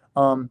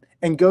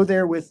 And go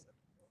there with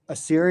a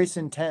serious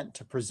intent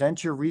to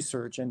present your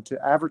research and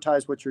to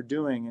advertise what you're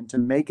doing and to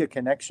make a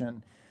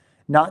connection,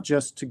 not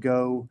just to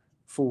go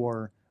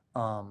for,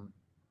 to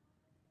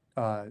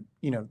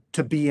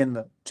be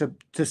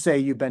to say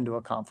you've been to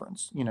a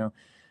conference,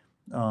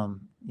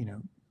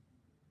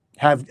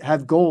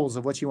 have goals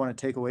of what you want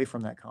to take away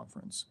from that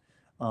conference.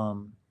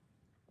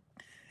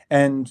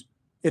 And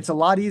it's a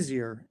lot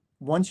easier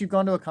once you've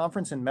gone to a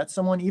conference and met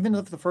someone, even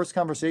if the first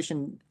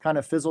conversation kind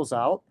of fizzles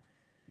out,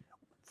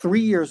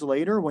 3 years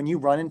later, when you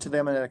run into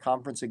them at a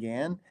conference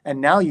again, and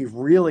now you've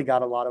really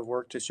got a lot of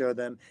work to show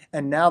them,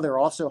 and now they're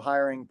also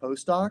hiring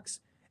postdocs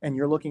and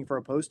you're looking for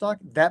a postdoc,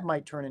 that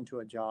might turn into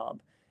a job.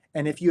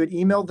 And if you had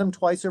emailed them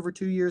twice over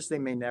 2 years, they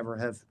may never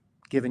have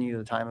given you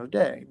the time of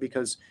day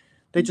because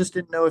they just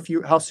didn't know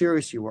how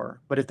serious you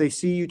were. But if they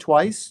see you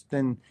twice,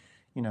 then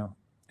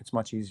it's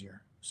much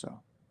easier. So.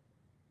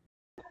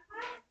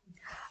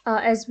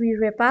 As we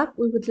wrap up,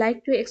 we would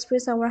like to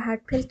express our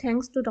heartfelt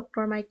thanks to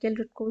Dr. Michael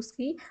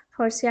Rutkowski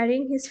for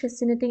sharing his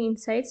fascinating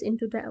insights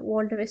into the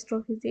world of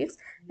astrophysics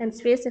and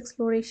space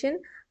exploration.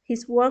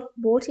 His work,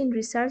 both in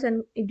research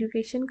and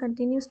education,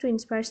 continues to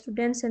inspire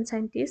students and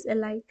scientists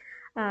alike.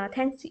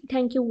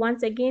 Thank you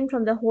once again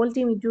from the whole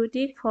team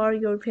Idiotic for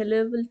your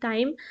valuable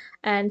time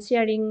and uh,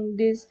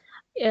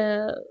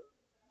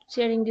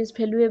 sharing this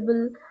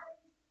valuable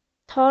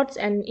thoughts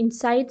and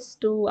insights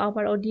to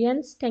our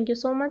audience. Thank you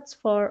so much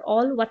for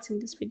all watching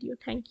this video.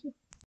 Thank you.